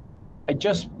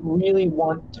really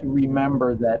want to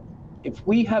remember that if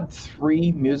we have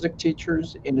 3 music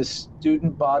teachers in a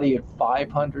student body of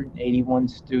 581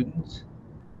 students,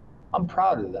 I'm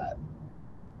proud of that.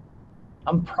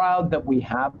 I'm proud that we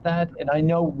have that. And I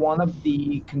know one of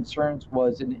the concerns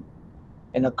was an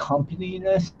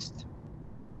accompanist.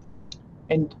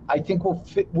 And I think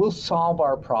we'll solve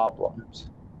our problems.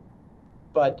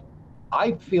 But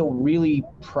I feel really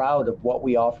proud of what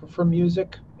we offer for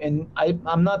music. And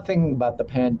I'm not thinking about the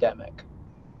pandemic.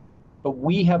 But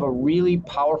we have a really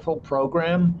powerful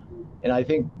program. And I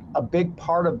think a big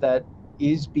part of that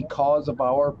is because of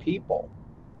our people.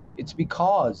 It's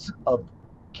because of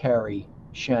Carrie,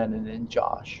 Shannon, and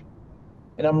Josh.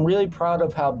 And I'm really proud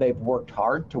of how they've worked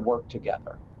hard to work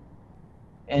together.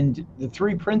 And the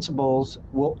 3 principals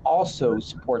will also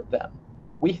support them.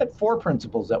 We had 4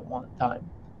 principals at one time,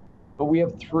 but we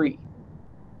have 3.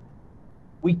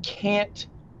 We can't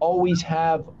always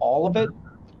have all of it,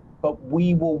 but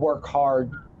we will work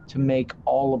hard to make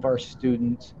all of our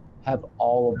students have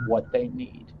all of what they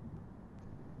need.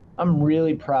 I'm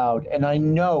really proud, and I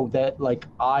know that, like,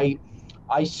 I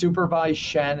supervise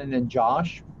Shannon and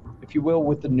Josh, if you will,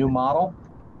 with the new model.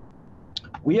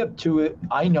 We have 2,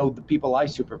 I know the people I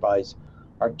supervise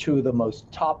are 2 of the most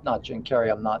top-notch, and Carrie,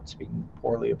 I'm not speaking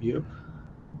poorly of you,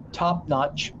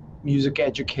 top-notch music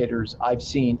educators I've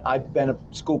seen. I've been a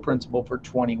school principal for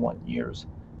 21 years.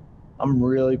 I'm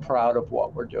really proud of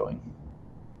what we're doing.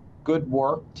 Good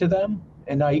work to them,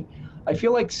 and I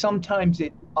feel like sometimes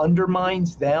it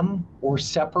undermines them or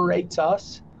separates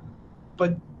us,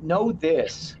 but know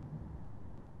this,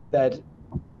 that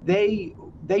they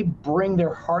bring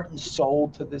their heart and soul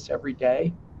to this every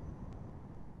day,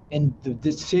 and the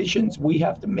decisions we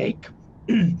have to make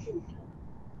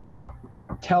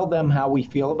tell them how we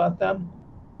feel about them,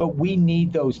 but we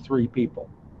need those 3 people.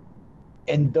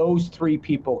 And those 3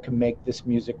 people can make this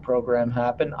music program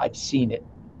happen. I've seen it.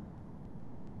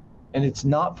 And it's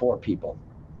not 4 people,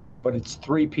 but it's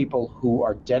 3 people who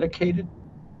are dedicated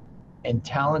and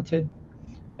talented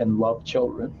and love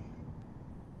children.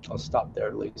 I'll stop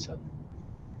there, Lisa.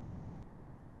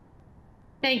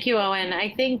 Thank you, Owen.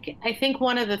 I think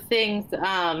one of the things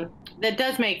that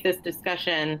does make this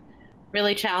discussion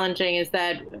really challenging is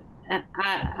that,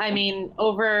 I mean,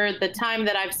 over the time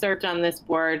that I've served on this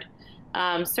board,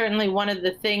 certainly one of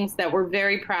the things that we're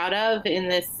very proud of in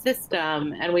this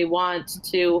system and we want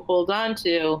to hold on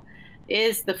to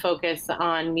is the focus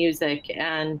on music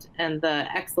and the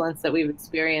excellence that we've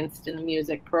experienced in the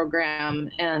music program.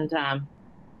 And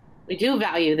we do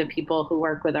value the people who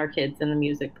work with our kids in the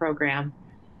music program.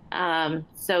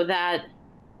 So that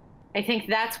I think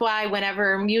that's why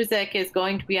whenever music is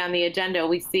going to be on the agenda,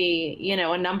 we see, you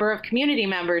know, a number of community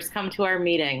members come to our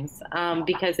meetings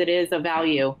because it is a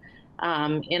value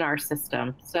in our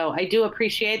system. So I do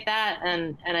appreciate that,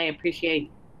 and I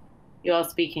appreciate you all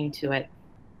speaking to it.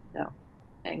 So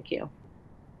thank you.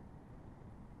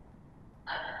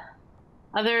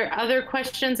 Other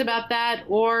questions about that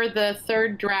or the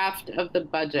third draft of the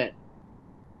budget?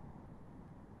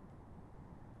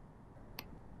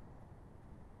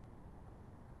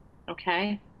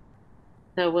 Okay,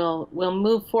 so we'll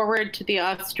move forward to the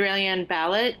Australian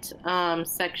ballot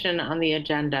section on the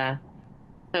agenda.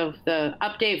 So the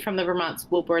update from the Vermont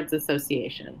School Boards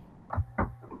Association.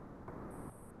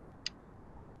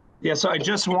 Yeah, so I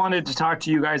just wanted to talk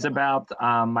to you guys about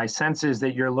my sense is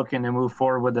that you're looking to move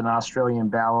forward with an Australian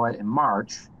ballot in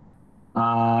March.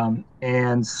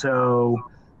 And so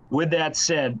with that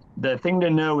said, the thing to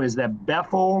know is that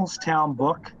Bethel's town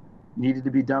book needed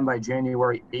to be done by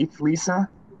January 8th, Lisa.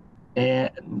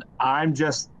 And I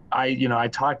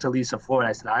talked to Lisa Floyd.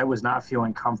 I said, I was not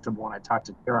feeling comfortable when I talked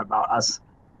to Tara about us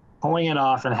pulling it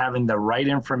off and having the right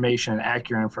information and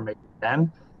accurate information then,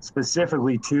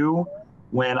 specifically too,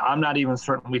 when I'm not even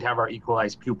certain we'd have our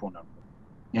equalized pupil number.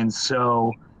 And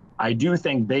so I do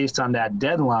think based on that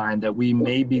deadline that we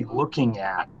may be looking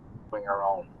at doing our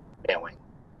own mailing.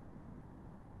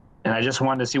 And I just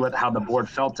wanted to see how the board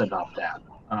felt about that.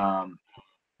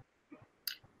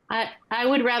 I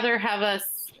would rather have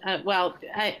us,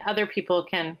 other people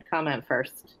can comment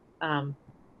first.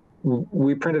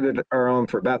 We printed our own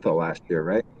for Bethel last year,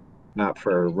 right? Not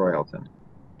for Royalton.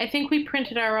 I think we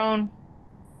printed our own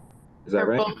Is that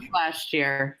for right? both last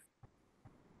year.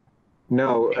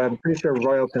 No, I'm pretty sure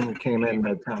Royalton came in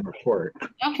the town report.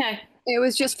 Okay. It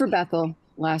was just for Bethel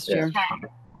last Yeah. year.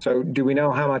 So do we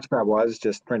know how much that was,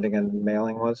 just printing and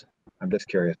mailing was? I'm just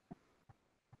curious.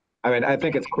 I mean, I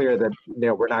think it's clear that,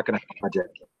 we're not going to have a budget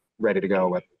ready to go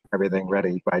with everything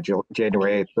ready by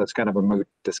January 8th. So it's kind of a moot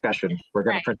discussion. We're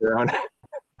going to print our own.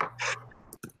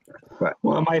 But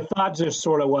well, my thought just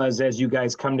sort of was, as you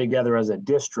guys come together as a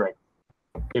district,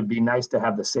 it'd be nice to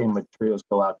have the same materials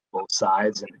go out to both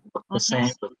sides and look the same,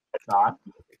 I thought.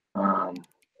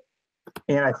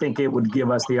 And I think it would give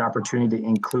us the opportunity to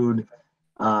include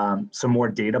some more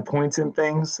data points and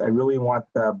things. I really want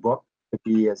the book to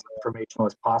be as informational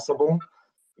as possible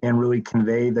and really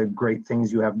convey the great things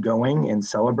you have going and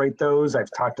celebrate those. I've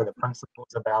talked to the principals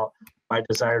about my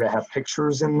desire to have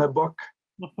pictures in the book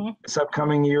this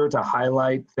upcoming year to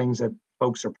highlight things that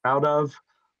folks are proud of,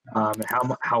 and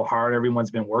how hard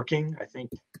everyone's been working. I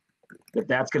think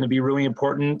that's going to be really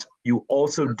important. You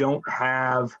also don't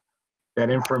have that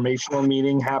informational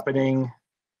meeting happening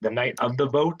the night of the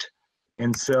vote.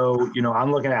 And so,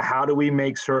 I'm looking at how do we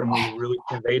make certain we really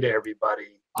convey to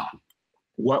everybody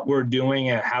what we're doing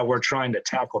and how we're trying to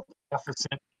tackle the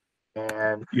deficit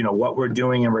and, what we're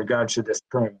doing in regards to this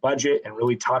current budget and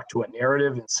really talk to a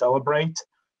narrative and celebrate.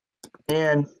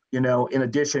 And, in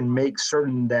addition, make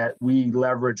certain that we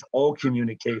leverage all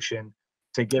communication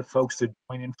to get folks to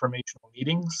join informational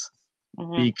meetings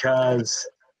because,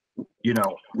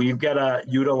 we've got to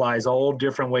utilize all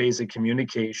different ways of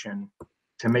communication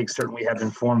to make certain we have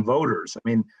informed voters. I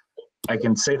mean, I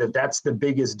can say that that's the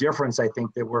biggest difference I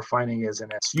think that we're finding as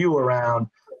an SU around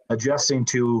adjusting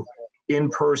to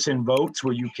in-person votes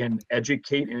where you can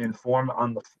educate and inform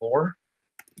on the floor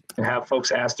and have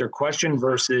folks ask their question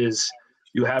versus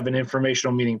you have an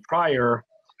informational meeting prior.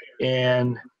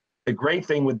 And the great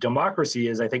thing with democracy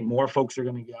is I think more folks are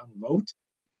going to get out and vote,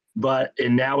 but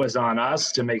it now is on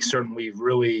us to make certain we've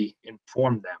really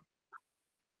informed them.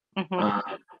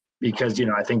 Because,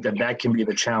 I think that can be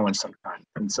the challenge sometimes.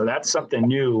 And so that's something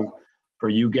new for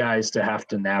you guys to have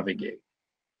to navigate.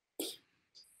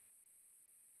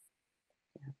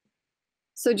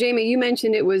 So Jamie, you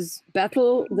mentioned it was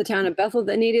Bethel, the town of Bethel,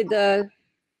 that needed the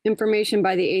information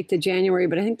by the 8th of January,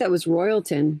 but I think that was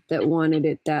Royalton that wanted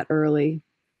it that early.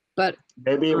 But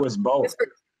Maybe it was both. just for,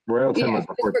 Royalton was just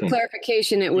the for 14th.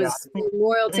 clarification, it was I think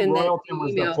Royalton that Royalton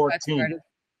was the emailed.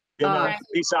 14th.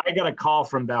 Lisa, I got a call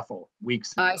from Bethel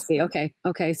weeks ago. I see. Okay.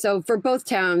 Okay. So for both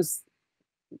towns,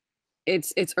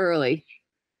 it's early.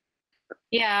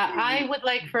 Yeah, I would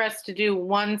like for us to do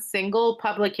one single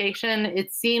publication.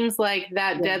 It seems like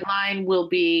that deadline will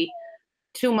be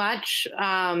too much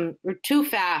or too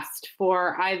fast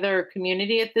for either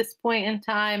community at this point in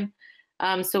time.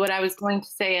 So what I was going to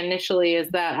say initially is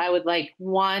that I would like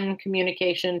one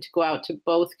communication to go out to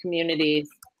both communities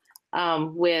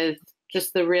with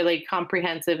just the really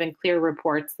comprehensive and clear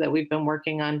reports that we've been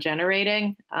working on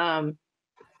generating.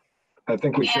 I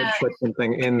think we should put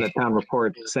something in the town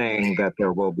report saying that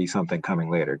there will be something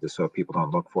coming later, just so people don't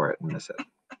look for it and miss it.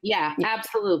 Yeah,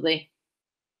 absolutely.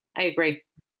 I agree.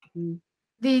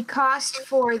 The cost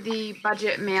for the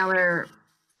budget mailer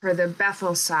for the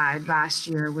Bethel side last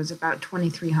year was about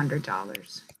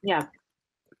 $2,300. Yeah.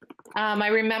 I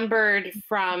remembered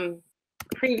from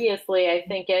previously, I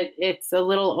think it's a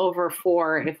little over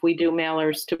 4 if we do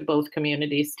mailers to both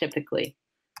communities typically.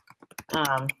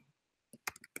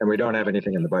 And we don't have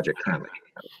anything in the budget currently.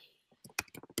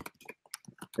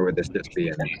 Or would this just be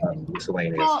a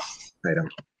miscellaneous item?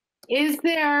 Is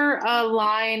there a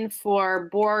line for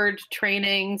board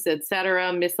trainings, et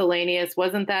cetera, miscellaneous?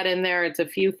 Wasn't that in there? It's a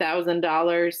few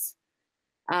 $1,000s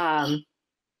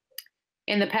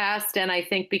in the past. And I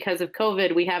think because of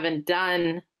COVID, we haven't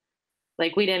done,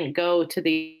 like we didn't go to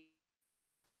the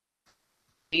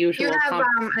usual. You have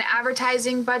an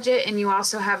advertising budget and you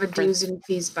also have a dues and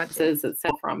fees budget.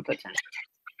 From potential.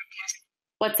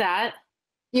 What's that?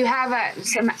 You have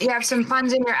some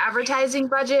funds in your advertising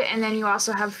budget, and then you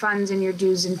also have funds in your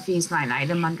dues and fees line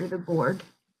item under the board.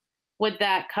 Would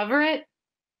that cover it?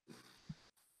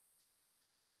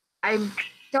 I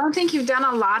don't think you've done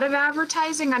a lot of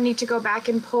advertising. I need to go back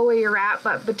and pull where you're at,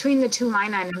 but between the two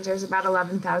line items, there's about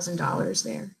 $11,000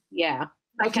 there. Yeah.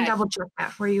 I can double check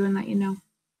that for you and let you know.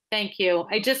 Thank you.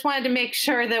 I just wanted to make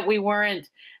sure that we weren't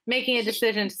making a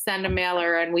decision to send a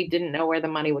mailer and we didn't know where the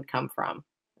money would come from.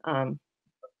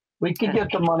 We could get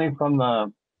the money from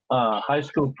the high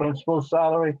school principal's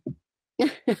salary.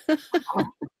 Give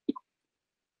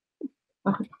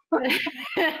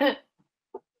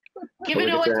it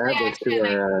a what's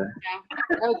reaction.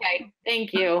 Okay,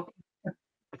 thank you.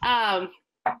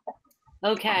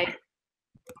 Okay.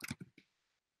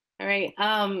 All right.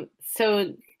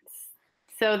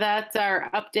 So that's our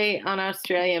update on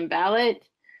Australian ballot.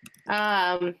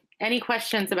 Any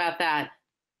questions about that?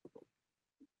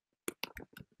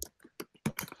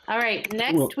 All right,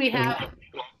 next we have.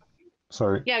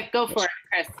 Sorry. Yeah, go for it,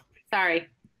 Chris. Sorry.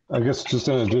 I guess just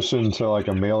in addition to like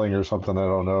a mailing or something, I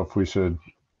don't know if we should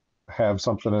have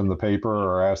something in the paper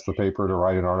or ask the paper to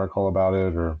write an article about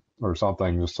it or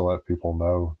something just to let people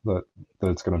know that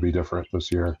it's going to be different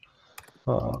this year.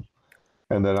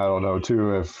 And then I don't know too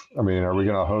are we going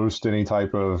to host any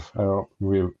type of,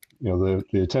 the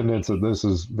attendance of this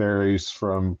varies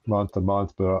from month to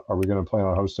month, but are we going to plan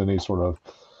on hosting any sort of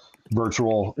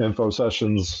virtual info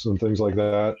sessions and things like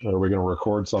that? Or are we going to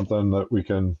record something that we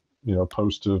can,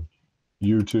 post to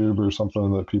YouTube or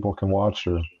something that people can watch?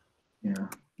 Or yeah,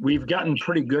 we've gotten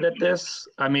pretty good at this.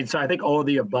 So I think all of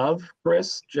the above,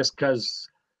 Chris, just because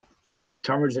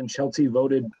Tunbridge and Chelsea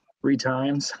voted 3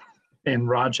 times and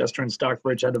Rochester and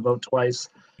Stockbridge had to vote twice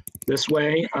this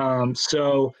way.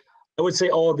 So I would say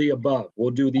all of the above.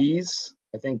 We'll do these.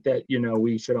 I think that,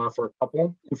 we should offer a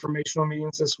couple informational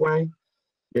meetings this way.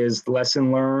 Is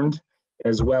lesson learned,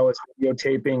 as well as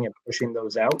videotaping and pushing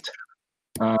those out,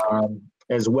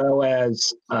 as well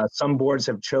as some boards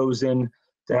have chosen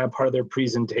to have part of their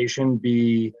presentation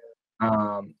be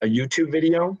a YouTube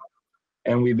video,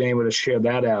 and we've been able to share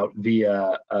that out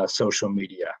via social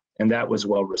media, and that was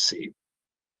well received.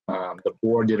 The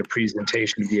board did a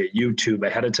presentation via YouTube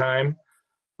ahead of time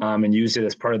and used it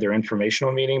as part of their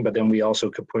informational meeting, but then we also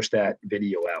could push that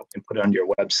video out and put it on your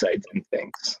website and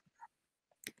things.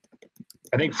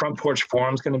 I think Front Porch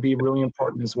Forum is going to be really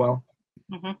important as well.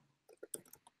 Mm-hmm.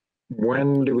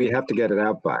 When do we have to get it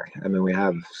out by? We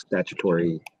have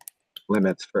statutory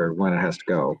limits for when it has to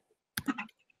go.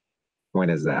 When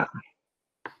is that?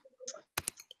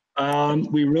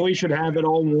 We really should have it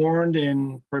all warned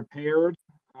and prepared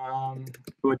to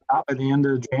adopt by the end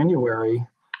of January.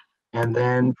 And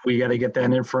then we got to get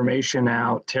that information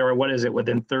out. Tara, what is it,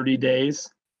 within 30 days?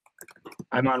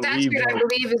 I'm on Statute, I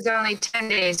believe, is only 10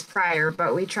 days prior,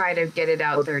 but we try to get it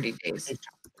out 30 days.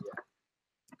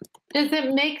 Does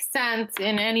it make sense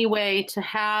in any way to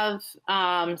have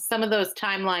some of those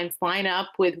timelines line up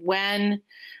with when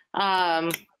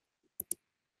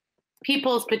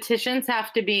people's petitions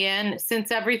have to be in,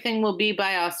 since everything will be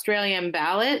by Australian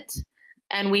ballot,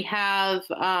 and we have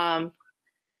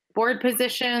board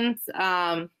positions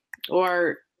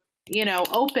or, you know,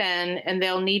 open, and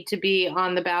they'll need to be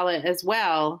on the ballot as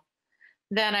well,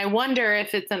 then I wonder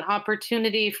if it's an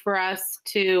opportunity for us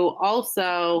to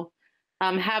also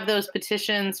have those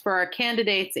petitions for our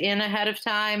candidates in ahead of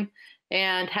time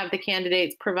and have the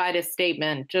candidates provide a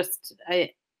statement. Just,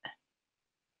 I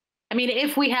mean,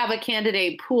 if we have a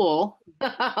candidate pool,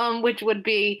 which would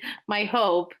be my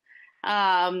hope,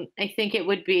 I think it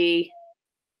would be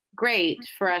great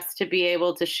for us to be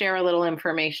able to share a little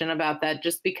information about that,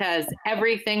 just because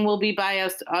everything will be by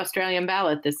Australian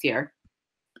ballot this year.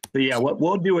 So yeah, what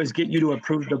we'll do is get you to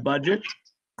approve the budget,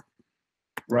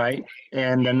 right?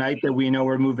 And the night that we know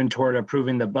we're moving toward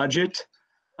approving the budget,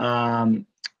 then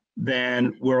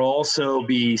we'll also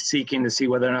be seeking to see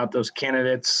whether or not those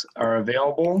candidates are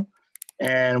available.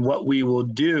 And what we will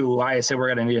do, why I said we're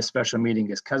going to need a special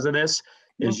meeting is because of this,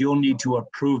 is you'll need to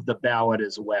approve the ballot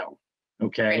as well.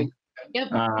 Okay. Yep.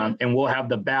 And we'll have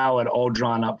the ballot all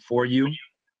drawn up for you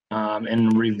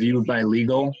and reviewed by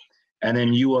legal. And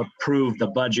then you approve the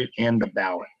budget and the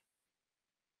ballot.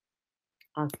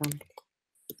 Awesome.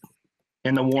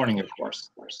 And the warning, of course.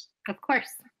 Of course.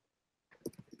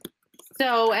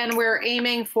 So, and we're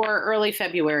aiming for early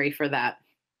February for that.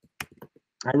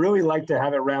 I really like to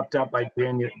have it wrapped up by the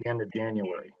end of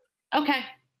January. Okay.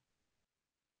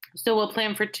 So we'll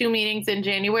plan for 2 meetings in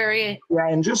January. Yeah,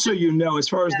 and just so you know, as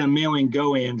far as the mailing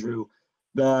go, Andrew,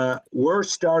 we're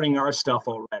starting our stuff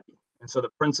already. And so the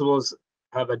principals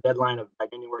have a deadline of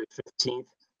January 15th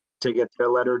to get their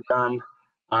letter done.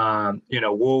 You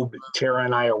know, Tara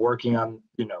and I are working on,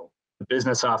 you know, the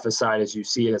business office side as you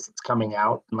see it as it's coming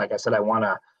out. And like I said, I want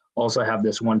to also have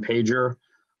this 1-pager.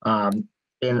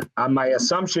 And my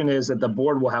assumption is that the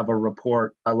board will have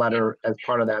a letter as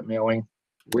part of that mailing.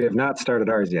 We have not started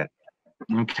ours yet.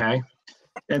 Okay.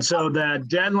 And so the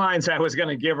deadlines I was going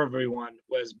to give everyone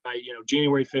was by, you know,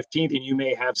 January 15th, and you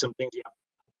may have some things you have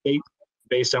to update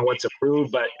based on what's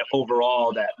approved, but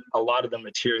overall that a lot of the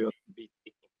material can be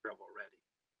taken care of already.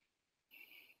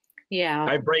 Yeah.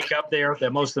 I break up there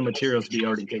that most of the materials be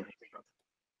already taken care of.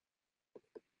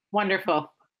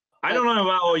 Wonderful. I don't know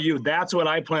about all you. That's what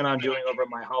I plan on doing over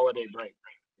my holiday break,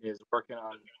 is working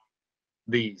on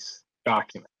these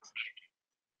documents.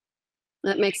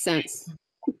 That makes sense.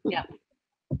 Yeah.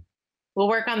 We'll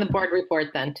work on the board report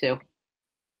then too.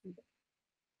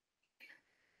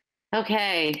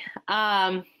 Okay.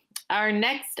 Our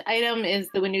next item is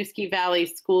the Winooski Valley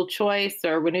School Choice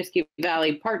or Winooski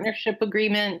Valley Partnership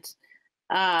Agreement.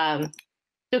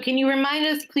 So can you remind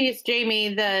us, please,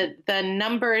 Jamie, the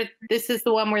number, this is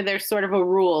the one where there's sort of a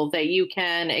rule that you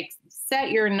can set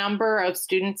your number of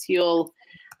students you'll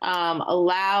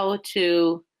allow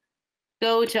to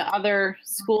go to other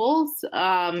schools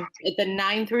at the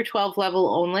 9 through 12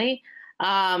 level only.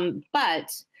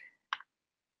 But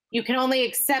you can only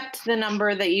accept the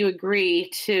number that you agree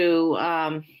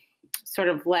to sort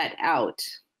of let out,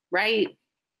 right?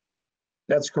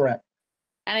 That's correct.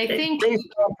 And I think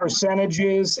based on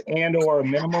percentages and or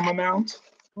minimum amount.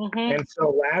 And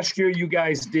so last year you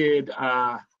guys did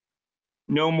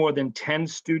no more than 10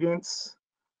 students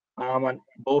on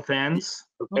both ends.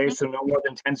 Okay, so no more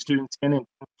than 10 students in and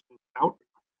 10 students out.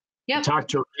 Yep. Talk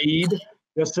to Reed,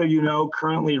 just so you know,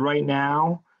 currently right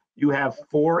now you have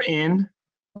 4 in,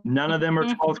 none of them are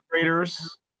 12th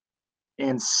graders,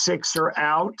 and 6 are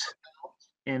out,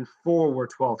 and 4 were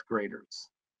 12th graders.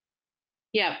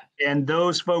 Yeah. And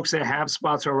those folks that have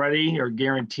spots already are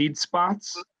guaranteed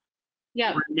spots.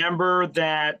 Yeah. Remember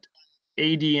that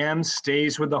ADM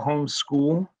stays with the home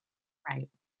school. Right.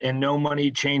 And no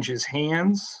money changes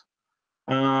hands.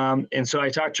 And so I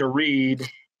talked to Reed.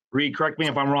 Reed, correct me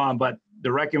if I'm wrong, but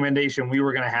the recommendation we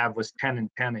were going to have was 10 and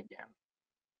 10 again.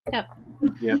 Yep.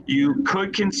 Yeah. You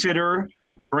could consider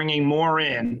bringing more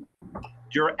in.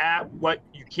 You're at what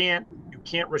you can't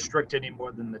restrict any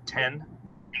more than the 10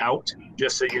 out,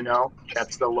 just so you know.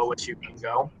 That's the lowest you can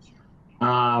go.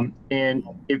 And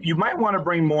if you might want to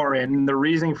bring more in, the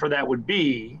reason for that would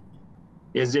be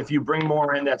is if you bring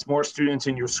more in, that's more students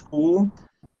in your school,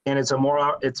 and it's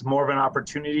more of an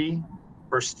opportunity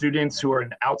for students who are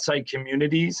in outside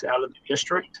communities out of the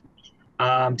district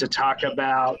to talk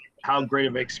about how great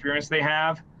of an experience they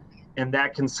have, and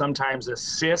that can sometimes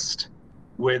assist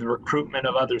with recruitment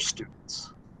of other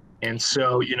students. And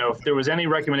so, you know, if there was any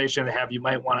recommendation to have, you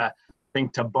might want to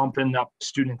think to bumping up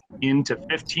students into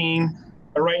 15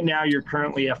 But right now you're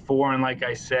currently at 4, and like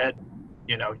I said,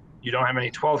 you know, you don't have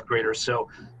any 12th graders, so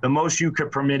the most you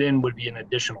could permit in would be an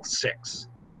additional 6.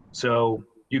 So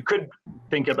you could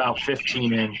think about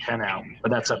 15 in, 10 out,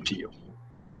 but that's up to you.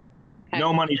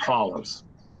 No money follows.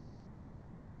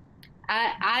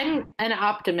 I'm an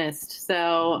optimist,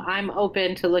 so I'm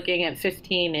open to looking at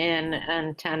 15 in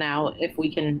and 10 out if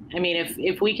we can. I mean,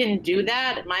 if we can do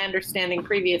that, my understanding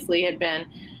previously had been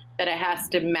that it has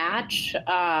to match,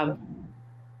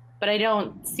 but I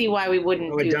don't see why we wouldn't.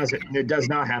 No, it doesn't. It does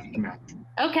not have to match.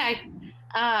 Okay,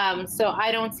 so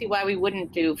I don't see why we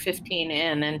wouldn't do 15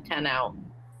 in and 10 out.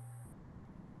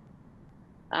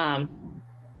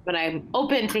 But I'm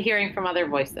open to hearing from other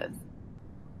voices.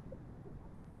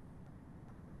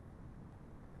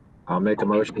 I'll make a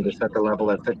motion to set the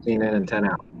level at 15 in and 10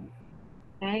 out.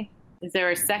 Okay, is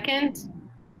there a second?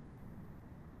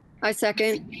 I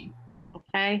second.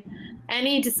 Okay,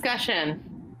 any discussion?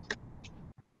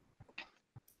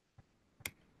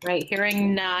 Right,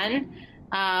 hearing none.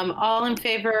 All in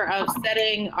favor of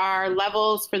setting our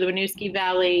levels for the Winooski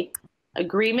Valley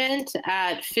agreement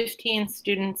at 15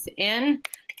 students in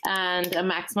and a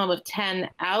maximum of 10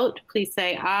 out, please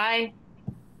say aye.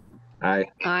 Aye.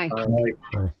 Aye.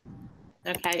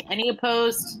 Okay, any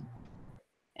opposed?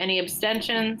 Any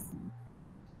abstentions?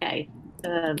 Okay,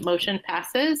 the motion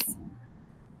passes.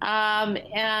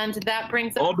 And that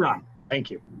brings us. All done. Thank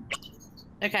you.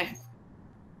 Okay,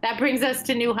 that brings us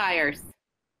to new hires.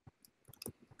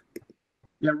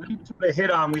 Yeah, we need to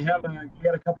hit on. We had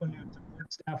a couple of new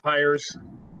support staff hires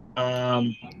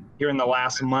here in the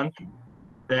last month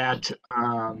that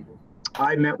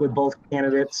I met with both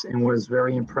candidates and was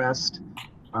very impressed.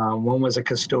 One was a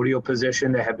custodial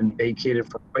position that had been vacated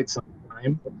for quite some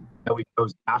time that we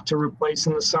chose not to replace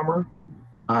in the summer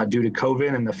due to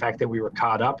COVID and the fact that we were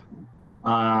caught up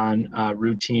on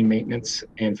routine maintenance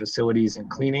and facilities and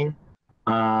cleaning.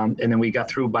 And then we got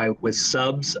through with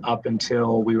subs up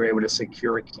until we were able to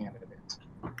secure a candidate.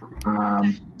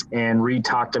 And Reed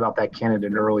talked about that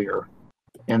candidate earlier.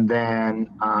 And then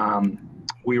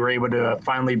we were able to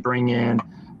finally bring in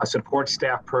a support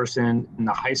staff person in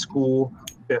the high school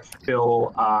to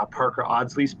fill Parker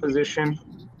Audsley's position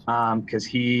because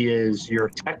he is your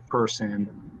tech person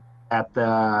at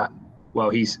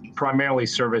he's primarily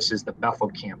services the Bethel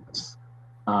campus.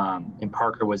 And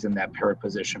Parker was in that para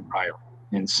position prior.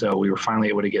 And so we were finally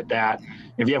able to get that.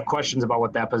 If you have questions about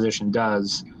what that position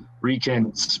does, Reed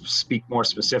can speak more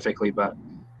specifically, but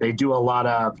they do a lot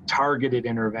of targeted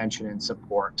intervention and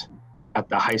support at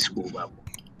the high school level.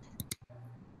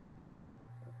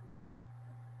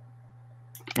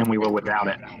 And we were without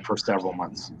it for several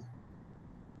months.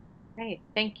 Great,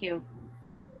 thank you.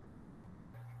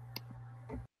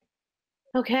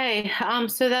 Okay,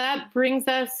 so that brings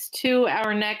us to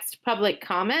our next public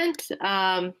comment.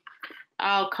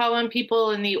 I'll call on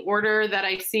people in the order that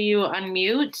I see you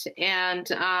unmute, and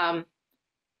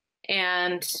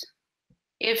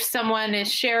if someone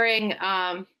is sharing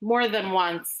more than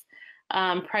once,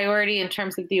 priority in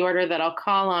terms of the order that I'll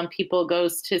call on people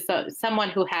goes to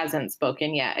someone who hasn't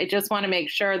spoken yet. I just want to make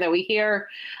sure that we hear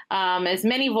as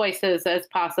many voices as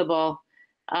possible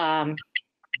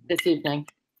this evening.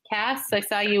 Cass, I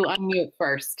saw you unmute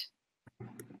first.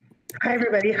 Hi,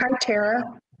 everybody. Hi,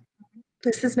 Tara.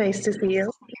 This is nice to see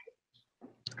you.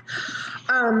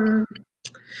 I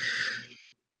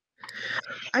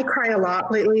cry a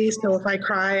lot lately, so if I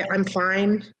cry, I'm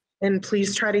fine. And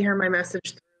please try to hear my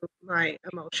message through my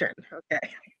emotion,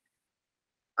 okay?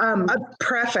 A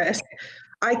preface,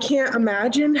 I can't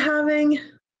imagine having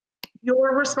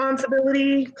your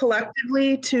responsibility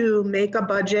collectively to make a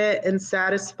budget and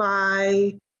satisfy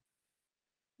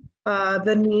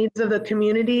the needs of the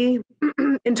community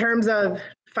in terms of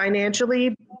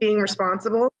financially being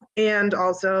responsible and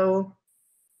also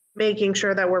making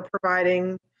sure that we're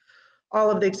providing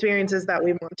all of the experiences that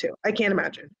we want to. I can't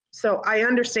imagine. So I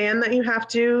understand that you have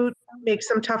to make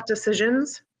some tough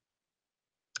decisions,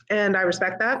 and I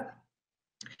respect that.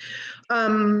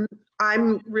 I'm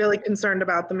really concerned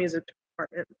about the music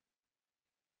department.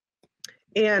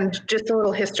 And just a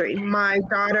little history. My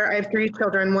daughter, I have 3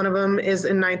 children. One of them is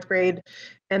in 9th grade,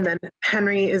 and then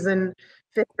Henry is in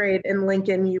 5th grade, and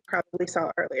Lincoln you probably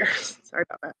saw earlier. Sorry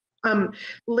about that.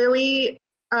 Lily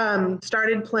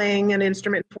started playing an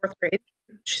instrument in 4th grade.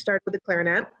 She started with the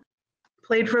clarinet,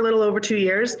 played for a little over 2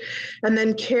 years, and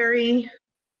then Carrie,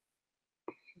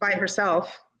 by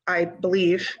herself, I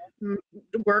believe,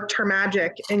 worked her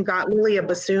magic and got Lily a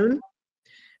bassoon,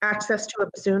 access to a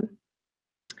bassoon.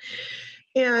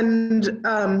 And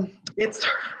it's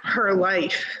her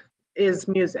life is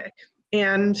music.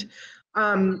 And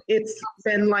It's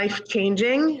been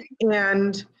life-changing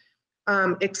and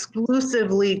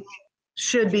exclusively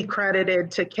should be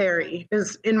credited to Carrie,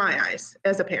 is in my eyes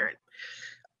as a parent.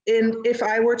 And if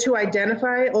I were to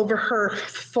identify over her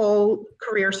full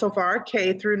career so far,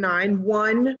 K through 9,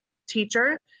 one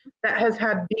teacher that has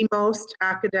had the most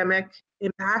academic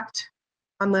impact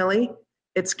on Lily,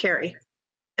 it's Carrie.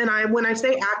 And when I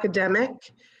say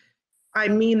academic, I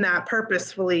mean that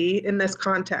purposefully in this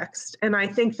context. And I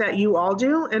think that you all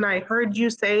do. And I heard you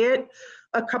say it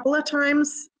a couple of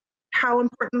times, how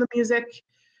important the music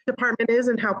department is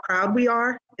and how proud we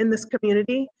are in this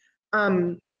community.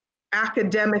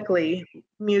 Academically,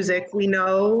 music, we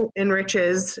know,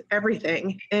 enriches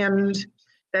everything. And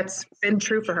that's been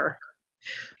true for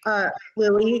her.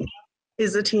 Lily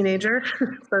is a teenager,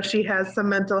 so she has some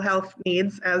mental health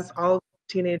needs, as all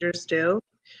teenagers do.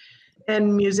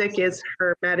 And music is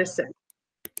her medicine.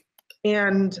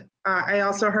 And I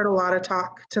also heard a lot of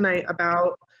talk tonight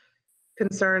about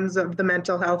concerns of the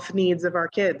mental health needs of our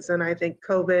kids. And I think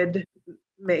COVID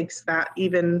makes that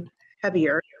even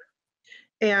heavier.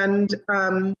 And,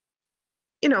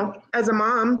 you know, as a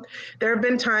mom, there have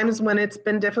been times when it's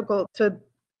been difficult to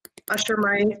usher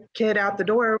my kid out the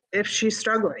door if she's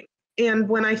struggling. And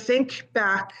when I think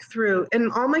back through,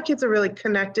 and all my kids are really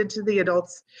connected to the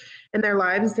adults in their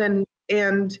lives, and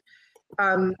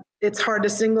it's hard to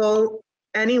single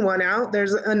anyone out.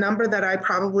 There's a number that I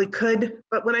probably could,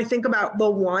 but when I think about the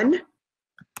one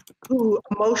who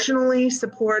emotionally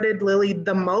supported Lily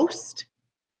the most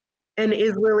and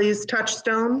is Lily's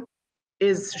touchstone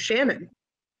is Shannon.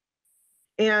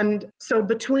 And so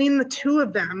between the two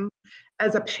of them,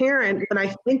 as a parent, when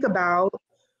I think about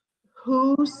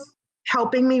who's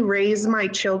helping me raise my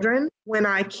children when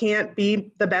I can't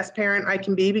be the best parent I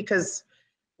can be because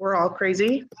we're all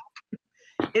crazy,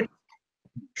 it's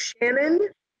Shannon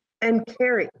and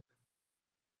Carrie.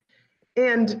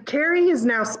 And Carrie is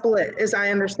now split, as I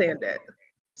understand it.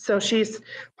 So she's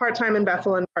part-time in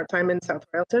Bethel and part-time in South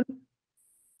Royalton.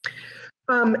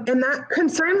 And that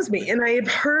concerns me. And I've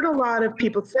heard a lot of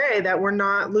people say that we're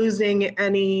not losing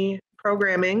any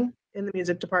programming in the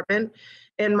music department.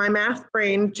 And my math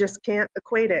brain just can't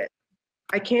equate it.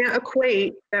 I can't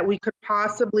equate that we could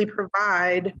possibly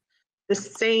provide the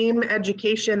same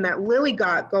education that Lily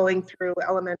got going through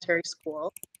elementary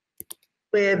school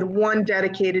with one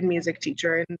dedicated music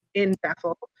teacher in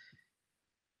Bethel,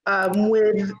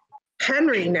 with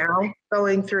Henry now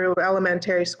going through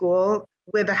elementary school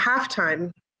with a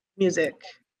halftime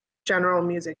general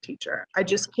music teacher. I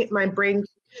just can't, my brain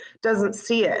doesn't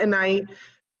see it. And I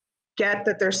get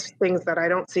that there's things that I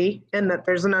don't see and that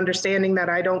there's an understanding that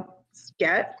I don't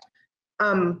get,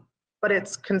 but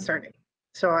it's concerning.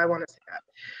 So I want to say that.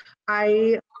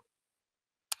 I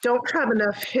don't have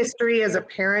enough history as a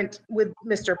parent with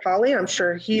Mr. Polly. I'm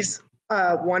sure he's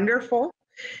wonderful.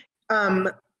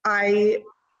 So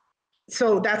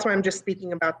that's why I'm just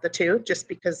speaking about the two, just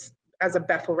because as a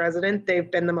Bethel resident, they've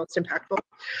been the most impactful.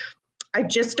 I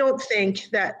just don't think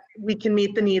that we can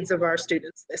meet the needs of our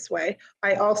students this way.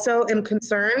 I also am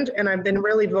concerned, and I've been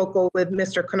really vocal with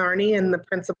Mr. Conarney and the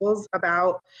principals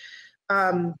about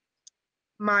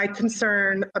my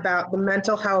concern about the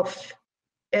mental health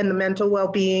and the mental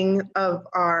well-being of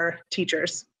our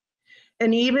teachers.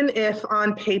 And even if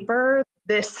on paper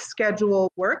this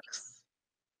schedule works,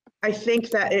 I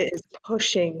think that it is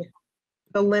pushing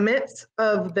the limits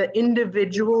of the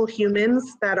individual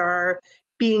humans that are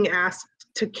being asked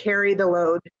to carry the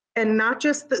load, and not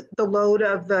just the load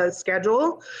of the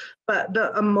schedule, but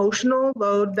the emotional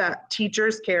load that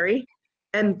teachers carry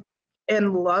and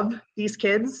love these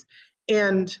kids.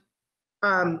 And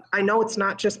I know it's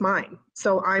not just mine.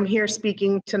 So I'm here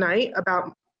speaking tonight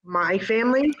about my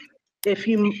family.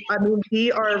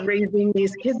 We are raising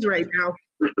these kids right now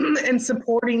and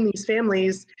supporting these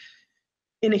families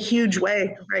in a huge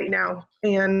way right now.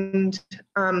 And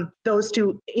those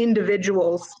two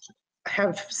individuals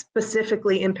have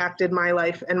specifically impacted my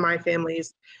life and my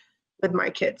family's with my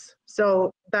kids.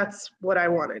 So that's what I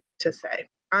wanted to say.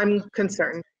 I'm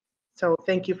concerned. So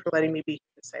thank you for letting me be here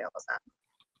to say all of that.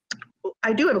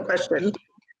 I do have a question.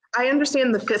 I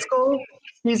understand the fiscal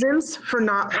reasons for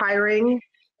not hiring a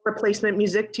replacement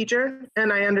music teacher,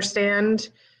 and I understand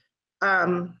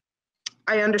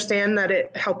that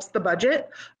it helps the budget.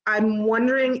 I'm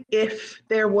wondering if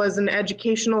there was an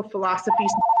educational philosophy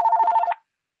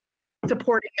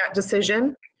supporting that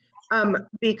decision,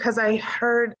 because I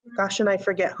heard, gosh, and I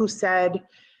forget who said,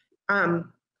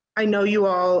 I know you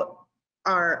all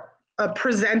are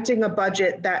presenting a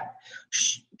budget that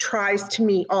tries to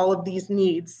meet all of these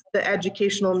needs, the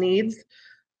educational needs,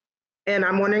 And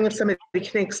I'm wondering if somebody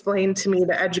can explain to me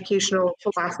the educational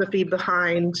philosophy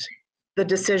behind the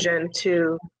decision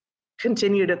to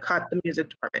continue to cut the music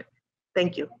department.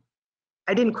 Thank you.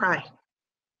 I didn't cry.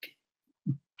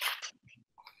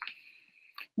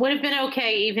 Would have been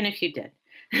okay even if you did,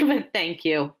 but thank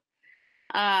you.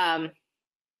 So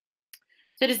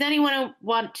does anyone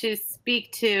want to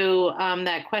speak to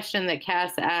that question that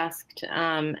Cass asked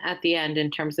at the end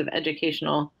in terms of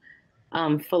educational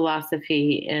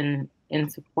philosophy in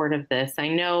support of this? I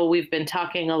know we've been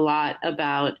talking a lot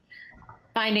about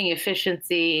finding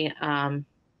efficiency. I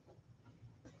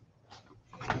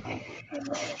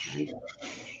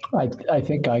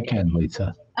think I can,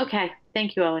 Lisa. Okay,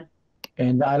 thank you, Owen.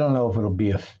 And I don't know if it'll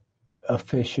be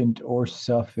efficient or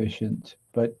sufficient,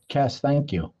 but Cass,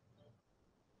 thank you.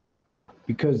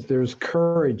 Because there's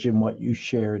courage in what you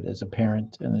shared as a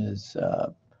parent and as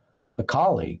a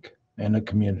colleague and a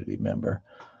community member.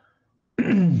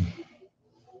 And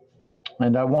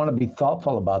I want to be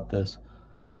thoughtful about this.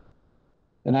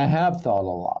 And I have thought a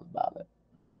lot about it.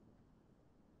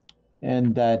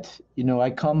 And that, you know, I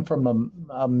come from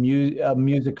a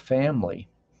music family.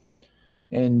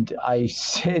 And I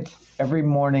sit every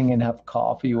morning and have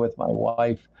coffee with my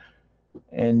wife.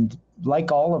 And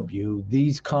like all of you,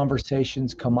 these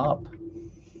conversations come up.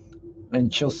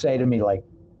 And she'll say to me, like,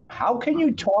 how can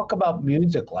you talk about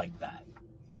music like that?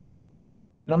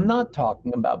 And I'm not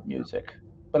talking about music,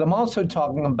 but I'm also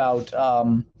talking about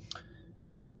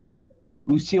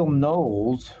Lucille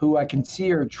Knowles, who I can see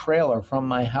her trailer from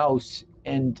my house.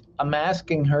 And I'm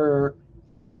asking her,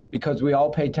 because we all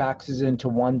pay taxes into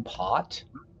one pot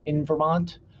in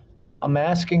Vermont, I'm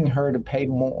asking her to pay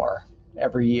more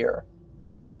every year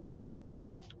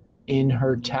in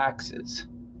her taxes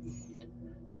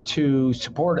to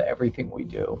support everything we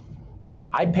do.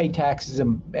 I pay taxes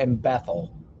in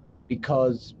Bethel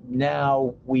because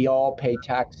now we all pay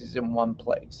taxes in one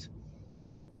place.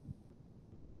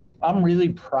 I'm really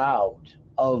proud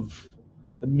of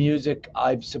the music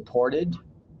I've supported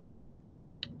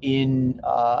in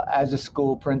as a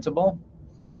school principal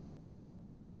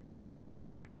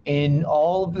in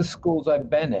all of the schools I've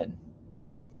been in,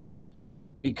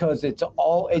 because it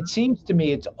seems to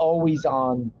me it's always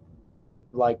on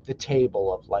like the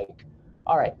table of like,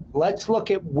 all right, let's look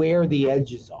at where the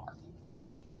edges are.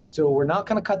 So we're not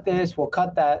going to cut this, we'll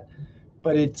cut that,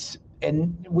 but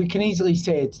and we can easily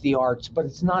say it's the arts, but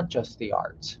it's not just the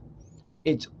arts.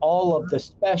 It's all of the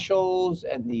specials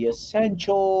and the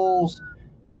essentials.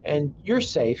 And you're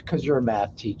safe because you're a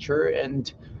math teacher,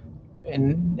 and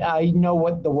I know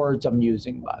what the words I'm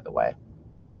using, by the way.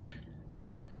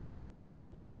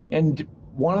 And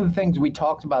one of the things we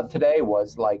talked about today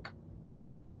was like,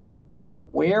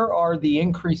 where are the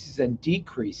increases and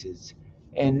decreases?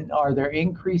 And are there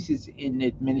increases in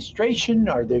administration?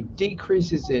 Are there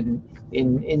decreases in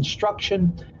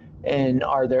instruction? And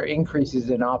are there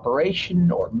increases in operation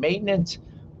or maintenance?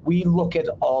 We look at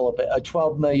all of it, a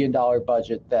 $12 million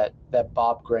budget that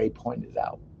Bob Gray pointed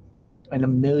out. And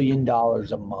 $1 million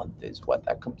a month is what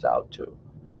that comes out to.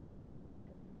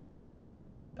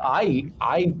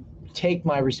 I take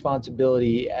my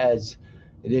responsibility as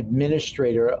an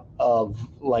administrator of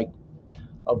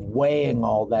weighing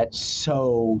all that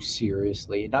so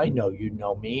seriously. And I know you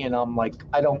know me, and I'm like,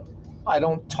 I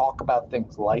don't talk about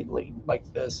things lightly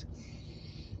like this.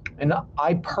 And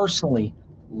I personally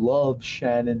love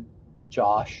Shannon,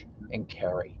 Josh, and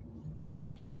Carrie.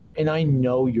 And I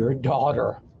know your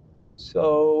daughter.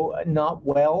 So not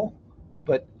well,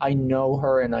 but I know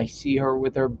her and I see her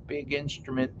with her big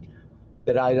instrument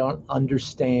that I don't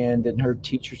understand, and her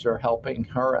teachers are helping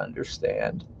her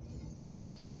understand.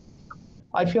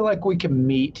 I feel like we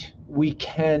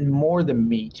can more than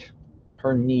meet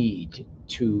her need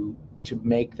to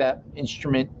make that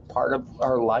instrument part of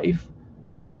our life.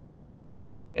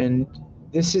 And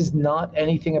this is not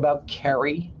anything about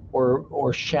Carrie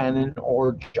or Shannon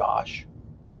or Josh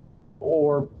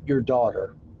or your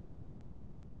daughter.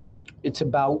 It's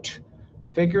about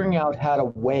figuring out how to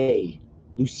weigh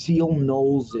Lucille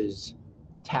Knowles's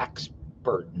tax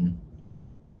burden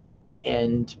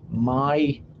and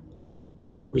my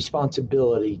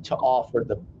responsibility to offer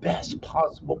the best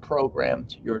possible program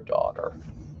to your daughter.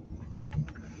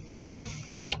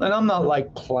 And I'm not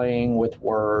like playing with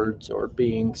words or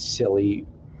being silly.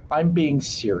 I'm being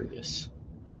serious.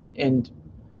 And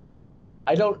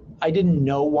I didn't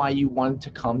know why you wanted to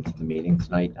come to the meeting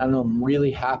tonight. And I'm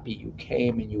really happy you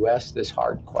came and you asked this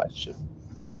hard question.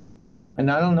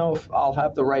 And I don't know if I'll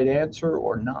have the right answer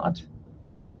or not.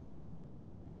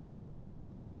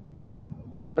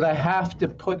 But I have to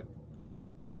put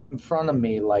in front of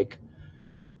me like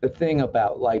the thing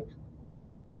about like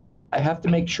I have to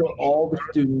make sure all the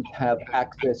students have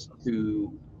access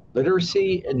to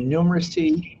literacy and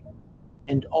numeracy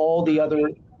and all the other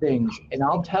things. And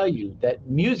I'll tell you that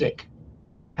music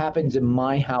happens in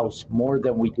my house more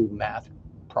than we do math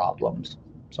problems.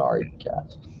 Sorry,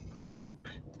 Cass.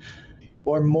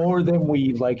 Or more than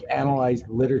we like analyze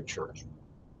literature.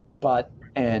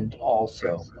 And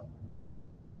also,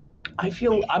 I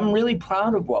feel I'm really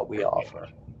proud of what we offer.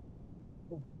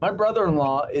 My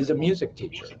brother-in-law is a music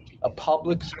teacher, a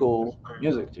public school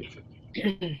music teacher.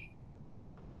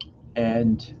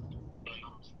 And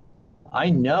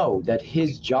I know that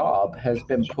his job has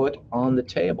been put on the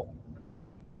table.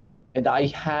 And I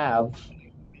have,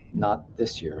 not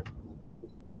this year,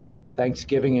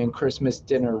 Thanksgiving and Christmas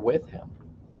dinner with him.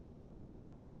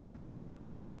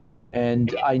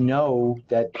 And I know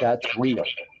that that's real.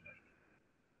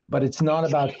 But it's not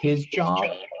about his job,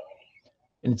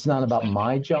 and it's not about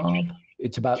my job.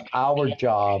 It's about our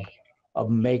job of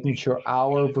making sure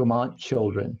our Vermont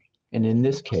children, and in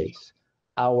this case,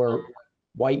 our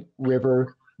White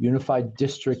River Unified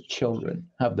District children,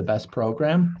 have the best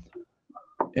program.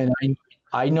 And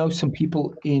I know some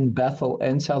people in Bethel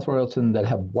and South Royalton that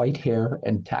have white hair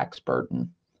and tax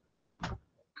burden.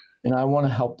 And I want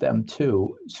to help them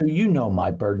too. So you know my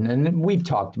burden, and we've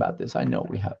talked about this. I know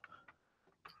we have.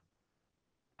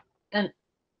 And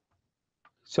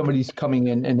somebody's coming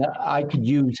in, and I could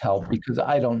use help because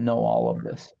I don't know all of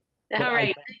this. All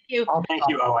right, thank you. Thank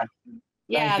you, Owen.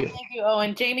 Yeah, thank you,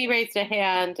 Owen. Jamie raised a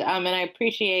hand, and I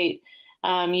appreciate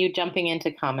you jumping in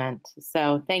to comment.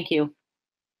 So thank you.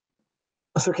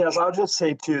 So, Cass, I'll just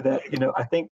say too that, I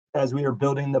think as we are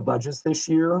building the budgets this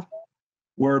year,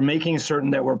 we're making certain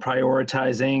that we're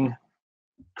prioritizing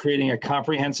creating a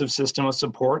comprehensive system of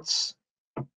supports,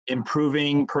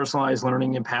 improving personalized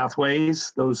learning and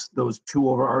pathways, those two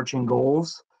overarching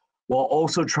goals, while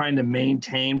also trying to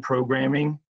maintain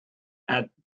programming at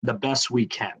the best we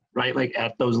can, right? Like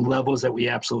at those levels that we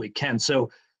absolutely can. So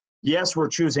yes, we're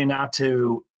choosing not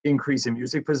to increase the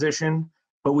music position,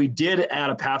 but we did add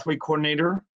a pathway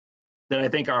coordinator that I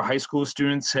think our high school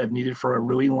students have needed for a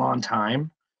really long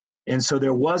time. And so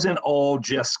there wasn't all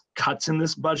just cuts in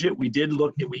this budget. We did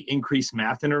look at, we increased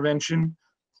math intervention.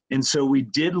 And so we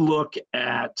did look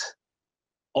at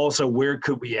also where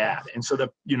could we add? And so the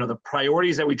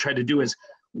priorities that we tried to do is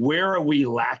where are we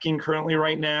lacking currently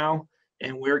right now?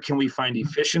 And where can we find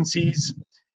efficiencies?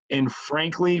 And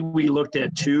frankly, we looked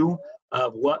at two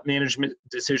of what management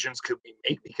decisions could we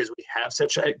make because we have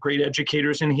such great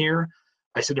educators in here.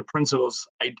 I said to principals,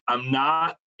 I'm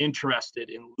not interested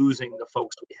in losing the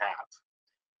folks we have.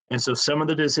 And so some of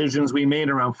the decisions we made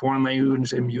around foreign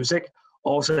language and music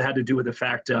also had to do with the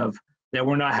fact of that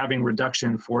we're not having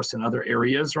reduction in force in other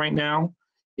areas right now.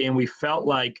 And we felt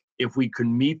like if we could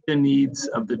meet the needs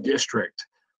of the district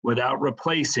without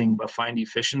replacing, but find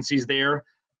efficiencies there,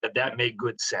 that made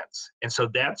good sense. And so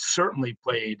that certainly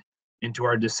played into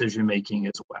our decision-making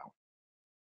as well.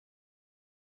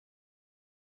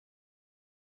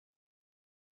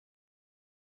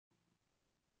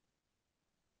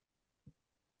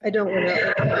 I don't want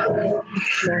to.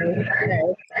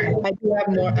 I do have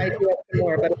more. I do have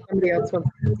more, but if somebody else wants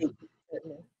to speak,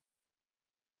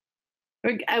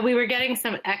 we were getting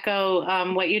some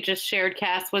echo. What you just shared,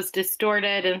 Cass, was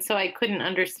distorted, and so I couldn't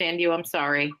understand you. I'm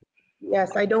sorry.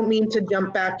 Yes, I don't mean to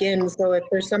jump back in. So if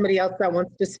there's somebody else that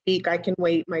wants to speak, I can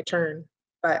wait my turn.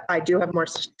 But I do have more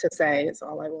to say. Is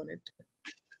all I wanted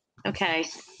to. Okay.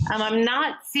 I'm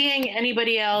not seeing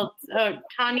anybody else.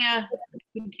 Tanya,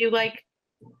 would you like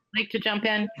to jump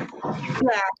in?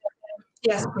 Yeah.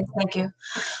 Yes, please. Thank you.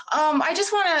 I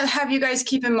just want to have you guys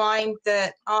keep in mind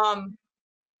that I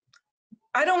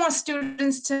don't want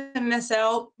students to miss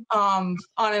out on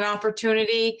an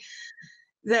opportunity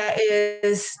that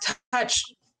is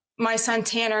touched. My son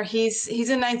Tanner, he's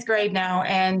in 9th grade now,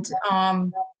 and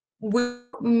with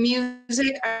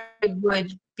music, I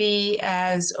would be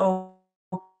as I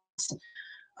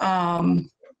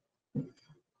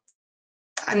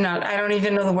don't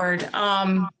even know the word.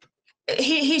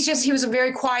 He was a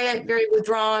very quiet, very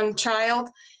withdrawn child.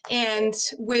 And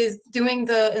with doing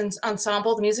the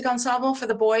ensemble, the music ensemble for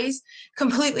the boys,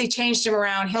 completely changed him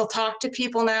around. He'll talk to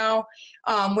people now,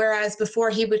 whereas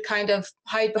before he would kind of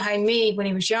hide behind me when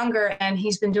he was younger, and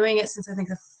he's been doing it since I think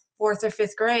the 4th or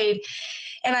 5th grade.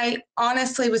 And I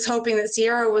honestly was hoping that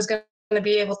Sierra was going to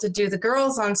be able to do the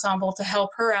girls ensemble to help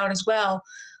her out as well.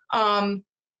 And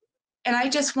I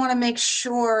just want to make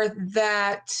sure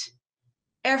that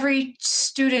every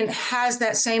student has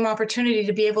that same opportunity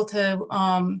to be able to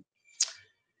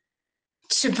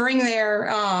bring their,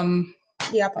 I'm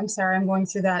sorry, I'm going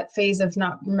through that phase of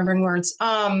not remembering words.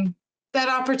 that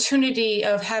opportunity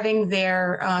of having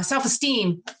their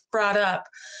self-esteem brought up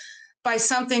by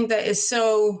something that is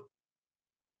so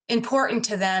important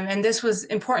to them. And this was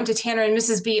important to Tanner, and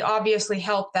Mrs. B obviously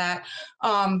helped that.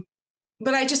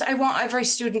 But I want every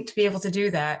student to be able to do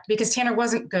that, because Tanner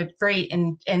wasn't great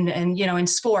in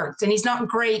sports, and he's not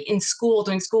great in school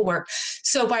doing schoolwork.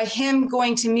 So by him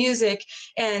going to music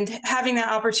and having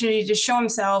that opportunity to show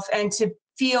himself and to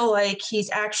feel like he's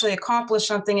actually accomplished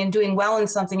something and doing well in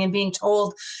something, and being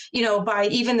told, by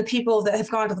even the people that have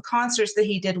gone to the concerts that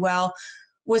he did well,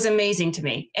 was amazing to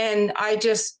me. And I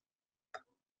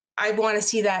want to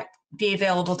see that be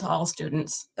available to all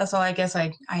students. That's all I guess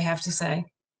I have to say.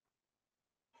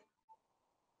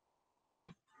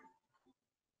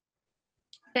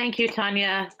 Thank you,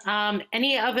 Tanya.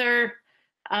 Any other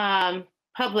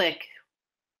public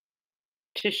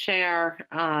to share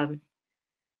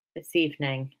this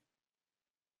evening?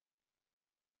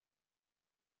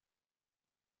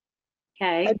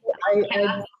 Okay.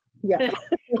 Yeah.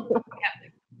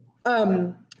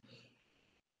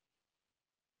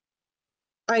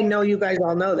 I know you guys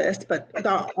all know this, but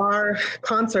our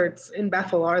concerts in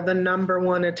Bethel are the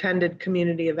 #1 attended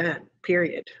community event,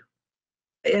 period.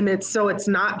 And it's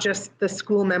not just the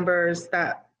school members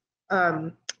that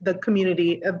the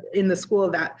community in the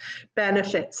school that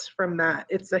benefits from that.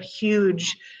 It's a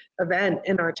huge event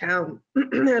in our town,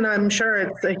 and I'm sure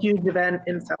it's a huge event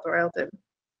in South Royalton.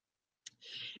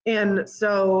 And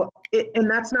so, and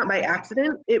that's not by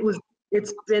accident.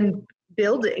 It's been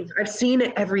building. I've seen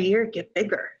it every year get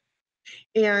bigger.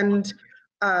 And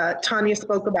Tanya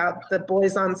spoke about the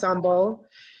boys ensemble.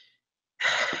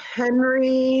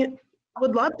 Henry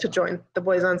would love to join the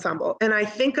boys ensemble. And I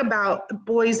think about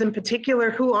boys in particular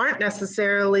who aren't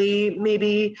necessarily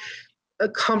maybe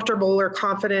comfortable or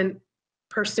confident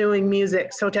pursuing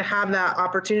music. So to have that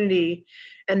opportunity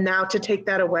and now to take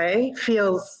that away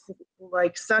feels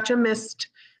like such a missed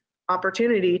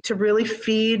opportunity to really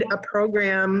feed a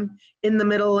program in the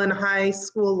middle and high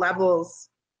school levels.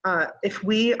 If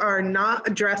we are not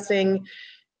addressing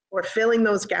or filling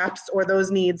those gaps or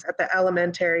those needs at the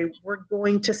elementary, we're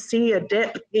going to see a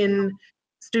dip in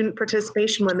student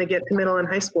participation when they get to middle and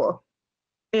high school.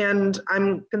 And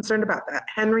I'm concerned about that.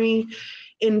 Henry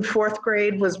in 4th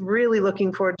grade was really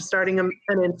looking forward to starting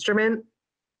an instrument.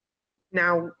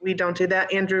 Now we don't do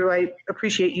that. Andrew, I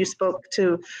appreciate you spoke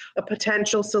to a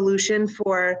potential solution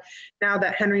for now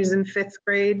that Henry's in 5th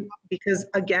grade, because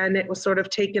again, it was sort of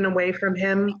taken away from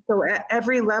him. So at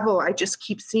every level, I just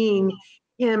keep seeing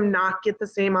him not get the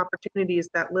same opportunities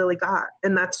that Lily got.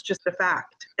 And that's just a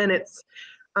fact. And it's,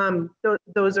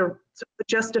 those are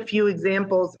just a few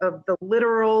examples of the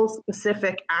literal,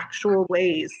 specific, actual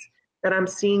ways that I'm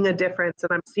seeing a difference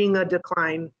and I'm seeing a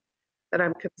decline that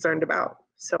I'm concerned about.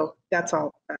 So that's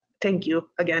all. Thank you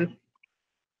again.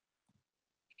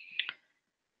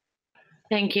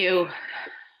 Thank you.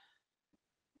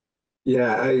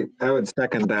 Yeah, I would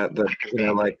second that.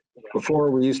 Like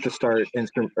before we used to start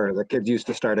the kids used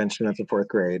to start instruments in 4th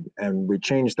grade, and we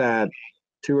changed that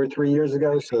 2 or 3 years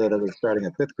ago so that it was starting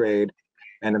in 5th grade.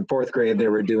 And in 4th grade, they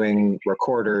were doing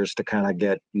recorders to kind of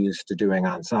get used to doing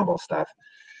ensemble stuff.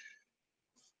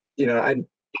 I'm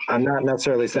not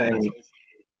necessarily saying,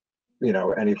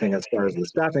 anything as far as the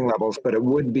staffing levels, but it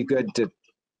would be good to,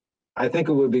 I think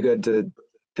it would be good to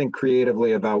think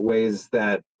creatively about ways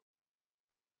that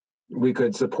we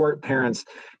could support parents.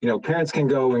 Parents can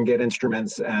go and get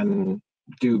instruments and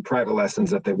do private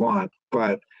lessons if they want,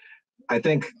 but I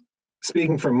think,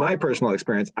 speaking from my personal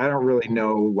experience, I don't really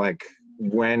know like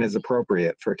when is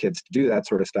appropriate for kids to do that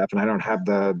sort of stuff. And I don't have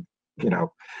the,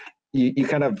 you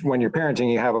kind of, when you're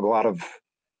parenting, you have a lot of,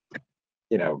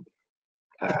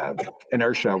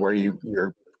 inertia where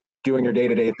you're doing your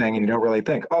day-to-day thing and you don't really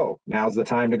think, oh, now's the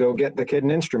time to go get the kid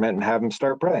an instrument and have them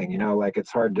start playing. Like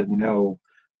it's hard to know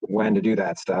when to do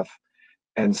that stuff.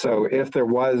 And so if there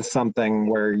was something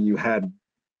where you had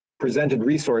presented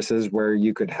resources where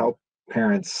you could help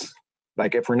parents,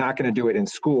 like if we're not going to do it in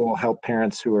school, help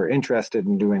parents who are interested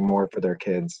in doing more for their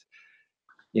kids,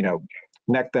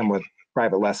 connect them with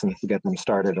private lessons to get them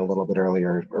started a little bit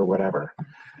earlier or whatever.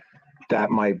 That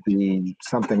might be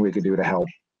something we could do to help.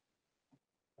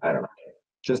 I don't know,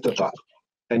 just a thought.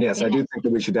 And yes, I do think that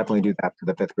we should definitely do that for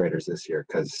the 5th graders this year,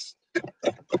 because,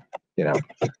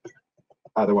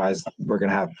 otherwise we're going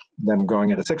to have them going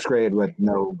into 6th grade with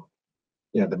no,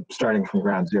 them starting from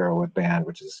ground zero with band,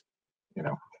 which is,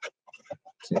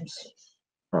 seems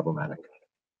problematic.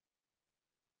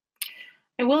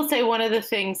 I will say one of the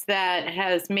things that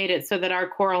has made it so that our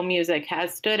choral music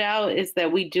has stood out is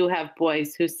that we do have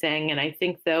boys who sing. And I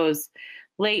think those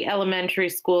late elementary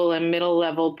school and middle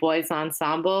level boys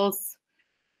ensembles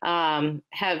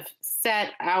have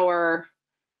set our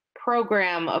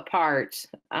program apart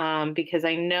because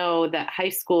I know that high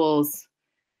schools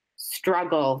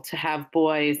struggle to have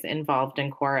boys involved in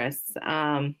chorus.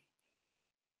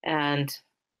 And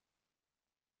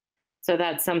so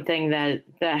that's something that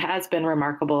has been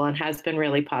remarkable and has been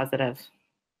really positive.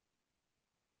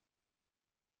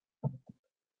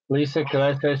 Lisa, could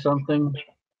I say something?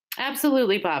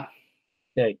 Absolutely, Bob.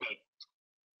 Okay.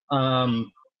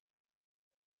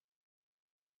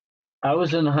 I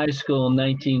was in high school in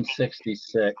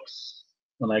 1966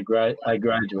 when I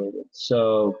graduated.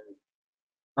 So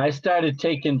I started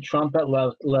taking trumpet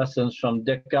lessons from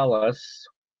Dick Ellis,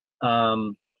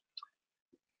 I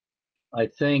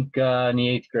think in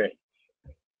the 8th grade.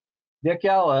 Dick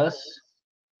Ellis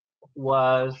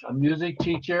was a music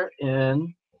teacher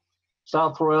in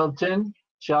South Royalton,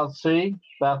 Chelsea,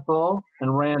 Bethel,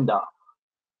 and Randolph,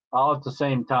 all at the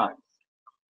same time.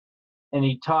 And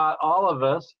he taught all of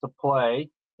us to play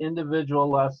individual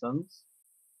lessons.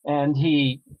 And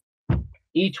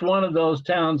each one of those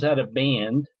towns had a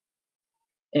band.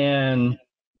 And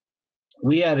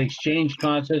we had exchange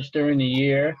concerts during the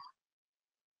year.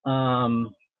 I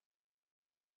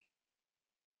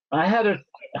had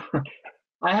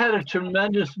a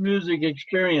tremendous music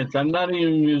experience. I'm not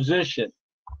even a musician.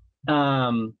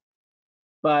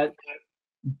 But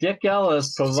Dick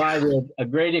Ellis provided a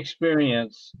great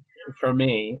experience for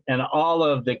me and all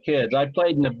of the kids. I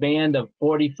played in a band of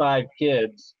 45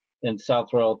 kids in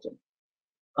South Royalton.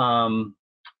 And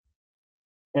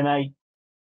I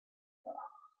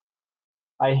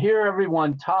hear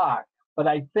everyone talk, but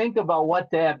I think about what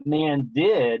that man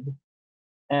did,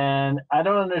 and I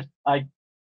don't understand.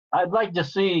 I'd like to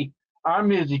see our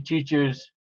music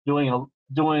teachers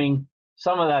doing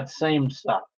some of that same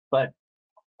stuff, but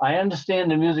I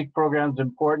understand the music program is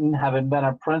important. Having been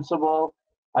a principal,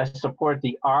 I support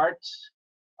the arts,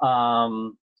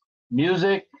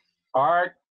 music,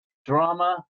 art,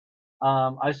 drama.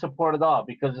 I support it all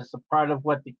because it's a part of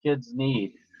what the kids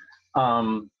need.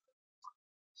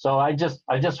 So I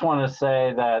just want to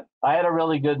say that I had a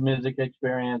really good music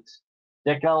experience.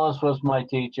 Dick Ellis was my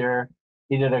teacher.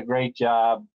 He did a great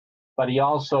job, but he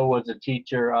also was a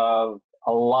teacher of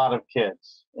a lot of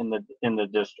kids in the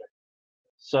district.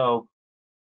 So,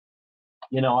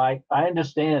 I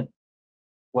understand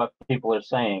what people are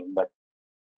saying, but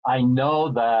I know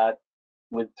that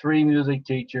with 3 music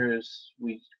teachers,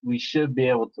 we should be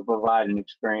able to provide an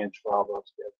experience for all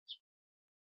those kids.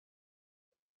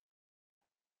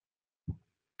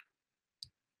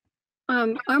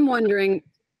 I'm wondering,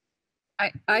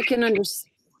 I can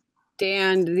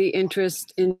understand the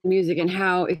interest in music and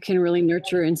how it can really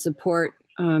nurture and support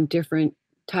different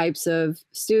types of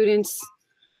students,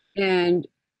 and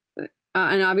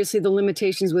obviously the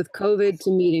limitations with COVID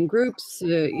to meet in groups,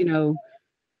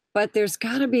 but there's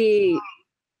got to be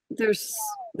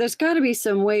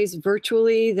some ways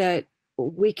virtually that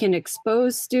we can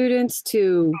expose students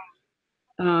to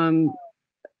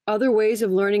other ways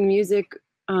of learning music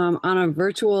on a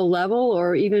virtual level,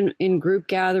 or even in group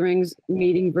gatherings,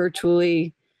 meeting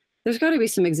virtually. There's got to be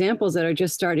some examples that are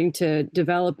just starting to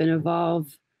develop and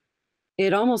evolve.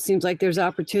 It almost seems like there's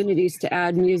opportunities to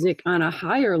add music on a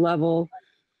higher level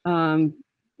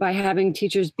by having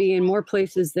teachers be in more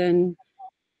places than,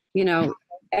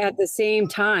 at the same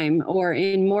time, or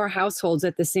in more households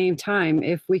at the same time.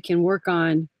 If we can work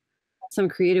on some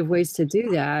creative ways to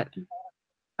do that.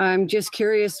 I'm just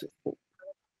curious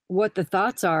what the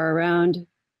thoughts are around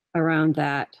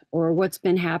that, or what's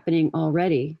been happening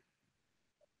already.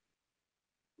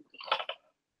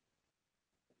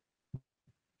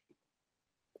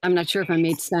 I'm not sure if I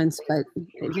made sense, but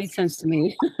it made sense to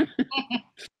me.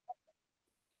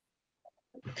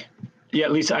 Yeah,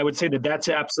 Lisa, I would say that that's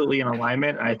absolutely in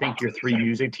alignment. I think your 3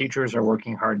 music teachers are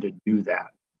working hard to do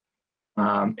that.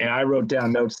 And I wrote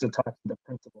down notes to talk to the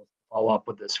principals to follow up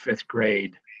with this 5th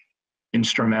grade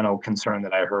instrumental concern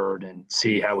that I heard and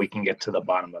see how we can get to the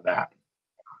bottom of that.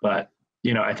 But,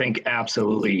 I think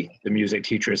absolutely the music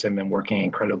teachers have been working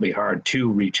incredibly hard to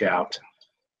reach out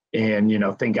and,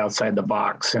 think outside the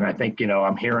box. And I think,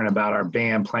 I'm hearing about our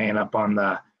band playing up on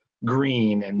the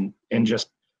green and just,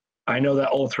 I know that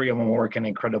all 3 of them are working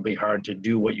incredibly hard to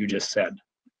do what you just said.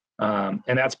 And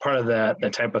that's part of the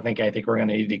type of thinking I think we're going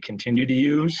to need to continue to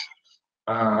use.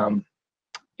 And,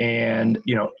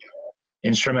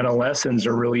 instrumental lessons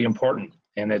are really important,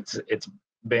 and it's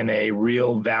been a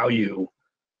real value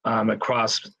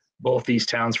across both these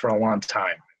towns for a long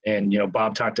time. And,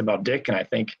 Bob talked about Dick, and I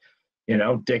think,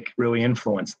 Dick really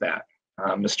influenced that,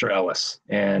 Mr. Ellis.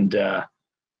 And,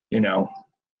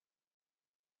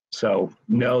 So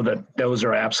know that those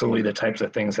are absolutely the types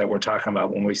of things that we're talking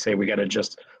about when we say we're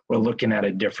looking at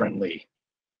it differently.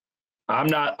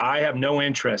 I have no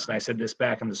interest, and I said this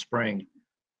back in the spring,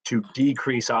 to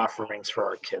decrease offerings for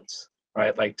our kids,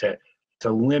 right? Like to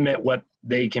limit what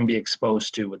they can be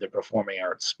exposed to with the performing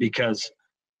arts, because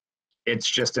it's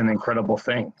just an incredible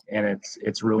thing and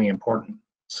it's really important.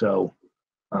 So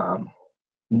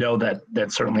know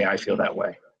that certainly I feel that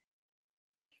way.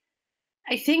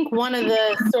 I think one of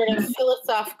the sort of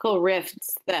philosophical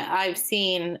rifts that I've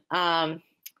seen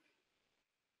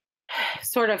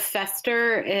sort of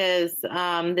fester is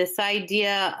this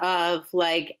idea of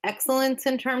like excellence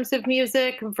in terms of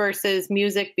music versus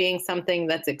music being something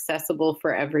that's accessible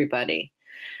for everybody.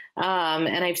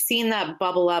 And I've seen that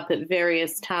bubble up at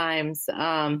various times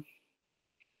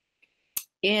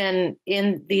in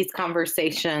these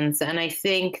conversations. And I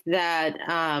think that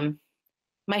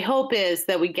my hope is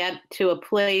that we get to a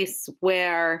place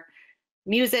where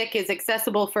music is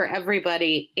accessible for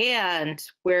everybody, and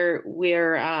we're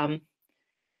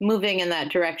moving in that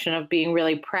direction of being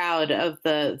really proud of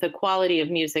the quality of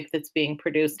music that's being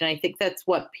produced. And I think that's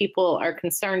what people are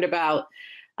concerned about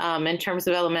in terms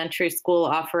of elementary school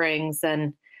offerings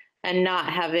and not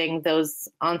having those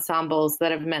ensembles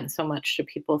that have meant so much to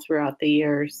people throughout the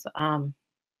years. I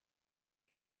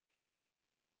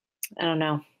don't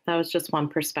know. That was just one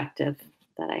perspective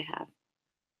that I have.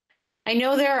 I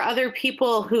know there are other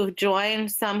people who've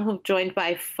joined, some who've joined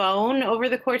by phone over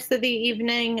the course of the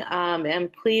evening,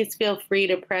 and please feel free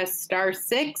to press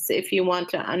 *6 if you want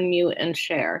to unmute and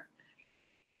share.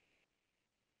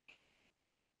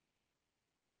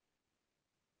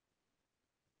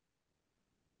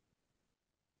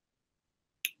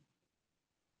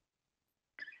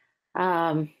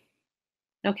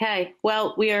 Okay,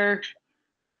 well, we are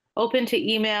open to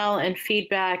email and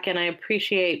feedback, and I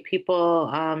appreciate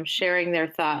people sharing their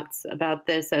thoughts about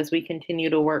this as we continue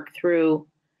to work through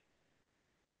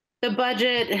the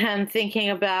budget and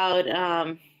thinking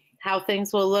about how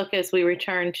things will look as we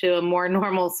return to a more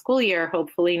normal school year,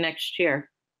 hopefully next year.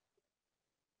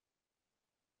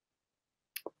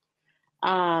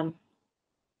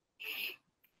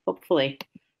 Hopefully.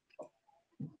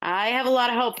 I have a lot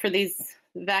of hope for these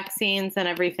vaccines and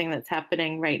everything that's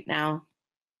happening right now.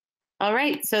 All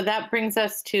right, so that brings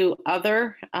us to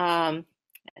other.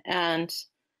 And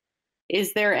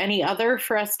is there any other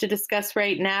for us to discuss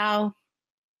right now?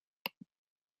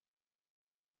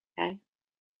 Okay.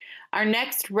 Our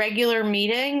next regular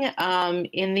meeting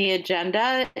in the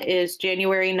agenda is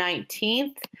January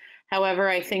 19th. However,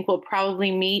 I think we'll probably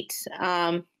meet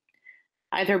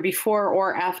either before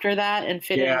or after that and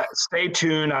fit in. Yeah, stay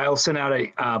tuned. I'll send out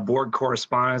a board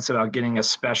correspondence about getting a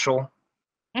special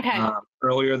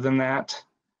earlier than that,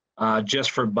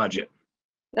 just for budget.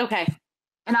 Okay.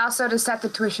 And also to set the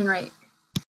tuition rate.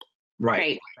 Right.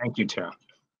 Great. Thank you, Tara.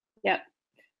 Yep.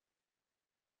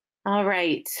 All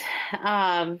right.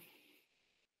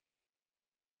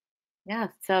 Yeah,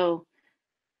 so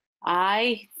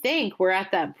I think we're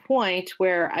at that point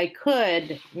where I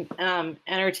could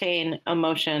entertain a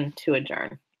motion to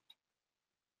adjourn.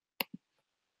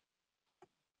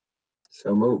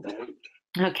 So moved.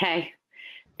 Okay.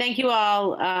 Thank you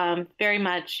all very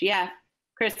much. Yeah.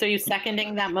 Chris, are you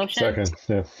seconding that motion? Second,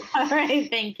 yeah. All right,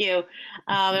 thank you.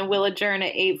 And we'll adjourn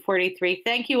at 8:43.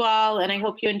 Thank you all, and I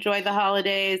hope you enjoy the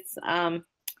holidays. If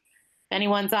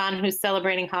anyone's on who's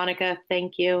celebrating Hanukkah,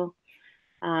 thank you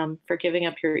for giving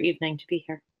up your evening to be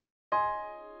here.